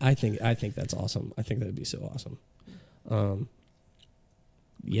awesome. I think that's awesome. I think that'd be so awesome.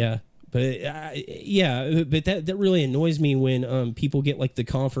 Yeah, but that really annoys me when people get like the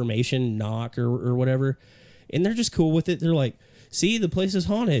confirmation knock or whatever, and they're just cool with it. They're like, "See, the place is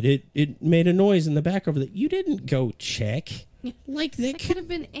haunted. It made a noise in the back over there. You didn't go check." Like that could have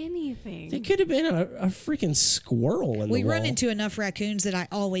been anything. It could have been a freaking squirrel in the wall. We run into enough raccoons that I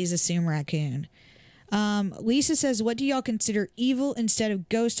always assume raccoon. Lisa says, what do y'all consider evil instead of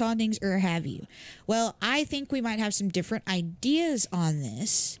ghost hauntings or have you? Well, I think we might have some different ideas on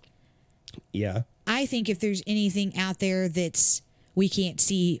this. Yeah. I think if there's anything out there that's we can't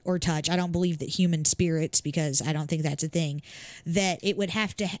see or touch, I don't believe that human spirits, because I don't think that's a thing, that it would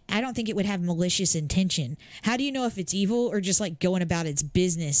have to, I don't think it would have malicious intention. How do you know if it's evil or just like going about its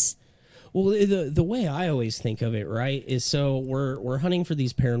business? Well, the way I always think of it, right, is so we're hunting for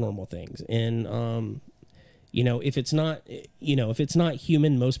these paranormal things, and if it's not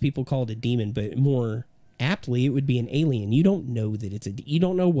human, most people call it a demon, but more aptly, it would be an alien. You don't know that you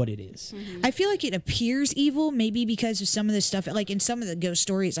don't know what it is. Mm-hmm. I feel like it appears evil, maybe because of some of the stuff, like in some of the ghost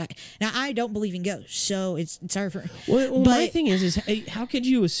stories. I don't believe in ghosts, so it's hard for. Well, my thing is how could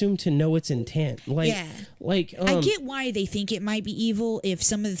you assume to know its intent? I get why they think it might be evil if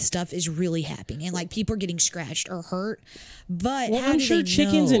some of the stuff is really happening and like people are getting scratched or hurt. But I'm sure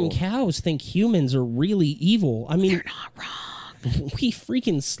chickens and cows think humans are really evil. I mean, they're not wrong. We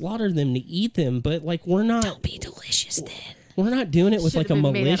freaking slaughter them to eat them, but like we're not. Don't be delicious then. We're not doing it with like a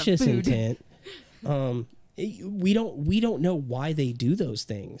malicious intent. We don't know why they do those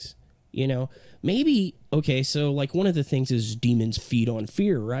things. Maybe okay. So like one of the things is demons feed on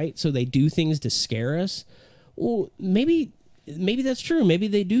fear, right? So they do things to scare us. Well, maybe maybe that's true. Maybe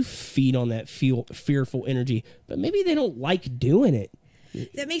they do feed on that fearful energy, but maybe they don't like doing it.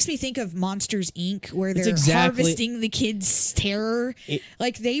 That makes me think of Monsters, Inc., where they're exactly, harvesting the kids' terror. I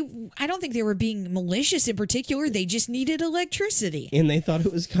don't think they were being malicious in particular. They just needed electricity. And they thought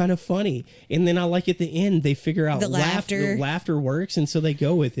it was kind of funny. And then at the end, they figure out the laughter works, and so they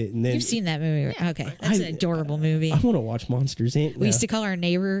go with it. And then you've seen that movie. Yeah. Okay. That's an adorable movie. I want to watch Monsters, Inc. We used to call our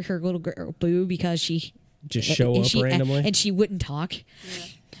neighbor her little girl Boo because she just show up randomly. And she wouldn't talk. Yeah.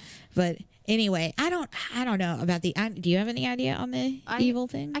 But... anyway, I don't know about the. Do you have any idea on the evil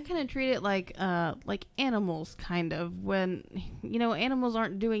thing? I kind of treat it like animals, kind of. When animals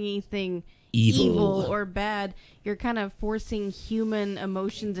aren't doing anything evil or bad, you're kind of forcing human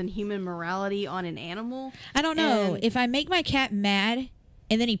emotions and human morality on an animal. I don't know if I make my cat mad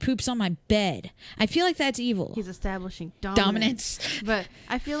and then he poops on my bed. I feel like that's evil. He's establishing dominance. But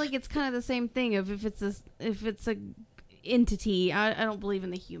I feel like it's kind of the same thing. If it's a entity, I don't believe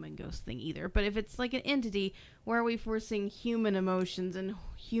in the human ghost thing either, but if it's like an entity, where are we forcing human emotions and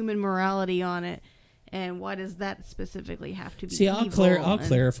human morality on it, and why does that specifically have to be evil? I'll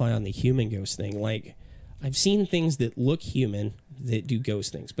clarify on the human ghost thing. Like, I've seen things that look human that do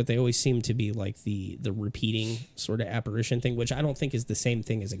ghost things, but they always seem to be like the repeating sort of apparition thing, which I don't think is the same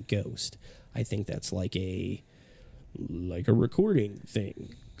thing as a ghost. I think that's like a recording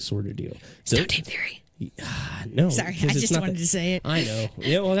thing sort of deal. Stone tape theory. No, sorry, I just wanted to say it. I know.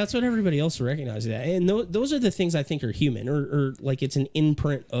 Yeah, well, that's what everybody else recognizes. That, and those are the things I think are human, or like it's an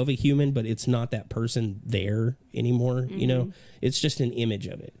imprint of a human, but it's not that person there anymore. Mm-hmm. It's just an image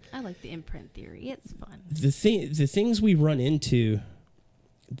of it. I like the imprint theory. It's fun. The things we run into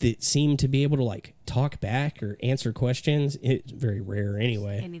that seem to be able to like talk back or answer questions, it's very rare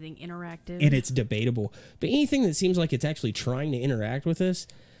anyway. Anything interactive, and it's debatable. But anything that seems like it's actually trying to interact with us.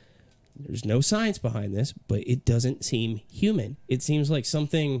 There's no science behind this, but it doesn't seem human. It seems like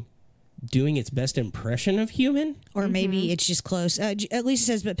something doing its best impression of human. Or maybe it's just close. At least it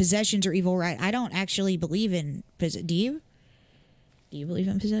says, but possessions are evil, right? I don't actually believe in... Do you? Do you believe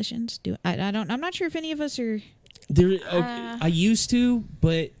in possessions? I don't. I'm not sure if any of us are... I used to,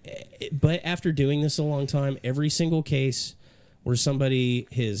 but after doing this a long time, every single case where somebody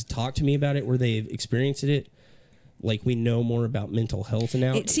has talked to me about it, where they've experienced it, like we know more about mental health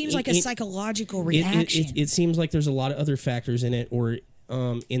now. It seems like a psychological reaction. It seems like there's a lot of other factors in it,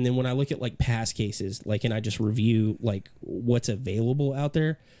 and then when I look at like past cases, like, and I just review like what's available out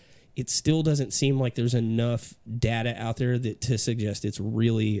there, it still doesn't seem like there's enough data out there to suggest it's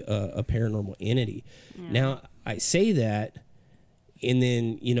really a paranormal entity. Yeah. Now I say that, and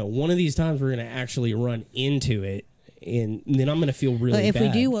then one of these times we're going to actually run into it, and then I'm going to feel really bad. If we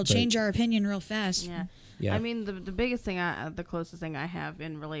do, we'll but change our opinion real fast. Yeah. Yeah. I mean, the biggest thing, the closest thing I have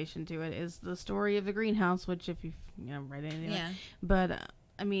in relation to it is the story of the greenhouse, which if you've read anything, but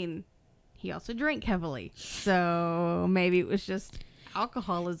I mean, he also drank heavily, so maybe it was just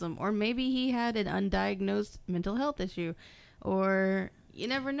alcoholism, or maybe he had an undiagnosed mental health issue, or you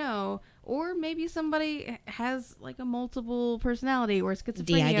never know. Or maybe somebody has like a multiple personality or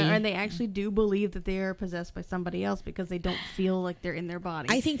schizophrenia, and they actually do believe that they are possessed by somebody else because they don't feel like they're in their body.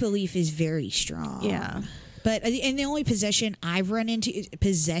 I think belief is very strong. Yeah. But and the only possession I've run into,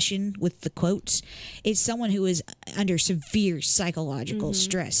 possession with the quotes, is someone who is under severe psychological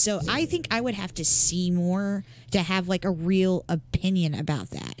stress. So I think I would have to see more to have like a real opinion about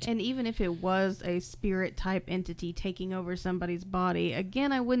that. And even if it was a spirit type entity taking over somebody's body,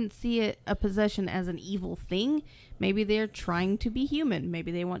 again, I wouldn't see it a possession as an evil thing. Maybe they're trying to be human.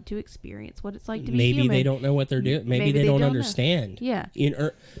 Maybe they want to experience what it's like to be human. Maybe they don't know what they're doing. Maybe they don't understand. Know. Yeah.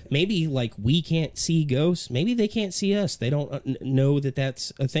 Maybe like we can't see ghosts. Maybe they can't see us. They don't know that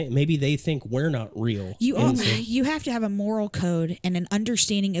that's a thing. Maybe they think we're not real. You have to have a moral code and an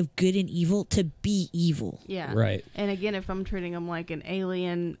understanding of good and evil to be evil. Yeah. Right. And again, if I'm treating them like an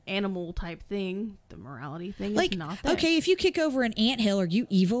alien animal type thing, the morality thing is not there. Okay, if you kick over an anthill, are you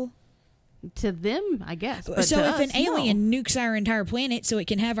evil? To them, I guess. But so if us, an alien nukes our entire planet so it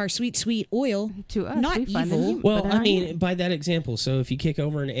can have our sweet, sweet oil, to us, not evil. Well, I mean, by that example, so if you kick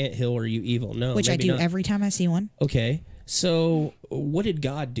over an anthill, are you evil? No. Which I do every time I see one. Okay. So what did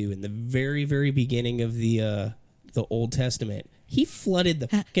God do in the very, very beginning of the Old Testament? He flooded the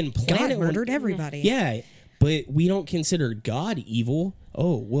fucking planet. God murdered everybody. Yeah, but we don't consider God evil.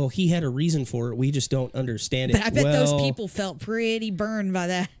 Oh, well, he had a reason for it. We just don't understand it. But I bet those people felt pretty burned by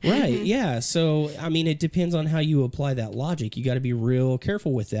that. Right, yeah. So, I mean, it depends on how you apply that logic. You got to be real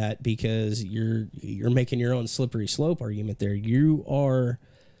careful with that because you're making your own slippery slope argument there. You are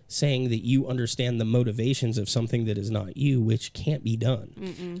saying that you understand the motivations of something that is not you, which can't be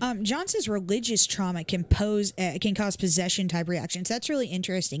done. John says religious trauma can cause possession type reactions. That's really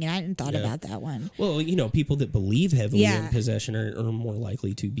interesting, and I hadn't thought about that one. Well, people that believe heavily in possession are more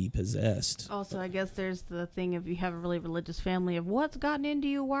likely to be possessed. Also, I guess there's the thing if you have a really religious family of what's gotten into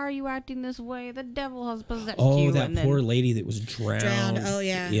you, why are you acting this way? The devil has possessed you. Oh, that poor lady that was drowned. Oh,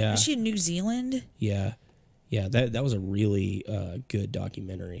 yeah. Yeah. Is she in New Zealand? Yeah. Yeah, that was a really good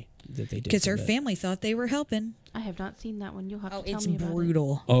documentary that they did. Because her family thought they were helping. I have not seen that one. You'll have to tell me about it. It's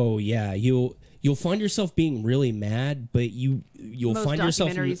brutal. Oh yeah, you'll find yourself being really mad, but you'll find yourself.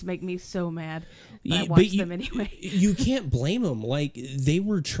 Most documentaries make me so mad. But I watch them anyway. You can't blame them. Like they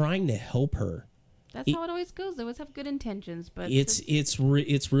were trying to help her. That's how it always goes. They always have good intentions, but it's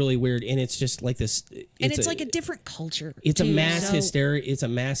really weird, and it's just like this. It's like a different culture. It's a mass hysteria. It's a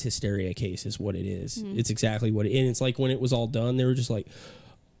mass hysteria case, is what it is. It's exactly what it. And it's like when it was all done, they were just like,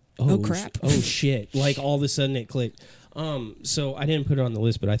 "Oh crap! Oh shit!" Like all of a sudden it clicked. So I didn't put it on the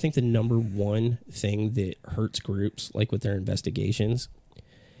list, but I think the number one thing that hurts groups, like with their investigations,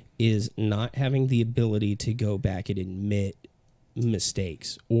 is not having the ability to go back and admit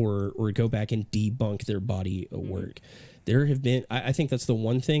mistakes or go back and debunk their body of work. There have been, I think that's the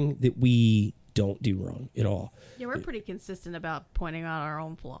one thing that we don't do wrong at all. Yeah, we're pretty consistent about pointing out our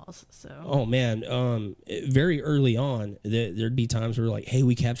own flaws. So. Oh man, very early on, there'd be times where we're like, hey,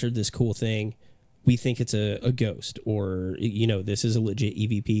 we captured this cool thing. We think it's a ghost, or this is a legit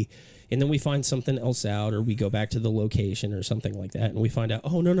EVP, and then we find something else out, or we go back to the location or something like that, and we find out,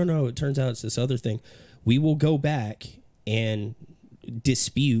 oh no, it turns out it's this other thing. We will go back and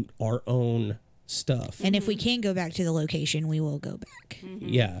dispute our own stuff. And if we can go back to the location, we will go back.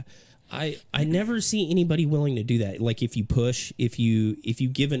 Yeah. I never see anybody willing to do that. Like if you push, if you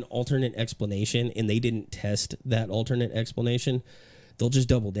give an alternate explanation and they didn't test that alternate explanation, they'll just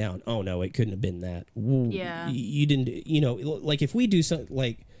double down. Oh no, it couldn't have been that. Yeah. You didn't, like if we do something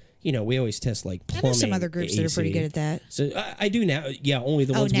like, we always test like plumbing. There's some other groups that are pretty good at that. So I do now. Yeah, only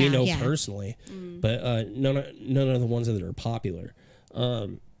the ones we know personally, but none of the ones that are popular.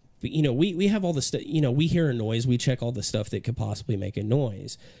 But we have all the stuff. We hear a noise, we check all the stuff that could possibly make a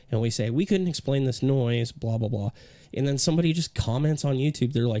noise, and we say we couldn't explain this noise, blah blah blah. And then somebody just comments on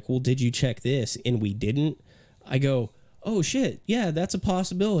YouTube. They're like, "Well, did you check this?" And we didn't. I go, "Oh shit, yeah, that's a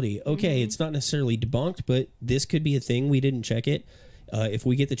possibility. Okay, it's not necessarily debunked, but this could be a thing. We didn't check it." If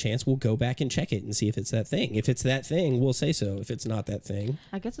we get the chance, we'll go back and check it and see if it's that thing. If it's that thing, we'll say so. If it's not that thing,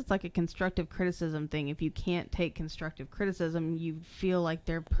 I guess it's like a constructive criticism thing. If you can't take constructive criticism, you feel like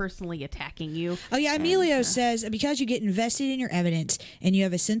they're personally attacking you. Oh yeah, Emilio says, because you get invested in your evidence and you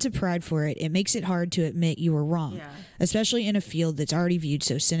have a sense of pride for it, it makes it hard to admit you were wrong, especially in a field that's already viewed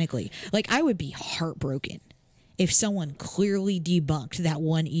so cynically. Like, I would be heartbroken if someone clearly debunked that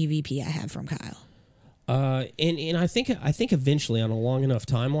one EVP I have from Kyle. And I think eventually on a long enough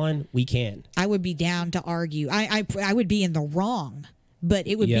timeline we can. I would be down to argue. I would be in the wrong, but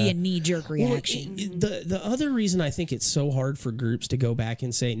it would be a knee-jerk reaction. Well, the other reason I think it's so hard for groups to go back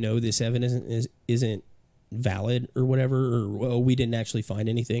and say no, this evidence isn't valid or whatever, or well, we didn't actually find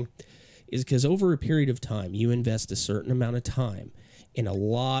anything, is because over a period of time you invest a certain amount of time and a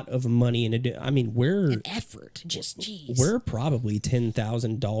lot of money in it. I mean, an effort. We're probably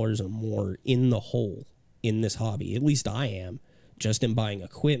 $10,000 or more in the hole in this hobby. At least I am, just in buying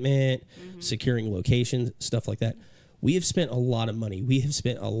equipment, securing locations, stuff like that. We have spent a lot of money. We have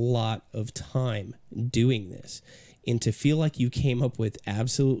spent a lot of time doing this. And to feel like you came up with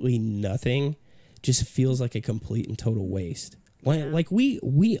absolutely nothing just feels like a complete and total waste. Like we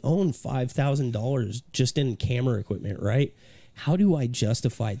own $5,000 just in camera equipment, right? How do I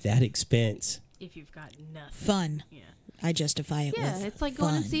justify that expense? If you've got nothing. Fun. Yeah. I justify it with it's like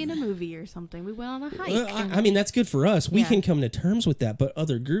going and seeing a movie or something. We went on a hike. I mean, that's good for us. We can come to terms with that. But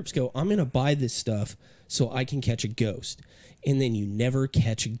other groups go, I'm going to buy this stuff so I can catch a ghost. And then you never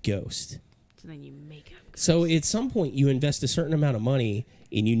catch a ghost. So then you make up ghosts. So at some point you invest a certain amount of money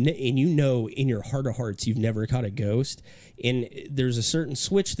and you know in your heart of hearts you've never caught a ghost. And there's a certain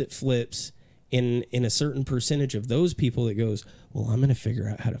switch that flips in a certain percentage of those people that goes, well, I'm going to figure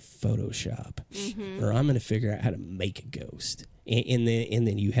out how to Photoshop, or I'm going to figure out how to make a ghost. And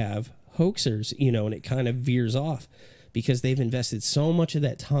then you have hoaxers, and it kind of veers off because they've invested so much of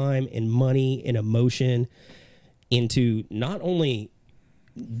that time and money and emotion into not only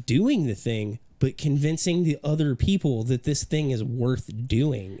doing the thing, but convincing the other people that this thing is worth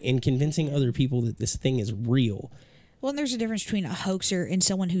doing and convincing other people that this thing is real. Well, and there's a difference between a hoaxer and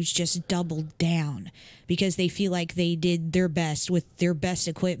someone who's just doubled down because they feel like they did their best with their best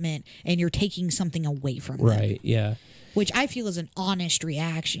equipment and you're taking something away from them. Right, yeah. which I feel is an honest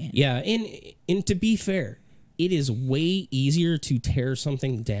reaction. Yeah, and to be fair, it is way easier to tear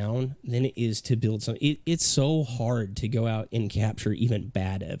something down than it is to build something. It's so hard to go out and capture even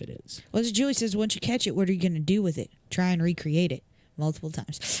bad evidence. Well, as Julie says, once you catch it, what are you going to do with it? Try and recreate it multiple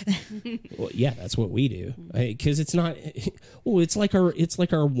times. Well, yeah, that's what we do. Because it's not. Well, it's like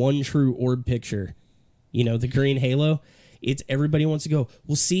our one true orb picture. You know, the green halo. It's everybody wants to go.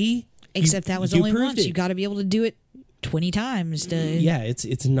 Well, see. Except that was only once. You got to be able to do it 20 times. Yeah,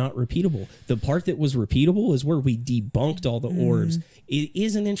 it's not repeatable. The part that was repeatable is where we debunked all the orbs. It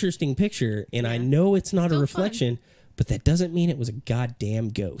is an interesting picture, and I know it's not a reflection, but that doesn't mean it was a goddamn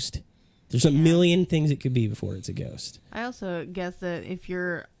ghost. There's a million things it could be before it's a ghost. I also guess that if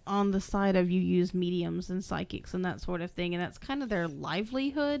you're on the side of you use mediums and psychics and that sort of thing, and that's kind of their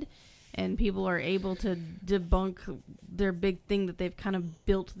livelihood, and people are able to debunk their big thing that they've kind of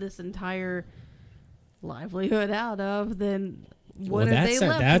built this entire livelihood out of, then what are they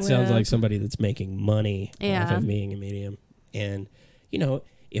left that with? Sounds like somebody that's making money off of being a medium. And, you know,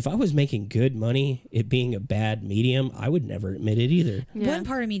 if I was making good money at being a bad medium, I would never admit it either. Yeah. One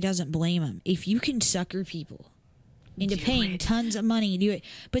part of me doesn't blame them. If you can sucker people into paying tons of money to do it.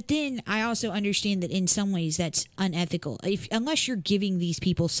 But then I also understand that in some ways that's unethical. Unless you're giving these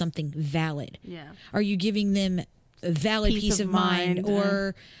people something valid. Yeah. Are you giving them a valid peace of mind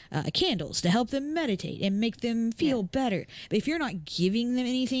or candles to help them meditate and make them feel better? But if you're not giving them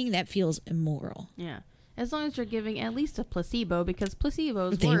anything, that feels immoral. Yeah. As long as you're giving at least a placebo, because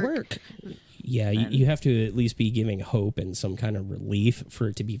placebos work. Yeah, you have to at least be giving hope and some kind of relief for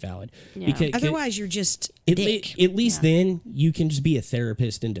it to be valid. Yeah. Because otherwise, you're just at least then you can just be a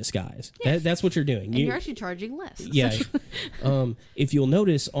therapist in disguise. Yeah. That's what you're doing. And you're actually charging less. Yeah. If you'll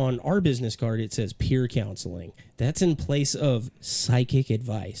notice on our business card, it says peer counseling. That's in place of psychic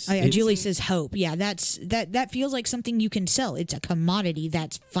advice. Oh, yeah, Julie says hope. Yeah, that feels like something you can sell. It's a commodity.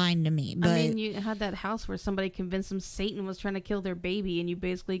 That's fine to me. But I mean, you had that house where somebody convinced them Satan was trying to kill their baby, and you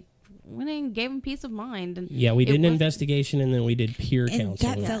basically went in and gave them peace of mind. And yeah, we did an investigation, and then we did peer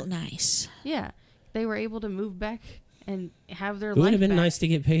counseling. That felt nice. Yeah, they were able to move back and have their life It would have been back. nice to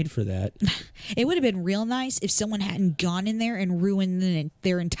get paid for that. It would have been real nice if someone hadn't gone in there and ruined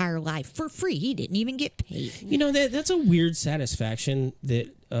their entire life for free. He didn't even get paid. You know, that's a weird satisfaction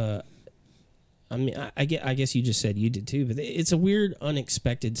that, I mean, I guess you just said you did too, but it's a weird,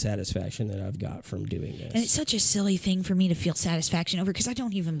 unexpected satisfaction that I've got from doing this. And it's such a silly thing for me to feel satisfaction over because I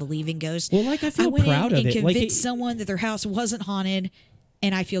don't even believe in ghosts. Well, like, I feel went proud in of and it. Convinced someone that their house wasn't haunted,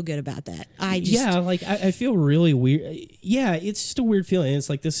 and I feel good about that. I feel really weird. Yeah, it's just a weird feeling. It's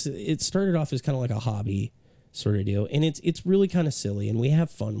like this. It started off as kind of like a hobby sort of deal, and it's really kind of silly, and we have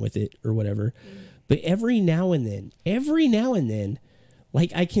fun with it or whatever. But every now and then,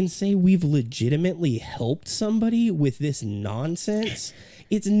 like, I can say we've legitimately helped somebody with this nonsense.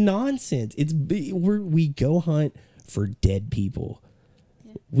 It's nonsense. We go hunt for dead people.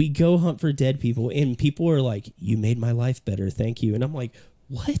 We go hunt for dead people, and people are like, "You made my life better, thank you." And I'm like,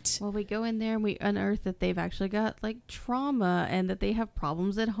 what? Well, we go in there and we unearth that they've actually got like trauma and that they have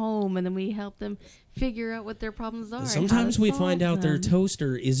problems at home, and then we help them figure out what their problems are. Sometimes we find out their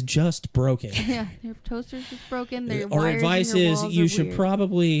toaster is just broken. Yeah, their toaster's just broken. Our advice is you should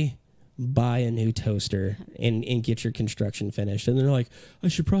probably buy a new toaster and get your construction finished. And they're like, I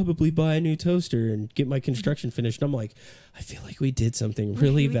should probably buy a new toaster and get my construction finished. And I'm like, I feel like we did something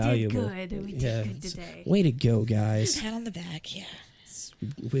really valuable. We did good today. Way to go, guys. Pat on the back, yeah.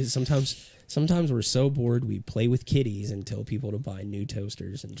 Sometimes we're so bored we play with kitties and tell people to buy new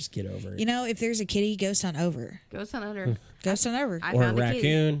toasters and just get over it. You know, if there's a kitty, ghost on over. Ghost on under. Ghost on over. Or a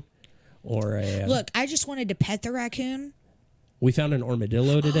raccoon. Or a... Look, I just wanted to pet the raccoon. We found an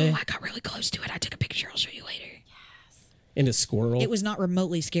armadillo today. Oh, I got really close to it. I took a picture. I'll show you later. Yes. And a squirrel. It was not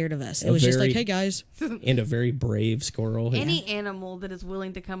remotely scared of us. It was just like, hey, guys. And a very brave squirrel. Any animal that is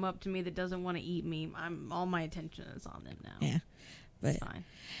willing to come up to me that doesn't want to eat me, all my attention is on them now. Yeah. But fine.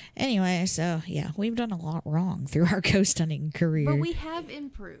 Anyway, so yeah, we've done a lot wrong through our ghost hunting career. But we have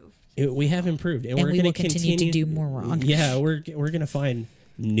improved. We have improved, and we're we going will to continue to do more wrong. Yeah, we're going to find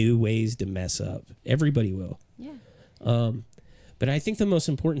new ways to mess up. Everybody will. Yeah. But I think the most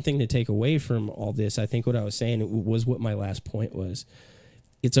important thing to take away from all this, I think what I was saying was what my last point was.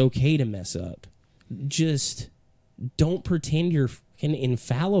 It's okay to mess up. Just don't pretend you're fucking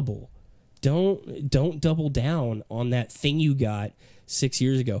infallible. Don't double down on that thing you got 6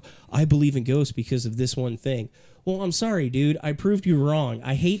 years ago. I believe in ghosts because of this one thing. Well, I'm sorry, dude. I proved you wrong.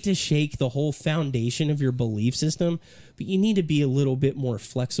 I hate to shake the whole foundation of your belief system, but you need to be a little bit more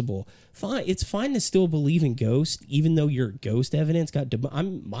flexible. Fine, it's fine to still believe in ghosts, even though your ghost evidence got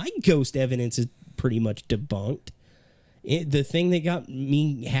debunked. My ghost evidence is pretty much debunked. the thing that got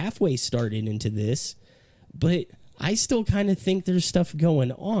me halfway started into this, but I still kind of think there's stuff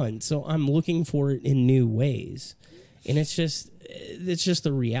going on. So I'm looking for it in new ways. And it's just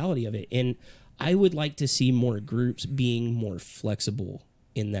the reality of it. And I would like to see more groups being more flexible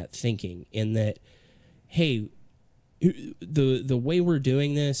in that thinking, in that, hey, the way we're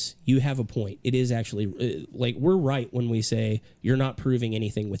doing this, you have a point. It is actually like we're right when we say you're not proving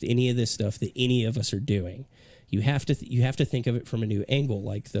anything with any of this stuff that any of us are doing. You have to think of it from a new angle,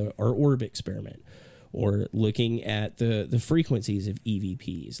 like our orb experiment, or looking at the frequencies of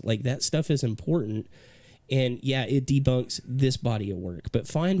EVPs. Like that stuff is important. And yeah, it debunks this body of work, but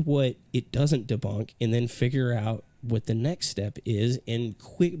find what it doesn't debunk and then figure out what the next step is and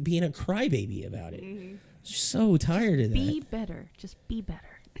quit being a crybaby about it. Mm-hmm. So tired of that. Be better. Just be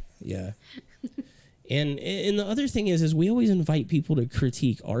better. Yeah. And the other thing is we always invite people to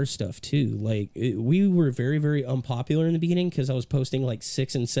critique our stuff too. Like we were very, very unpopular in the beginning because I was posting like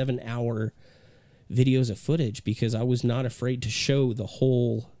 6 and 7 hour videos of footage because I was not afraid to show the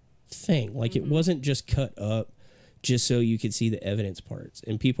whole thing. Like it wasn't just cut up just so you could see the evidence parts.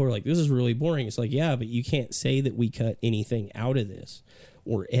 And people are like, this is really boring. It's like, yeah, but you can't say that we cut anything out of this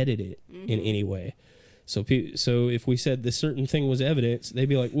or edit it in any way. So if we said this certain thing was evidence, they'd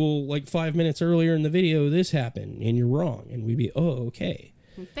be like, well, like 5 minutes earlier in the video, this happened and you're wrong. And we'd be, oh, okay.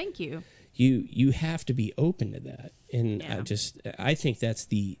 Thank you. You have to be open to that. And yeah. I think that's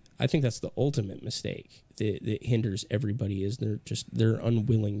the ultimate mistake that hinders everybody is they're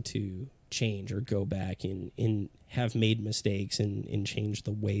unwilling to change or go back and have made mistakes and change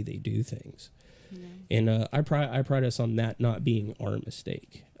the way they do things. Yeah. And I pride us on that not being our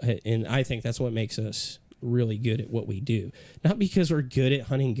mistake. And I think that's what makes us really good at what we do. Not because we're good at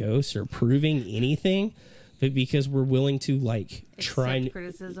hunting ghosts or proving anything, but because we're willing to like try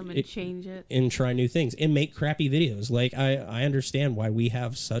criticism and change it and try new things and make crappy videos. Like I understand why we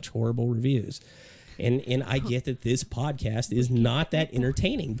have such horrible reviews. And I get that this podcast is not that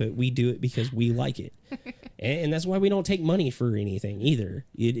entertaining, but we do it because we like it. And that's why we don't take money for anything either.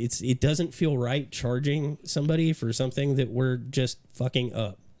 It doesn't feel right charging somebody for something that we're just fucking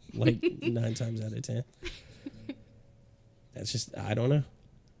up like 9 times out of 10. That's just, I don't know.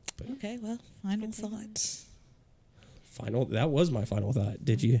 But okay, well, final thoughts. That was my final thought.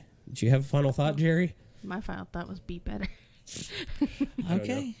 Did you have a final thought, Jerry? My final thought was be better.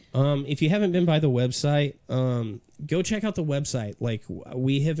 Okay. If you haven't been by the website, go check out the website. Like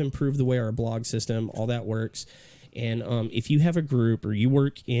we have improved the way our blog system, all that works. And if you have a group or you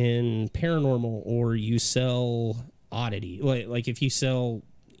work in paranormal or you sell oddity, like if you sell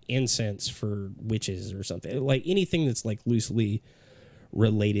incense for witches or something, like anything that's like loosely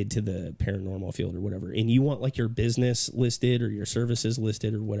related to the paranormal field or whatever, and you want like your business listed or your services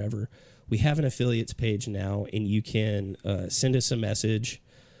listed or whatever, we have an affiliates page now, and you can send us a message,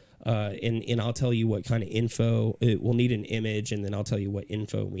 and I'll tell you what kind of info. We'll need an image, and then I'll tell you what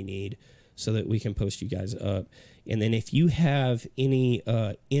info we need so that we can post you guys up. And then if you have any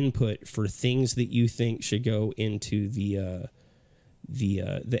input for things that you think should go into the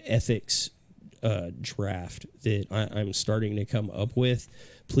ethics draft that I'm starting to come up with,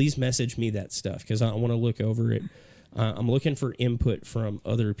 please message me that stuff because I want to look over it. I'm looking for input from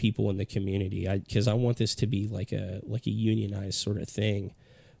other people in the community because I want this to be like a unionized sort of thing,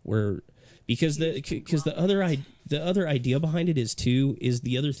 where because the other idea behind it is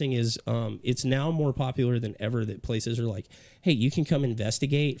the other thing is it's now more popular than ever that places are like, hey, you can come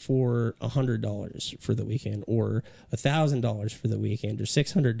investigate for $100 for the weekend or $1,000 for the weekend or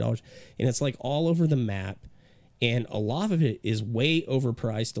 $600, and it's like all over the map. And a lot of it is way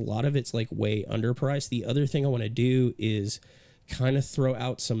overpriced. A lot of it's like way underpriced. The other thing I want to do is kind of throw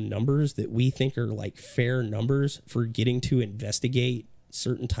out some numbers that we think are like fair numbers for getting to investigate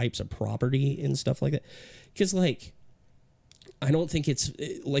certain types of property and stuff like that. Because like, I don't think it's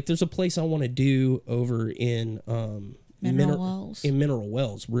like there's a place I want to do over in Mineral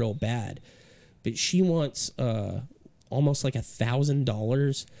Wells real bad. But she wants almost like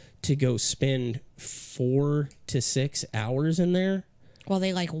 $1,000 to go spend 4 to 6 hours in there. While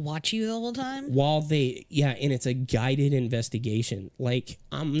they like watch you the whole time? And it's a guided investigation. Like,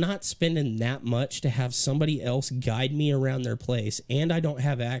 I'm not spending that much to have somebody else guide me around their place, and I don't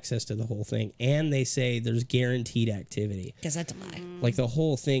have access to the whole thing. And they say there's guaranteed activity. Because that's a lie. Like, the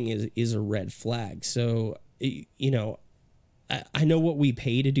whole thing is a red flag. So, you know, I know what we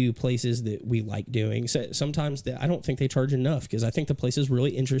pay to do places that we like doing. So sometimes I don't think they charge enough because I think the place is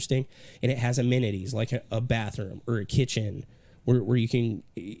really interesting and it has amenities like a bathroom or a kitchen where you can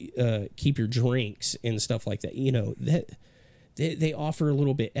keep your drinks and stuff like that. You know, that they offer a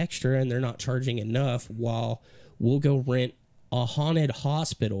little bit extra and they're not charging enough while we'll go rent a haunted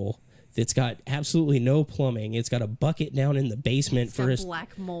hospital that's got absolutely no plumbing. It's got a bucket down in the basement for us.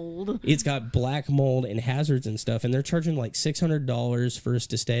 Black mold. It's got black mold and hazards and stuff, and they're charging like $600 for us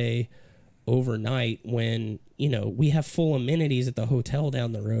to stay overnight when, you know, we have full amenities at the hotel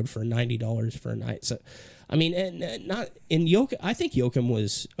down the road for $90 for a night. So, I mean, and not in Yoakum, I think Yoakum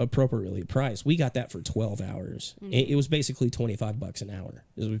was appropriately priced. We got that for 12 hours. It was basically $25 an hour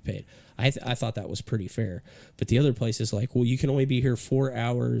as we paid. I thought that was pretty fair. But the other place is like, well, you can only be here 4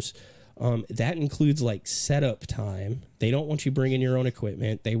 hours. That includes like setup time. They don't want you bringing your own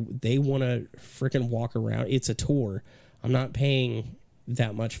equipment. They want to freaking walk around. It's a tour. I'm not paying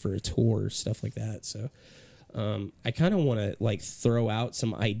that much for a tour, stuff like that. So I kind of want to like throw out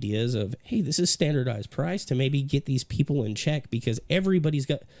some ideas of, hey, this is standardized price to maybe get these people in check, because everybody's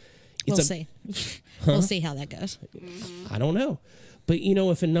got. We'll see. We'll see how that goes. I don't know, but you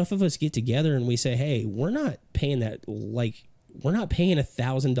know, if enough of us get together and we say, hey, we're not paying that, like, we're not paying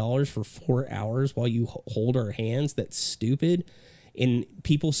 $1,000 for 4 hours while you hold our hands. That's stupid. And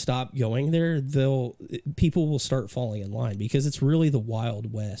people stop going there, people will start falling in line, because it's really the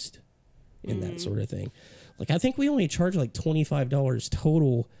Wild West in that sort of thing. Like, I think we only charge like $25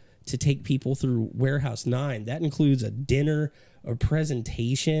 total to take people through Warehouse 9. That includes a dinner, a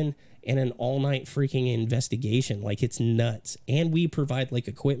presentation, and an all-night freaking investigation. Like, it's nuts. And we provide like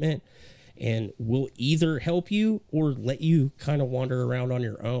equipment, and we'll either help you or let you kind of wander around on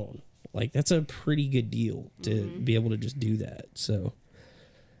your own. Like, that's a pretty good deal to be able to just do that. So,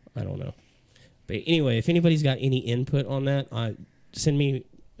 I don't know. But anyway, if anybody's got any input on that, send me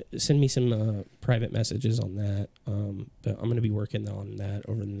some private messages on that. But I'm going to be working on that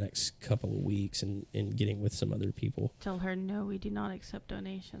over the next couple of weeks and getting with some other people. Tell her, no, we do not accept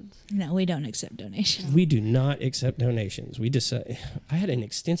donations. No, we don't accept donations. We do not accept donations. We just I had an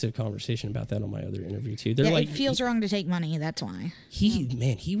extensive conversation about that on my other interview too. They're like, it feels wrong to take money. That's why.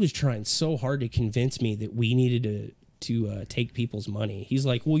 He was trying so hard to convince me that we needed to take people's money. He's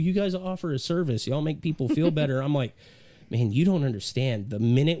like, well, you guys offer a service. Y'all make people feel better. I'm like, man, you don't understand. The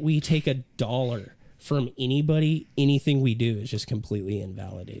minute we take $1 from anybody, anything we do is just completely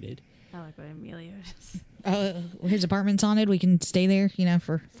invalidated. I like what Emilio just... His apartment's haunted. We can stay there, you know,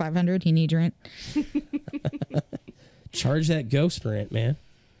 for $500. He needs rent. Charge that ghost rent, man.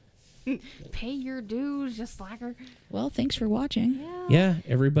 Pay your dues, you slacker. Well, thanks for watching. Yeah,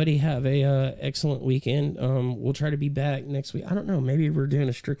 everybody have a excellent weekend. We'll try to be back next week. I don't know. Maybe we're doing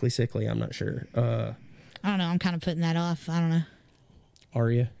a Strictly Sickly. I'm not sure. I don't know. I'm kind of putting that off. I don't know.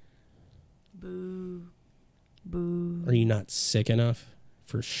 Are you? Boo. Boo. Are you not sick enough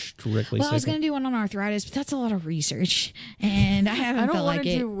for Strictly Sickly? I was going to do one on arthritis, but that's a lot of research, and I haven't felt like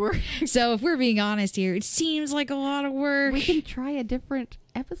it. Do work. So if we're being honest here, it seems like a lot of work. We can try a different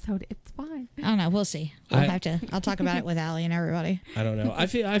episode. It's fine. I don't know. We'll see. I'll talk about it with Allie and everybody. I don't know. I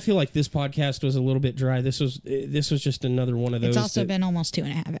feel like this podcast was a little bit dry. This was just another one of those. It's also been almost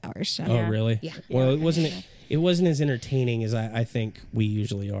 2.5 hours. So. Oh, really? Yeah. Well, it wasn't as entertaining as I think we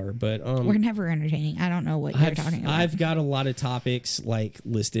usually are, but we're never entertaining. I don't know what you're talking about. I've got a lot of topics like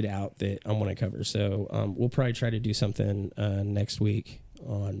listed out that I want to cover, so we'll probably try to do something next week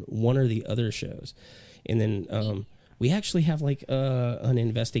on one or the other shows, and then we actually have like an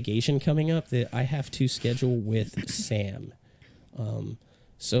investigation coming up that I have to schedule with Sam.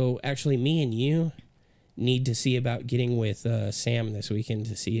 So actually, me and you need to see about getting with Sam this weekend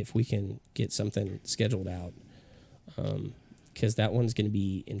to see if we can get something scheduled out, because that one's going to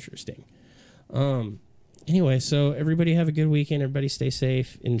be interesting. Anyway, so everybody have a good weekend. Everybody stay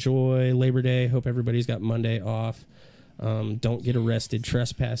safe. Enjoy Labor Day. Hope everybody's got Monday off. Don't get arrested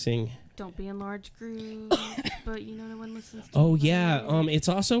trespassing. Don't be in large groups, but you know no one listens to Oh, yeah. It's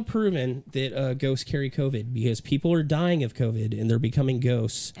also proven that ghosts carry COVID, because people are dying of COVID and they're becoming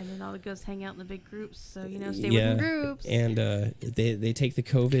ghosts. And then all the ghosts hang out in the big groups, so, you know, stay within groups. And they take the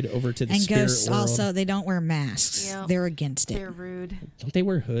COVID over to the spirit world. And ghosts also, they don't wear masks. Yep. They're against it. They're rude. Don't they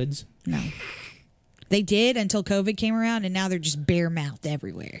wear hoods? No. They did until COVID came around, and now they're just bare-mouthed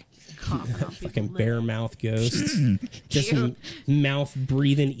everywhere. Fucking bare mouth ghosts. Just mouth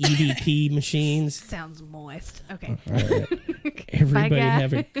breathing EVP machines. Sounds moist. Okay. All right. Everybody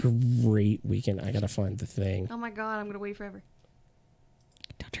have a great weekend. I gotta find the thing. Oh my god, I'm gonna wait forever.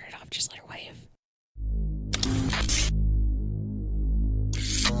 Don't turn it off, just let her wave.